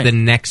think it's the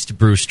next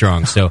Brew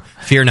Strong, so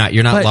fear not.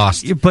 You're not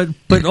lost.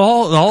 But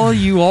all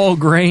you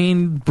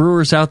all-grain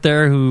brewers out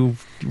there who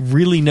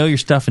really know your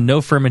stuff and know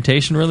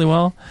fermentation really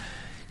well,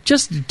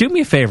 just do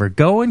me a favor.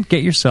 Go and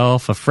get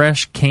yourself a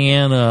fresh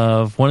can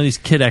of one of these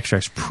Kit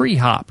extracts,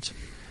 pre-hopped.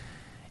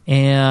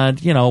 And,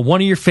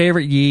 one of your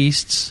favorite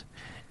yeasts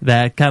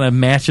that kind of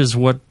matches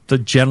what the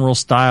general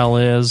style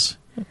is.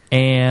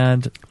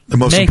 And the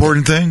most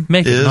important thing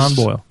make it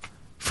non-boil.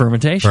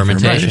 Fermentation.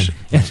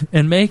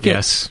 And make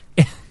it.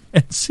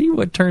 And see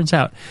what turns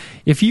out.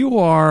 If you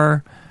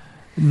are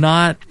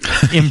not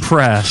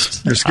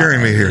impressed. You're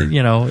scaring me here.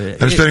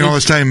 I'm spending all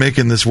this time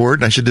making this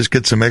wort. I should just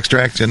get some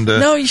extracts and.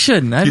 No, you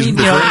shouldn't. I mean,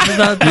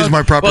 use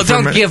my proper. Well,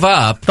 don't give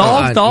up. The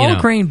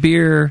all-grain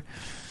beer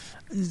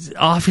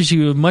offers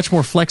you much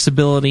more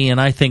flexibility,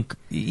 and I think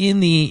in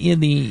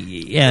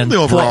the end, the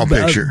overall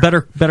picture,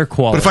 better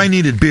quality. But if I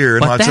needed beer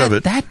and lots of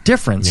it, that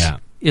difference. Yeah.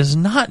 Is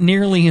not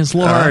nearly as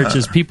large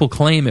as people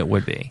claim it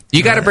would be.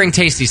 You got to bring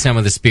Tasty some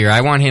of this beer.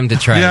 I want him to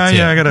try it too.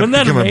 Yeah, I got to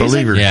become a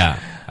believer. Yeah.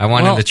 I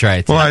want him to try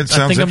it too. I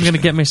think I'm going to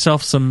get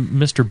myself some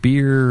Mr.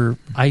 Beer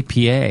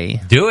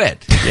IPA. Do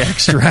it.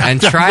 Extract. And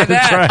try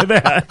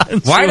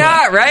that. Why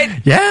not,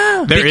 right?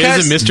 Yeah. There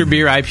is a Mr.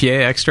 Beer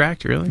IPA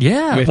extract, really?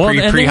 Yeah.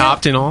 With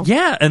pre-hopped and all?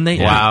 Yeah. And they.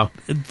 Wow.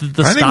 I think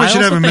we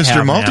should have a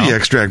Mr.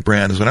 Multi-extract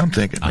brand is what I'm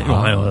thinking.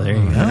 Well, there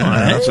you go.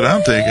 That's what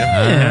I'm thinking.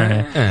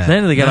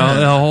 Then they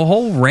got a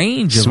whole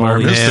range of all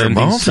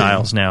these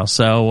styles now.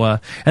 So,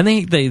 and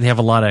they have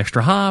a lot of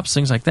extra hops,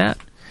 things like that.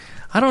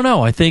 I don't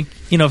know. I think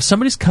if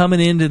somebody's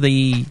coming into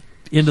the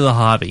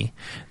hobby,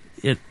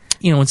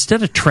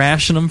 instead of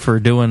trashing them for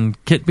doing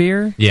kit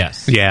beer,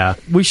 yes,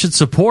 we should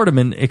support them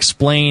and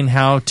explain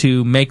how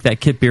to make that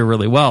kit beer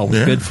really well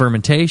with good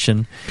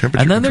fermentation.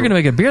 And then they're going to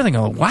make a beer. They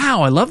go,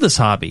 wow, I love this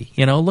hobby.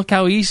 Look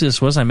how easy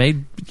this was. I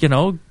made,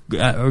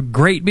 a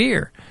great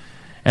beer.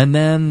 And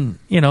then,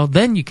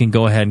 then you can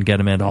go ahead and get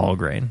them into all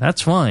grain.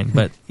 That's fine.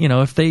 But,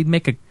 if they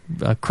make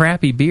a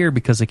crappy beer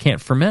because they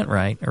can't ferment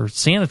right or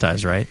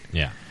sanitize right,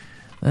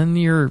 then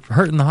you're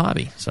hurting the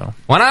hobby. So,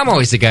 well, I'm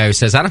always the guy who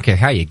says, I don't care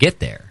how you get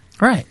there.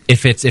 Right.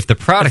 If the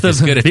product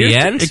is good at the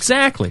end,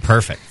 exactly.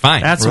 Perfect.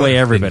 Fine. That's the way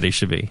everybody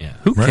should be. Yeah.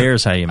 Who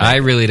cares how you make it? I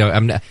really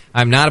don't.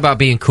 I'm not about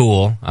being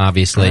cool,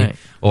 obviously,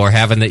 or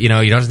having the, you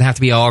don't have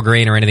to be all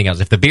grain or anything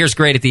else. If the beer's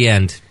great at the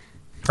end,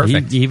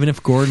 perfect. Even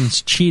if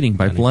Gordon's cheating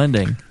by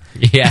blending.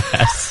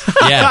 Yes.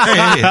 Yeah.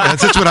 Hey,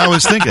 that's what I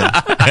was thinking.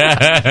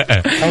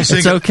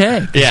 It's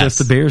okay. If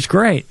the beer's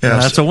great,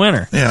 that's a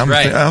winner. Yeah,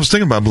 I was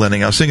thinking about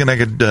blending. I was thinking I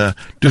could do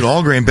an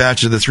all grain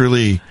batch that's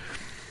really,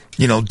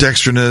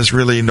 dextrinous,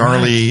 really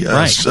gnarly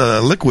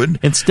liquid.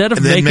 Instead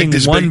of making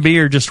one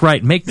beer just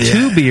right, make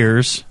two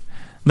beers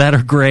that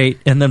are great,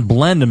 and then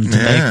blend them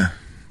to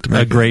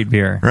make a great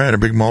beer. Right, a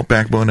big malt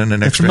backbone and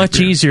an extra. It's much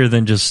easier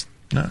than just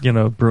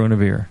brewing a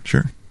beer.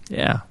 Sure.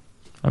 Yeah,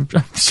 I'm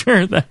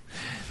sure that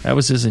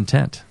was his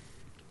intent.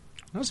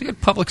 That was a good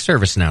public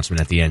service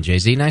announcement at the end,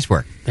 JZ. Nice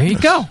work. There you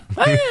go.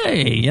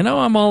 Hey,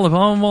 I'm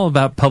all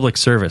about public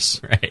service.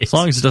 Right. As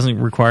long as it doesn't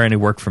require any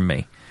work from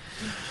me.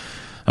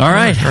 All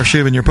right. Or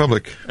shaving your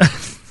public.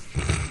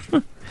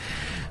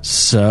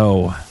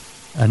 So,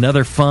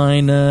 another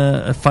fine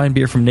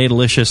beer from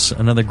Nadelicious.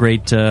 Another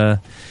great. It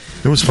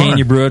was fun. Can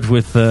You Brew It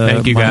with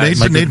Thank you guys.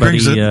 my Nate good buddy,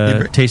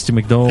 brings Tasty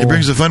McDowell. He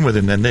brings the fun with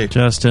him, then, Nate.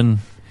 Justin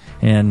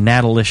and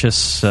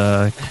Nadelicious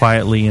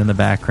quietly in the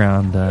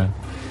background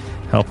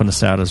helping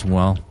us out as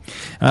well.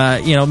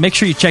 Make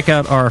sure you check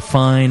out our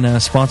fine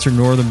sponsor,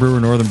 Northern Brewer,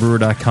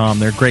 northernbrewer.com.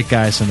 They're great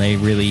guys, and they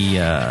really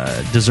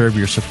deserve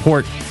your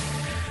support.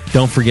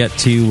 Don't forget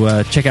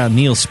to check out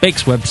Neil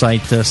Spake's website,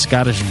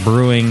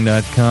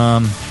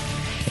 scottishbrewing.com,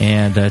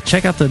 and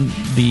check out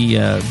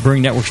the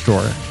Brewing Network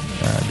store,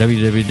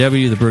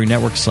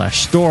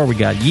 www.thebrewingnetwork.com/store. We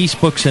got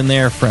yeast books in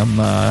there from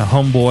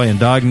Homeboy and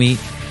Dog Meat,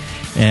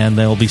 and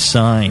they'll be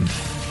signed.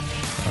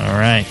 All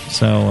right,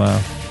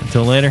 so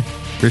until later,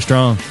 you're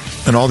strong.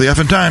 And all the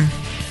effing time.